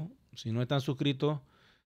videos. Si no están suscritos,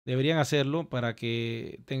 deberían hacerlo para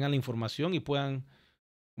que tengan la información y puedan,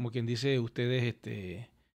 como quien dice, ustedes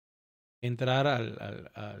entrar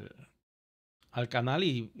al canal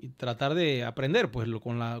y tratar de aprender pues,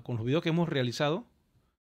 con los videos que hemos realizado.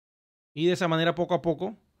 Y de esa manera, poco a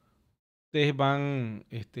poco, ustedes van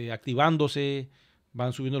activándose,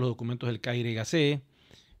 van subiendo los documentos del KYC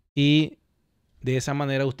y de esa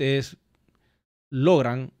manera ustedes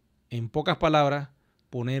logran, en pocas palabras,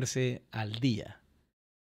 ponerse al día.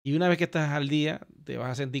 Y una vez que estás al día, te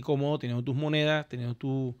vas a sentir cómodo teniendo tus monedas, teniendo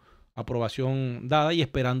tu aprobación dada y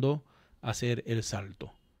esperando hacer el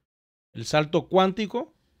salto. El salto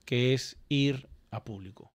cuántico, que es ir a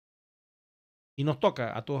público. Y nos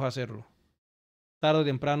toca a todos hacerlo. Tarde o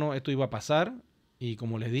temprano esto iba a pasar y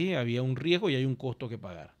como les dije, había un riesgo y hay un costo que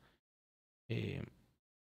pagar.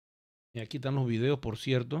 Y aquí están los videos, por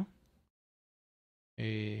cierto.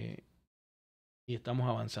 Y estamos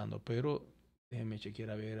avanzando, pero déjenme chequear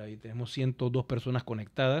a ver, ahí tenemos 102 personas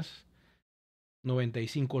conectadas,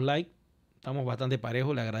 95 likes, estamos bastante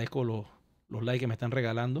parejos, le agradezco los likes que me están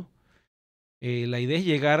regalando. La idea es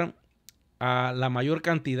llegar a la mayor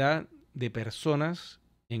cantidad de personas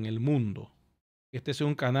en el mundo. Este sea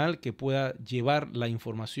un canal que pueda llevar la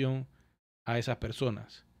información a esas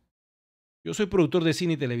personas. Yo soy productor de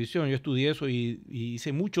cine y televisión, yo estudié eso y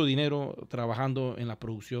hice mucho dinero trabajando en la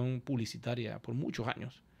producción publicitaria por muchos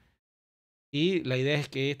años. Y la idea es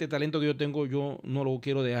que este talento que yo tengo, yo no lo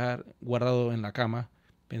quiero dejar guardado en la cama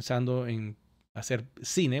pensando en hacer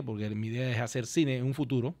cine, porque mi idea es hacer cine en un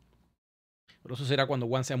futuro. Pero eso será cuando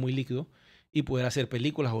One sea muy líquido y poder hacer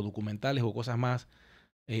películas o documentales o cosas más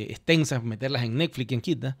extensas, meterlas en Netflix, en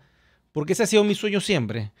Kita, porque ese ha sido mi sueño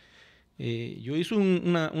siempre. Yo hice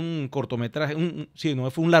un cortometraje,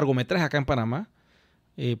 fue un largometraje acá en Panamá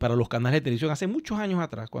para los canales de televisión hace muchos años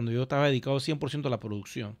atrás, cuando yo estaba dedicado 100% a la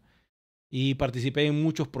producción. Y participé en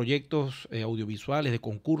muchos proyectos audiovisuales, de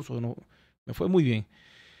concursos, ¿no? Me fue muy bien.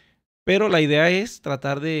 Pero la idea es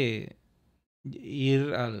tratar de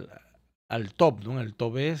ir al top, ¿no? El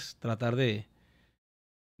top es tratar de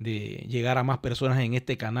llegar a más personas en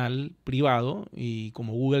este canal privado. Y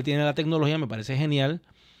como Google tiene la tecnología, me parece genial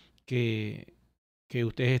que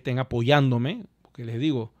ustedes estén apoyándome, porque les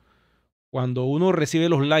digo, cuando uno recibe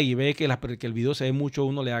los likes y ve que el video se ve mucho,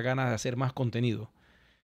 uno le da ganas de hacer más contenido.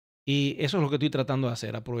 Y eso es lo que estoy tratando de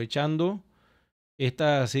hacer, aprovechando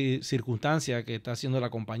esta circunstancia que está haciendo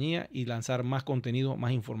la compañía y lanzar más contenido,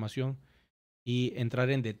 más información y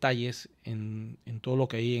entrar en detalles en todo lo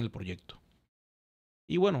que hay en el proyecto.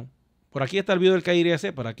 Y bueno, por aquí está el video del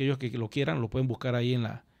KYC, para aquellos que lo quieran, lo pueden buscar ahí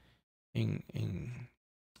en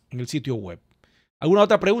el sitio web. ¿Alguna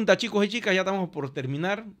otra pregunta, chicos y chicas? Ya estamos por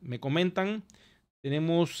terminar. Me comentan.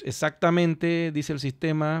 Tenemos exactamente, dice el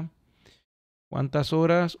sistema, ¿cuántas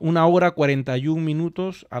horas? 1 hora 41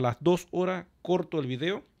 minutos. A las 2 horas corto el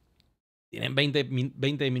video. Tienen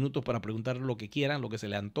 20 minutos para preguntar lo que quieran, lo que se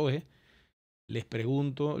les antoje. Les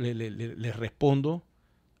pregunto, les respondo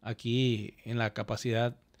aquí en la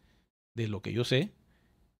capacidad de lo que yo sé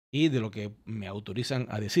y de lo que me autorizan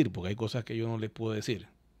a decir, porque hay cosas que yo no les puedo decir,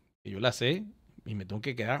 que yo las sé y me tengo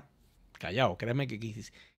que quedar callado. Créanme que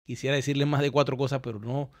quisiera decirles más de 4 cosas, pero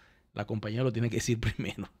no, la compañía lo tiene que decir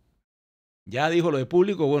primero. Ya dijo lo de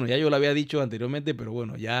público, bueno, ya yo lo había dicho anteriormente, pero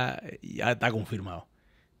bueno, ya está confirmado.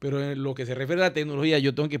 Pero en lo que se refiere a la tecnología,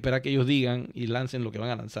 yo tengo que esperar que ellos digan y lancen lo que van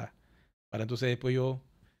a lanzar, para entonces después yo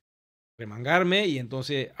remangarme y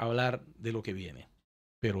entonces hablar de lo que viene.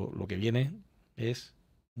 Pero lo que viene es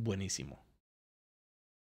buenísimo.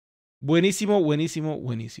 Buenísimo, buenísimo,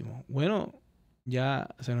 buenísimo. Bueno,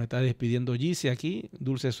 ya se nos está despidiendo Gise aquí.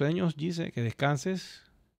 Dulces sueños, Gise, que descanses.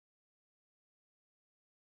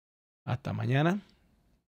 Hasta mañana.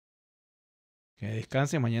 Que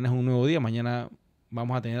descanse. Mañana es un nuevo día. Mañana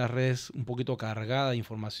vamos a tener las redes un poquito cargadas de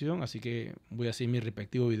información. Así que voy a hacer mi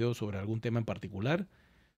respectivo video sobre algún tema en particular.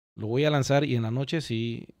 Lo voy a lanzar y en la noche,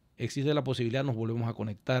 si existe la posibilidad, nos volvemos a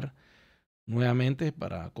conectar nuevamente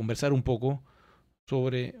para conversar un poco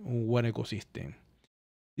sobre un buen ecosistema.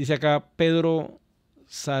 Dice acá Pedro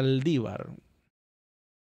Saldívar.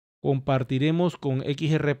 Compartiremos con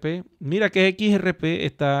XRP. Mira que XRP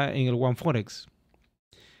está en el OneForex.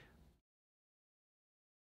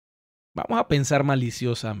 Vamos a pensar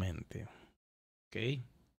maliciosamente. ¿Ok?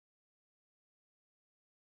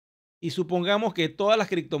 Y supongamos que todas las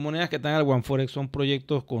criptomonedas que están en el OneForex son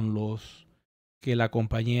proyectos con los que la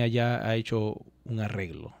compañía ya ha hecho un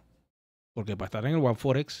arreglo. Porque para estar en el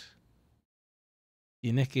OneForex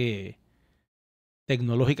tienes que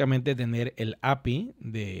tecnológicamente tener el API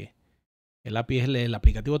de... El API es el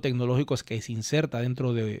aplicativo tecnológico que se inserta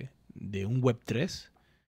dentro de un Web3.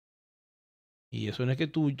 Y eso no es que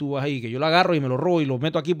tú vas ahí, que yo lo agarro y me lo robo y lo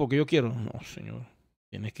meto aquí porque yo quiero. No, señor.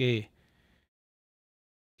 Tienes que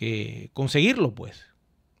conseguirlo, pues.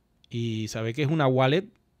 Y sabe que es una wallet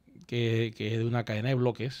que es de una cadena de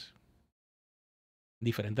bloques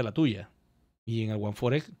diferente a la tuya. Y en el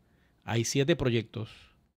OneForex hay 7 proyectos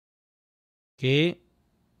que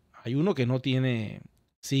hay uno que no tiene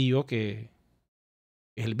CEO, que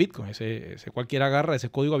es el Bitcoin. Ese cualquiera agarra, ese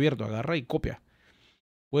código abierto, agarra y copia.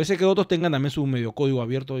 Puede ser que otros tengan también su medio código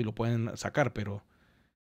abierto y lo pueden sacar, pero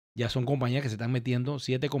ya son compañías que se están metiendo,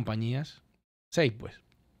 7 compañías, 6 pues,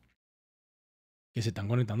 que se están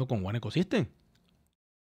conectando con One Ecosystem.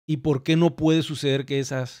 ¿Y por qué no puede suceder que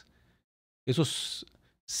esos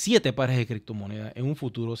 7 pares de criptomonedas en un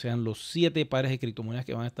futuro sean los 7 pares de criptomonedas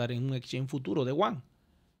que van a estar en un exchange futuro de One?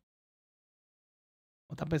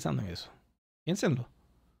 ¿No están pensando en eso? Piénsenlo.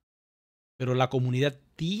 Pero la comunidad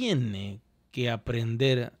tiene que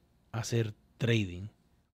aprender a hacer trading.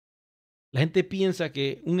 La gente piensa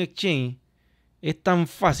que un exchange es tan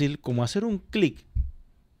fácil como hacer un clic.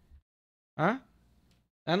 ¿Ah?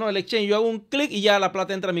 No, el exchange, yo hago un clic y ya la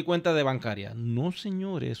plata entra a mi cuenta de bancaria. No,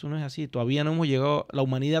 señores, eso no es así. Todavía no hemos llegado, la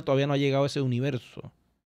humanidad todavía no ha llegado a ese universo.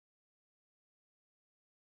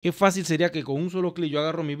 Qué fácil sería que con un solo clic yo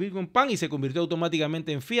agarro mi Bitcoin, pan, y se convirtió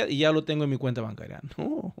automáticamente en fiat y ya lo tengo en mi cuenta bancaria.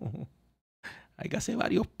 No, hay que hacer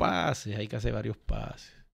varios pases,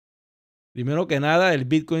 Primero que nada, el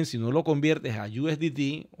Bitcoin, si no lo conviertes a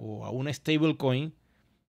USDT o a una stablecoin,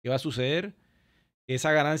 ¿qué va a suceder?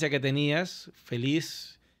 Esa ganancia que tenías,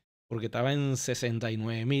 feliz, porque estaba en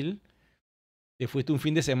 69,000, te fuiste un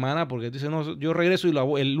fin de semana porque tú dices, no, yo regreso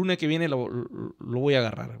y el lunes que viene lo voy a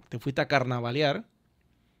agarrar. Te fuiste a carnavalear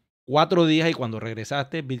 4 días y cuando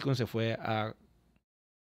regresaste, Bitcoin se fue a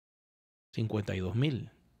 52,000.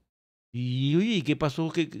 Y oye, ¿qué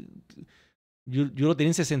pasó? Yo lo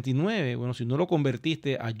tenía en 69. Bueno, si no lo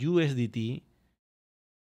convertiste a USDT,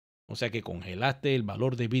 o sea que congelaste el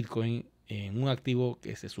valor de Bitcoin en un activo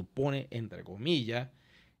que se supone, entre comillas,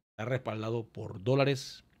 está respaldado por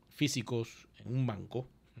dólares físicos en un banco.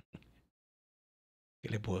 ¿Qué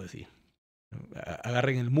le puedo decir?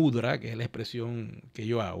 Agarren el mudra, que es la expresión que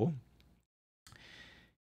yo hago.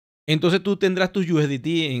 Entonces tú tendrás tus USDT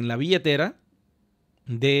en la billetera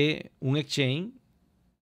de un exchange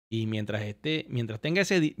y mientras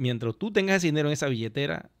tú tengas ese dinero en esa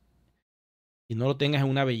billetera y no lo tengas en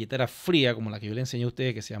una billetera fría como la que yo le enseñé a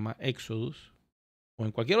ustedes que se llama Exodus o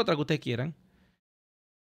en cualquier otra que ustedes quieran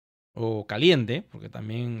o caliente, porque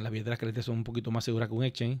también las billeteras calientes son un poquito más seguras que un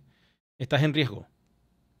exchange, estás en riesgo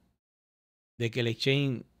de que el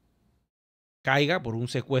exchange caiga por un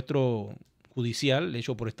secuestro judicial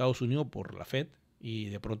hecho por Estados Unidos, por la Fed, y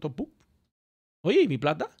de pronto, ¡pum! Oye, ¿y mi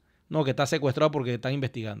plata? No, que está secuestrado porque están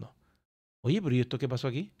investigando. Oye, pero ¿y esto qué pasó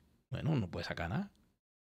aquí? Bueno, no puede sacar nada.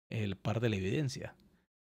 Es parte de la evidencia.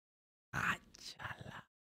 ¡Ah, chala!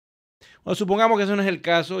 Bueno, supongamos que eso no es el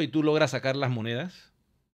caso y tú logras sacar las monedas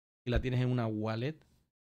y la tienes en una wallet,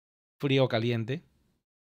 fría o caliente.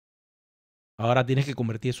 Ahora tienes que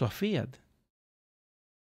convertir eso a fiat.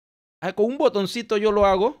 Con un botoncito yo lo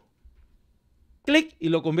hago, clic y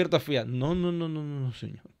lo convierto a fiat. No, no, no, no, no,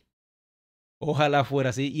 señor. Ojalá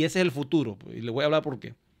fuera así. Y ese es el futuro. Y le voy a hablar por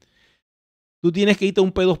qué. Tú tienes que irte a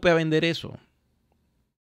un P2P a vender eso.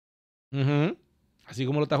 Así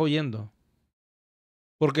como lo estás oyendo.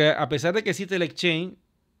 Porque a pesar de que existe el exchange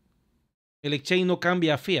no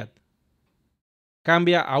cambia a fiat.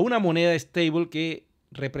 Cambia a una moneda stable que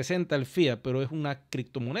representa el fiat, pero es una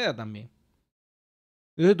criptomoneda también.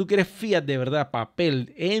 Entonces tú quieres fiat de verdad,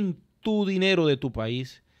 papel, en tu dinero de tu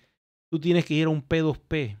país, tú tienes que ir a un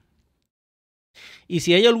P2P. Y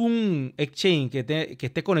si hay algún exchange que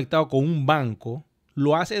esté conectado con un banco,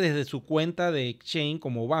 lo hace desde su cuenta de exchange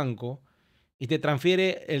como banco y te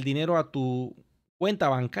transfiere el dinero a tu cuenta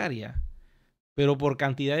bancaria, pero por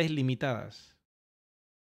cantidades limitadas.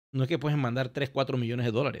 No es que puedes mandar 3, 4 millones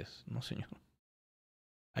de dólares. No, señor.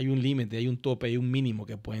 Hay un límite, hay un tope, hay un mínimo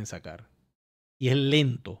que pueden sacar. Y es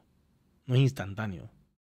lento, no es instantáneo.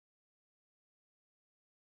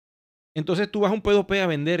 Entonces tú vas a un P2P a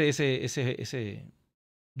vender ese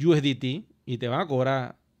USDT y te van a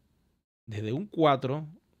cobrar desde un 4,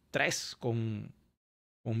 3 con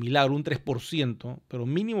milagro, un 3%, pero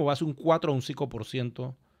mínimo va a ser un 4 o un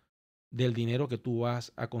 5% del dinero que tú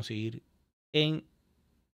vas a conseguir en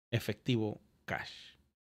efectivo cash.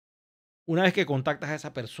 Una vez que contactas a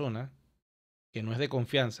esa persona, que no es de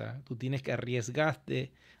confianza, tú tienes que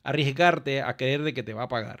arriesgarte a creer de que te va a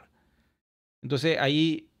pagar. Entonces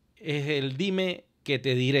ahí es el dime que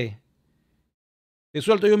te diré. Te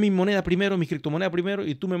suelto yo mi moneda primero, mi criptomoneda primero,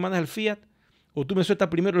 y tú me mandas el fiat, o tú me sueltas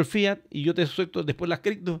primero el fiat y yo te suelto después las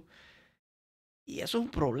cripto. Y eso es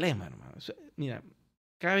un problema, hermano. O sea, mira,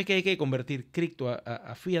 cada vez que hay que convertir cripto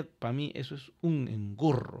a fiat, para mí eso es un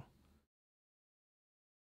engorro.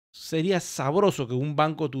 Sería sabroso que un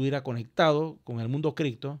banco estuviera conectado con el mundo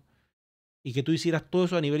cripto y que tú hicieras todo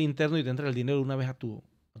eso a nivel interno y te entra el dinero de una vez a tu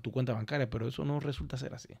cuenta bancaria, pero eso no resulta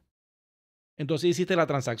ser así. Entonces hiciste la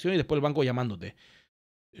transacción y después el banco llamándote.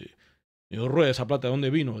 Señor Rueda, esa plata, ¿de dónde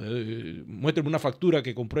vino? Muéstrame una factura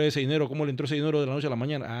que compré ese dinero, ¿cómo le entró ese dinero de la noche a la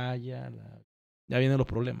mañana? Ya vienen los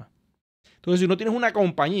problemas. Entonces, si no tienes una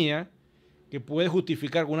compañía que puede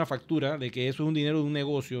justificar con una factura de que eso es un dinero de un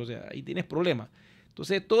negocio, o sea, ahí tienes problemas.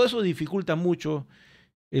 Entonces, todo eso dificulta mucho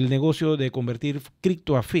el negocio de convertir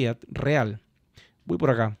cripto a fiat real. Voy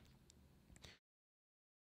por acá.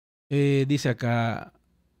 Dice acá,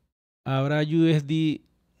 habrá USD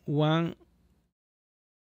One.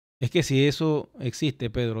 Es que si eso existe,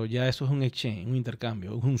 Pedro, ya eso es un exchange, un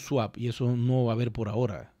intercambio, es un swap y eso no va a haber por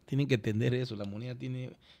ahora. Tienen que entender eso. La moneda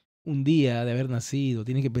tiene un día de haber nacido,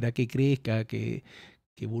 tienen que esperar que crezca, que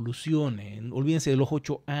evolucione. Olvídense de los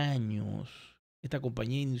 8 años. Esta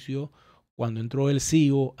compañía inició cuando entró el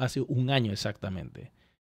CEO hace un año exactamente.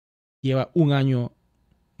 Lleva un año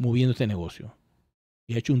moviendo este negocio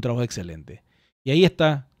y ha hecho un trabajo excelente. Y ahí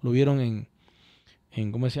está, lo vieron en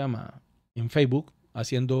 ¿cómo se llama? En Facebook,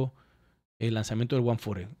 haciendo el lanzamiento del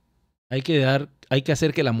OneForex. Hay que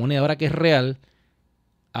hacer que la moneda, ahora que es real,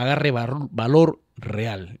 agarre valor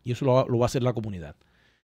real. Y eso lo va a hacer la comunidad.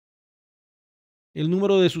 El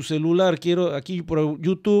número de su celular, quiero aquí por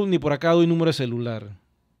YouTube ni por acá doy número de celular.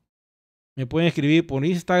 Me pueden escribir por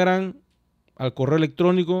Instagram, al correo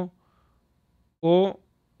electrónico o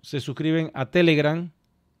se suscriben a Telegram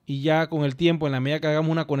y ya con el tiempo, en la medida que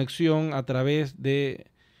hagamos una conexión a través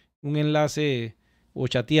de un enlace o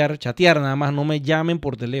chatear nada más, no me llamen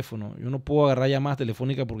por teléfono. Yo no puedo agarrar llamadas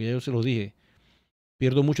telefónicas porque ya yo se los dije.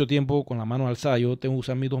 Pierdo mucho tiempo con la mano alzada. Yo tengo que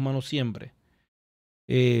usar mis 2 manos siempre.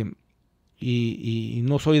 Y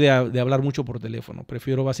no soy de hablar mucho por teléfono.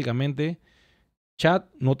 Prefiero básicamente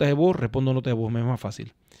chat, notas de voz, respondo notas de voz, me es más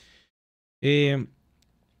fácil. Y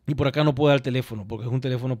por acá no puedo dar el teléfono porque es un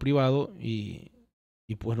teléfono privado y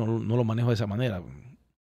pues no lo manejo de esa manera.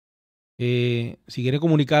 Si quieren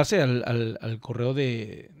comunicarse al correo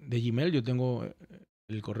de Gmail, yo tengo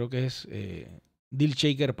el correo que es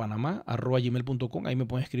dealshakerpanamá@gmail.com. Ahí me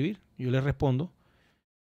pueden escribir, yo les respondo.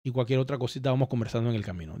 Y cualquier otra cosita vamos conversando en el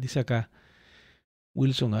camino. Dice acá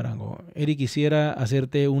Wilson Arango. Eric, quisiera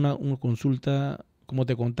hacerte una consulta. ¿Cómo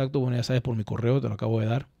te contacto? Bueno, ya sabes, por mi correo, te lo acabo de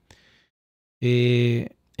dar.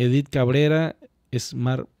 Edith Cabrera,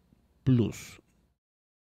 Smart Plus.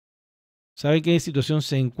 ¿Sabe en qué situación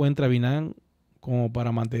se encuentra Binance como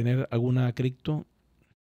para mantener alguna cripto?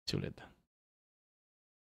 Chuleta.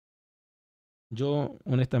 Yo,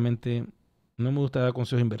 honestamente, no me gusta dar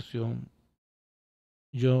consejos de inversión.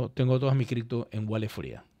 Yo tengo todas mis cripto en wallet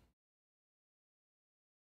fría.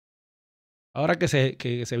 Ahora que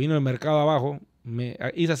se vino el mercado abajo,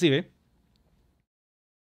 hice así, ¿ve?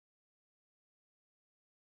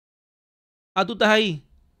 Ah, tú estás ahí.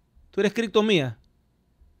 Tú eres cripto mía.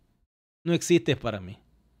 No existes para mí.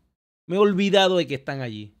 Me he olvidado de que están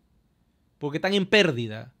allí. Porque están en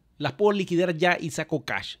pérdida. Las puedo liquidar ya y saco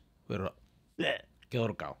cash. Pero quedo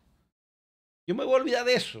ahorcado. Yo me voy a olvidar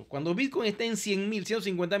de eso. Cuando Bitcoin esté en 100.000,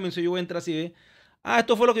 150.000, yo voy a entrar así de,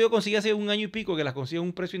 esto fue lo que yo conseguí hace un año y pico, que las conseguí a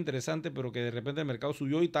un precio interesante, pero que de repente el mercado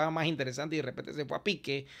subió y estaba más interesante y de repente se fue a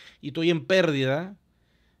pique y estoy en pérdida.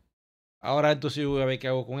 Ahora entonces yo voy a ver qué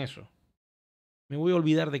hago con eso. Me voy a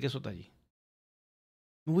olvidar de que eso está allí.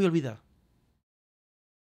 Me voy a olvidar.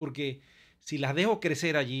 Porque si las dejo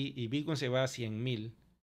crecer allí y Bitcoin se va a 100.000,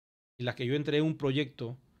 y las que yo entré en un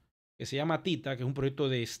proyecto que se llama Tita, que es un proyecto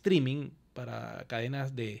de streaming para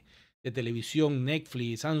cadenas de televisión,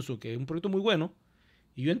 Netflix, Samsung, que es un proyecto muy bueno,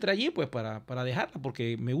 Y yo entré allí pues para dejarla,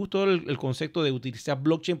 porque me gustó el concepto de utilizar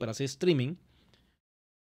blockchain para hacer streaming.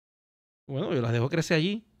 Bueno, yo las dejo crecer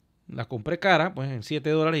allí. Las compré cara, pues en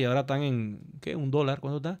 $7 y ahora están en, ¿qué? $1,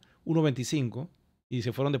 ¿cuánto está? 1.25. Y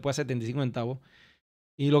se fueron después a 75 centavos.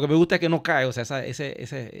 Y lo que me gusta es que no cae, o sea,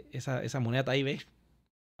 esa moneda está ahí, ¿ves?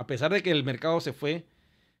 A pesar de que el mercado se fue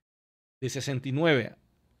de 69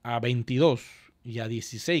 a 22 y a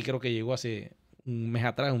 16, creo que llegó hace un mes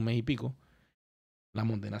atrás, un mes y pico, la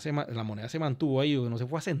moneda se mantuvo ahí, no se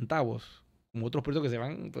fue a centavos, como otros proyectos que se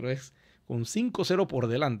van, pero es con 5-0 por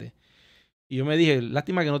delante. Y yo me dije,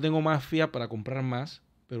 lástima que no tengo más fiat para comprar más,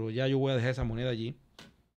 pero ya yo voy a dejar esa moneda allí,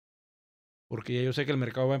 porque ya yo sé que el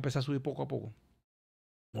mercado va a empezar a subir poco a poco.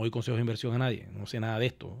 No doy consejos de inversión a nadie, no sé nada de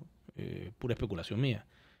esto, pura especulación mía.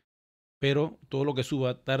 Pero todo lo que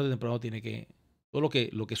suba tarde o temprano tiene que, todo lo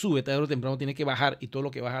que sube tarde o temprano tiene que bajar, y todo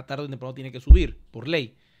lo que baja tarde o temprano tiene que subir por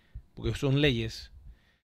ley, porque son leyes.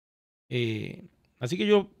 Así que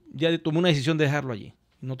yo ya tomé una decisión de dejarlo allí,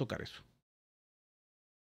 no tocar eso.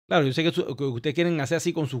 Claro, yo sé que ustedes quieren hacer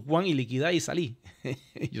así con su Juan y liquidar y salir.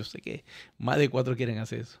 Yo sé que más de 4 quieren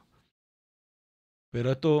hacer eso.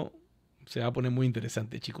 Pero esto se va a poner muy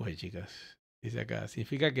interesante, chicos y chicas. Dice acá,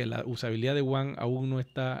 significa que la usabilidad de One aún no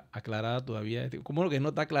está aclarada todavía. ¿Cómo que no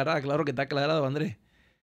está aclarada? Claro que está aclarado, Andrés.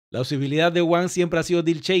 La usabilidad de One siempre ha sido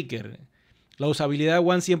deal shaker. La usabilidad de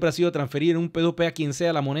One siempre ha sido transferir en un P2P a quien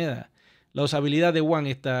sea la moneda. La usabilidad de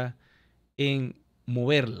One está en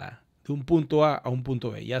moverla de un punto A un punto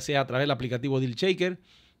B, ya sea a través del aplicativo deal shaker,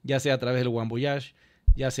 ya sea a través del One Voyage,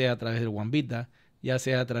 ya sea a través del One Vita, ya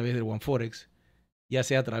sea a través del One Forex, ya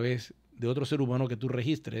sea a través de otro ser humano que tú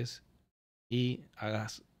registres y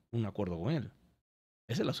hagas un acuerdo con él.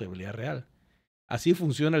 Esa es la usabilidad real. Así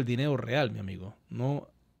funciona el dinero real, mi amigo, no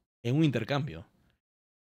en un intercambio.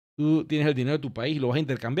 Tú tienes el dinero de tu país, lo vas a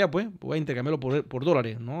intercambiar, pues vas a intercambiarlo por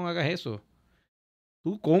dólares. No hagas eso.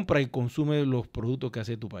 Tú compras y consumes los productos que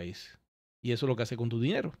hace tu país. Y eso es lo que hace con tu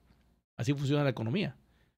dinero. Así funciona la economía.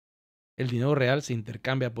 El dinero real se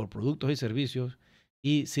intercambia por productos y servicios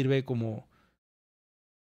y sirve como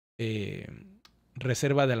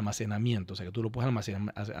reserva de almacenamiento. O sea, que tú lo puedes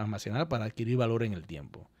almacenar para adquirir valor en el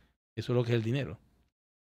tiempo. Eso es lo que es el dinero.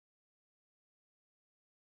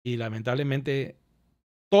 Y lamentablemente,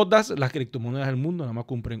 todas las criptomonedas del mundo nada más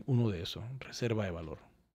cumplen uno de esos, reserva de valor.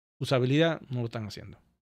 Usabilidad no lo están haciendo.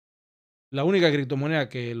 La única criptomoneda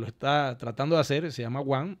que lo está tratando de hacer se llama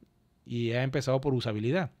One y ha empezado por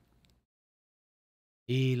usabilidad.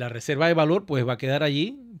 Y la reserva de valor pues va a quedar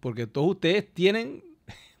allí porque todos ustedes tienen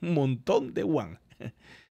un montón de One.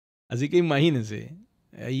 Así que imagínense,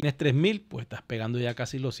 ahí tienes 3.000, pues estás pegando ya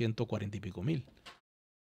casi los 140 y pico mil.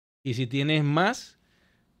 Y si tienes más,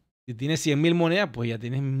 si tienes 100.000 monedas, pues ya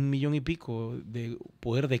tienes 1.000.000 y pico de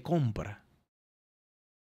poder de compra.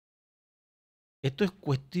 Esto es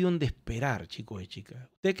cuestión de esperar, chicos y chicas.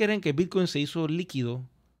 ¿Ustedes creen que Bitcoin se hizo líquido?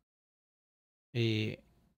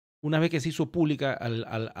 Una vez que se hizo pública,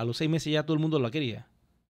 a los 6 meses ya todo el mundo la quería.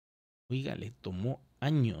 Oiga, le tomó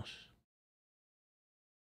años.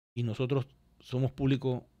 Y nosotros somos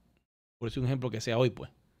públicos, por decir un ejemplo, que sea hoy, pues.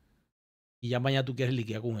 Y ya mañana tú quieres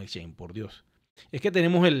liquidar con un exchange, por Dios. Es que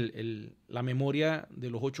tenemos la memoria de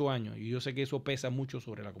los 8 años y yo sé que eso pesa mucho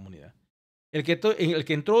sobre la comunidad. El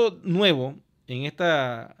que entró nuevo en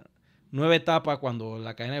esta nueva etapa, cuando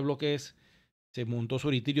la cadena de bloques se montó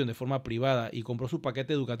sobre Ethereum de forma privada y compró su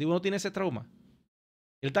paquete educativo, no tiene ese trauma.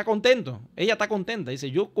 Él está contento, ella está contenta. Dice,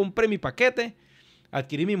 yo compré mi paquete,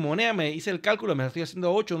 adquirí mi moneda, me hice el cálculo, me la estoy haciendo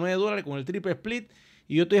a 8 o 9 dólares con el triple split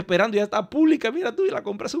y yo estoy esperando, ya está pública. Mira tú, la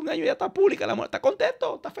compré hace un año, ya está pública, la moneda está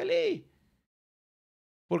contento, está feliz.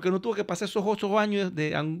 Porque no tuvo que pasar esos 8 años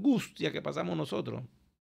de angustia que pasamos nosotros.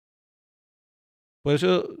 Por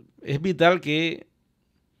eso es vital que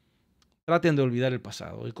traten de olvidar el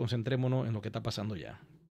pasado y concentrémonos en lo que está pasando ya.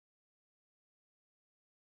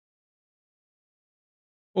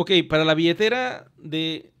 Ok, para la billetera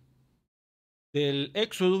del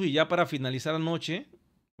Exodus y ya para finalizar la noche,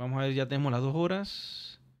 vamos a ver, ya tenemos las 2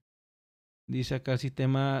 horas. Dice acá el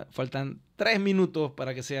sistema, faltan 3 minutos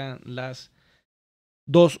para que sean las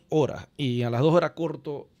 2 horas. Y a las 2 horas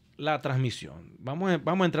corto la transmisión. Vamos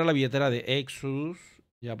a entrar a la billetera de Exodus,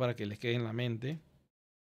 ya para que les quede en la mente.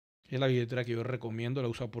 Es la billetera que yo recomiendo, la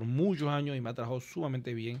he usado por muchos años y me ha trabajado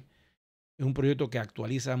sumamente bien. Es un proyecto que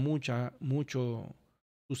actualiza mucho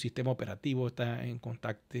su sistema operativo, está en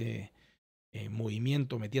contacto, en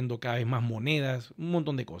movimiento, metiendo cada vez más monedas, un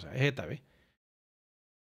montón de cosas. Es esta vez.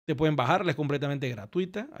 Te pueden bajarla, es completamente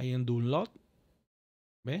gratuita, ahí en Download.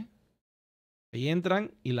 ¿Ves? Ahí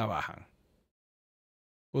entran y la bajan.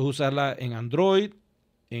 Puedes usarla en Android,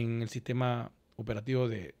 en el sistema operativos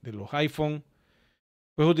de los iPhone.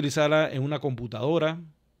 Puedes utilizarla en una computadora.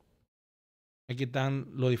 Aquí están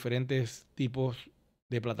los diferentes tipos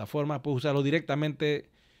de plataformas. Puedes usarlo directamente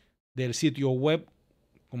del sitio web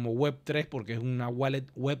como Web3 porque es una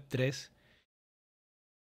wallet Web3.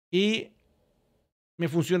 Y me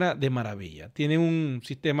funciona de maravilla. Tiene un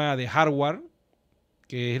sistema de hardware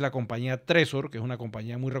que es la compañía Trezor, que es una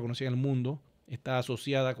compañía muy reconocida en el mundo. Está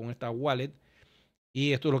asociada con esta wallet.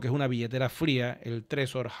 Y esto es lo que es una billetera fría, el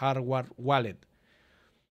Trezor Hardware Wallet.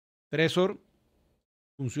 Trezor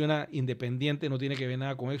funciona independiente, no tiene que ver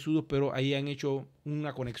nada con Exodus, pero ahí han hecho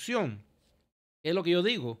una conexión. Es lo que yo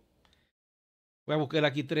digo. Voy a buscar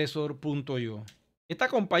aquí Trezor.io. Esta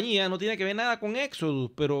compañía no tiene que ver nada con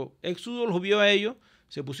Exodus, pero Exodus los vio a ellos,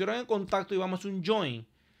 se pusieron en contacto y vamos a hacer un join.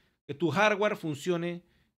 Que tu hardware funcione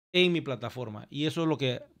en mi plataforma. Y eso es lo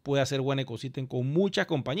que puede hacer One Ecosystem con muchas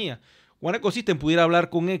compañías. One Ecosystem pudiera hablar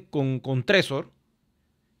con Trezor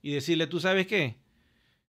y decirle, ¿tú sabes qué?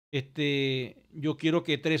 Yo quiero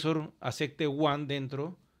que Trezor acepte One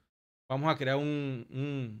dentro. Vamos a crear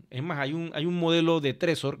es más, hay un modelo de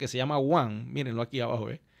Trezor que se llama One. Mírenlo aquí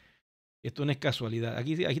abajo, ¿eh? Esto no es casualidad.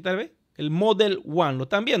 Aquí tal vez. El Model One. ¿Lo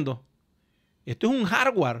están viendo? Esto es un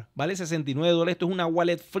hardware. Vale $69. Esto es una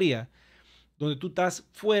wallet fría. Donde tú estás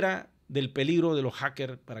fuera del peligro de los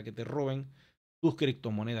hackers para que te roben tus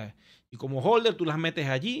criptomonedas. Y como holder, tú las metes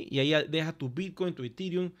allí y ahí dejas tu Bitcoin, tu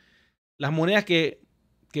Ethereum. Las monedas que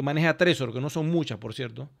maneja Trezor, que no son muchas, por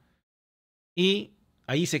cierto. Y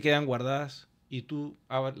ahí se quedan guardadas y tú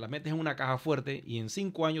las metes en una caja fuerte y en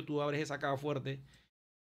 5 años tú abres esa caja fuerte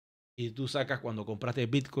y tú sacas cuando compraste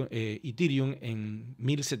Bitcoin, Ethereum en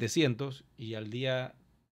 1700 y al día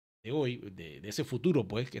de hoy, de ese futuro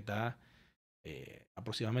pues que está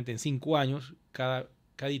aproximadamente en 5 años, cada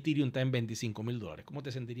Ethereum está en $25,000. ¿Cómo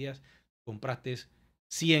te sentirías si compraste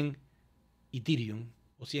 100 Ethereum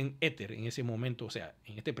o 100 Ether en ese momento? O sea,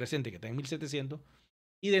 en este presente que está en 1700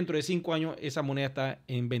 y dentro de 5 años esa moneda está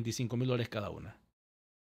en $25,000 cada una.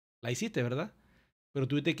 La hiciste, ¿verdad? Pero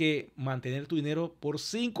tuviste que mantener tu dinero por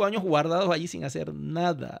 5 años guardados allí sin hacer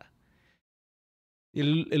nada.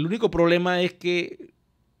 El único problema es que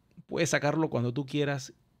puedes sacarlo cuando tú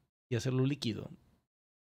quieras y hacerlo líquido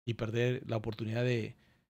y perder la oportunidad de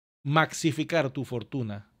maxificar tu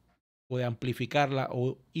fortuna o de amplificarla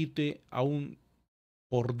o irte a un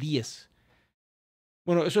por 10.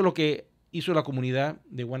 Bueno, eso es lo que hizo la comunidad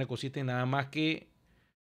de One Ecosystem, nada más que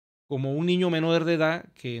como un niño menor de edad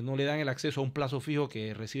que no le dan el acceso a un plazo fijo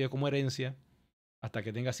que recibe como herencia hasta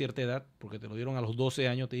que tenga cierta edad, porque te lo dieron a los 12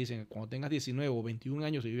 años, te dicen cuando tengas 19 o 21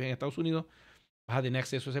 años y vives en Estados Unidos, vas a tener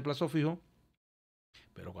acceso a ese plazo fijo,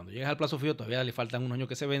 pero cuando llegas al plazo fijo todavía le faltan un año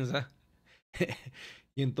que se venza.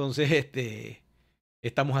 Y entonces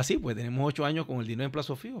estamos así, pues tenemos 8 años con el dinero en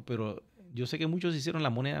plazo fijo, pero yo sé que muchos hicieron la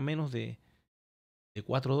moneda menos de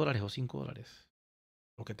 $4 o $5,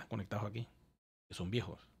 los que están conectados aquí, que son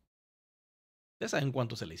viejos. Ustedes saben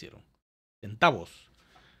cuánto se le hicieron. Centavos.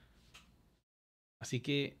 Así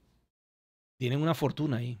que tienen una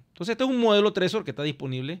fortuna ahí. Entonces este es un modelo Trezor que está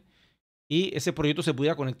disponible y ese proyecto se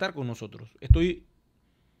pudiera conectar con nosotros. Estoy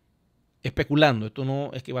especulando, esto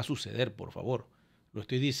no es que va a suceder, por favor. Lo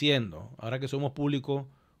estoy diciendo. Ahora que somos públicos,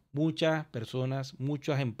 muchas personas,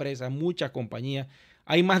 muchas empresas, muchas compañías.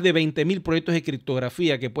 Hay más de 20,000 proyectos de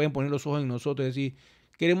criptografía que pueden poner los ojos en nosotros y decir,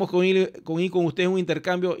 queremos ir con ustedes un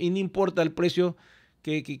intercambio y no importa el precio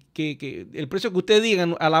el precio que ustedes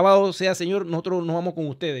digan, alabado sea Señor, nosotros nos vamos con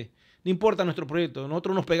ustedes. No importa nuestro proyecto,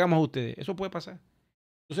 nosotros nos pegamos a ustedes. Eso puede pasar.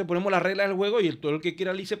 Entonces ponemos las reglas del juego y todo el que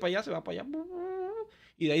quiera irse para allá se va para allá.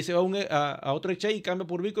 Y de ahí se va a otro exchange y cambia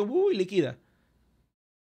por Bitcoin y liquida.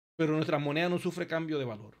 Pero nuestra moneda no sufre cambio de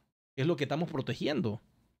valor. Es lo que estamos protegiendo.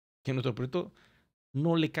 Que nuestro proyecto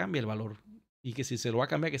no le cambie el valor. Y que si se lo va a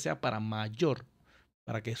cambiar, que sea para mayor.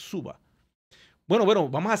 Para que suba. Bueno,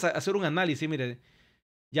 vamos a hacer un análisis. Mire,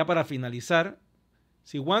 ya para finalizar.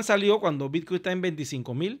 Si One salió cuando Bitcoin está en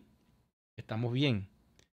 25,000, estamos bien.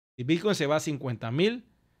 Si Bitcoin se va a 50,000,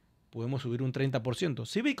 podemos subir un 30%.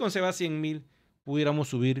 Si Bitcoin se va a 100,000, pudiéramos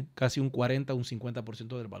subir casi un 40 o un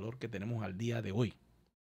 50% del valor que tenemos al día de hoy.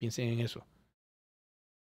 Piensen en eso.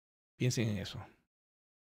 Piensen en eso.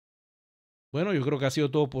 Bueno, yo creo que ha sido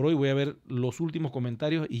todo por hoy. Voy a ver los últimos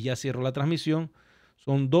comentarios y ya cierro la transmisión.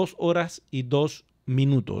 Son 2 horas y 2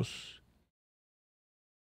 minutos.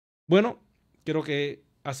 Bueno, creo que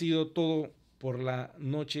ha sido todo por la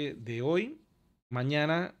noche de hoy.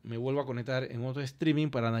 Mañana me vuelvo a conectar en otro streaming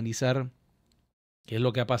para analizar qué es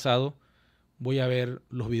lo que ha pasado. Voy a ver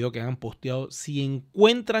los videos que han posteado. Si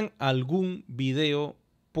encuentran algún video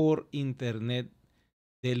por internet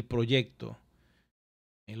del proyecto,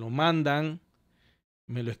 me lo mandan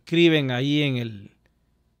me lo escriben ahí en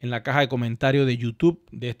la caja de comentarios de YouTube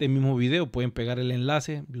de este mismo video. Pueden pegar el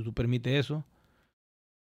enlace, YouTube permite eso.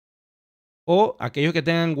 O aquellos que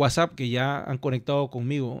tengan WhatsApp, que ya han conectado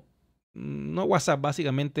conmigo, no WhatsApp,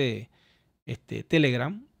 básicamente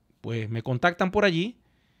Telegram, pues me contactan por allí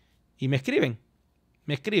y me escriben,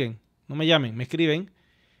 no me llamen, me escriben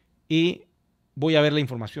y voy a ver la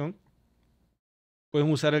información.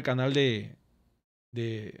 Pueden usar el canal de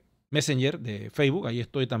Messenger de Facebook, ahí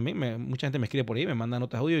estoy también. Mucha gente me escribe por ahí, me manda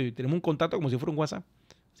notas de audio y tenemos un contacto como si fuera un WhatsApp.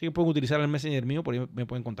 Así que pueden utilizar el Messenger mío, por ahí me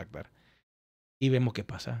pueden contactar. Y vemos qué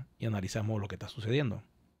pasa y analizamos lo que está sucediendo.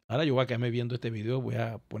 Ahora yo voy a quedarme viendo este video, voy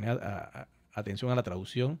a poner atención a la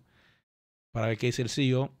traducción para ver qué dice el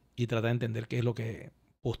CEO y tratar de entender qué es lo que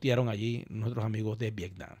postearon allí nuestros amigos de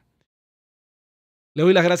Vietnam. Le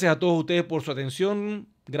doy las gracias a todos ustedes por su atención.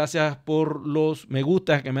 Gracias por los me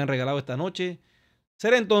gustas que me han regalado esta noche.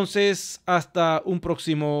 Será entonces hasta un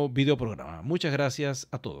próximo video programa. Muchas gracias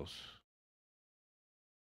a todos.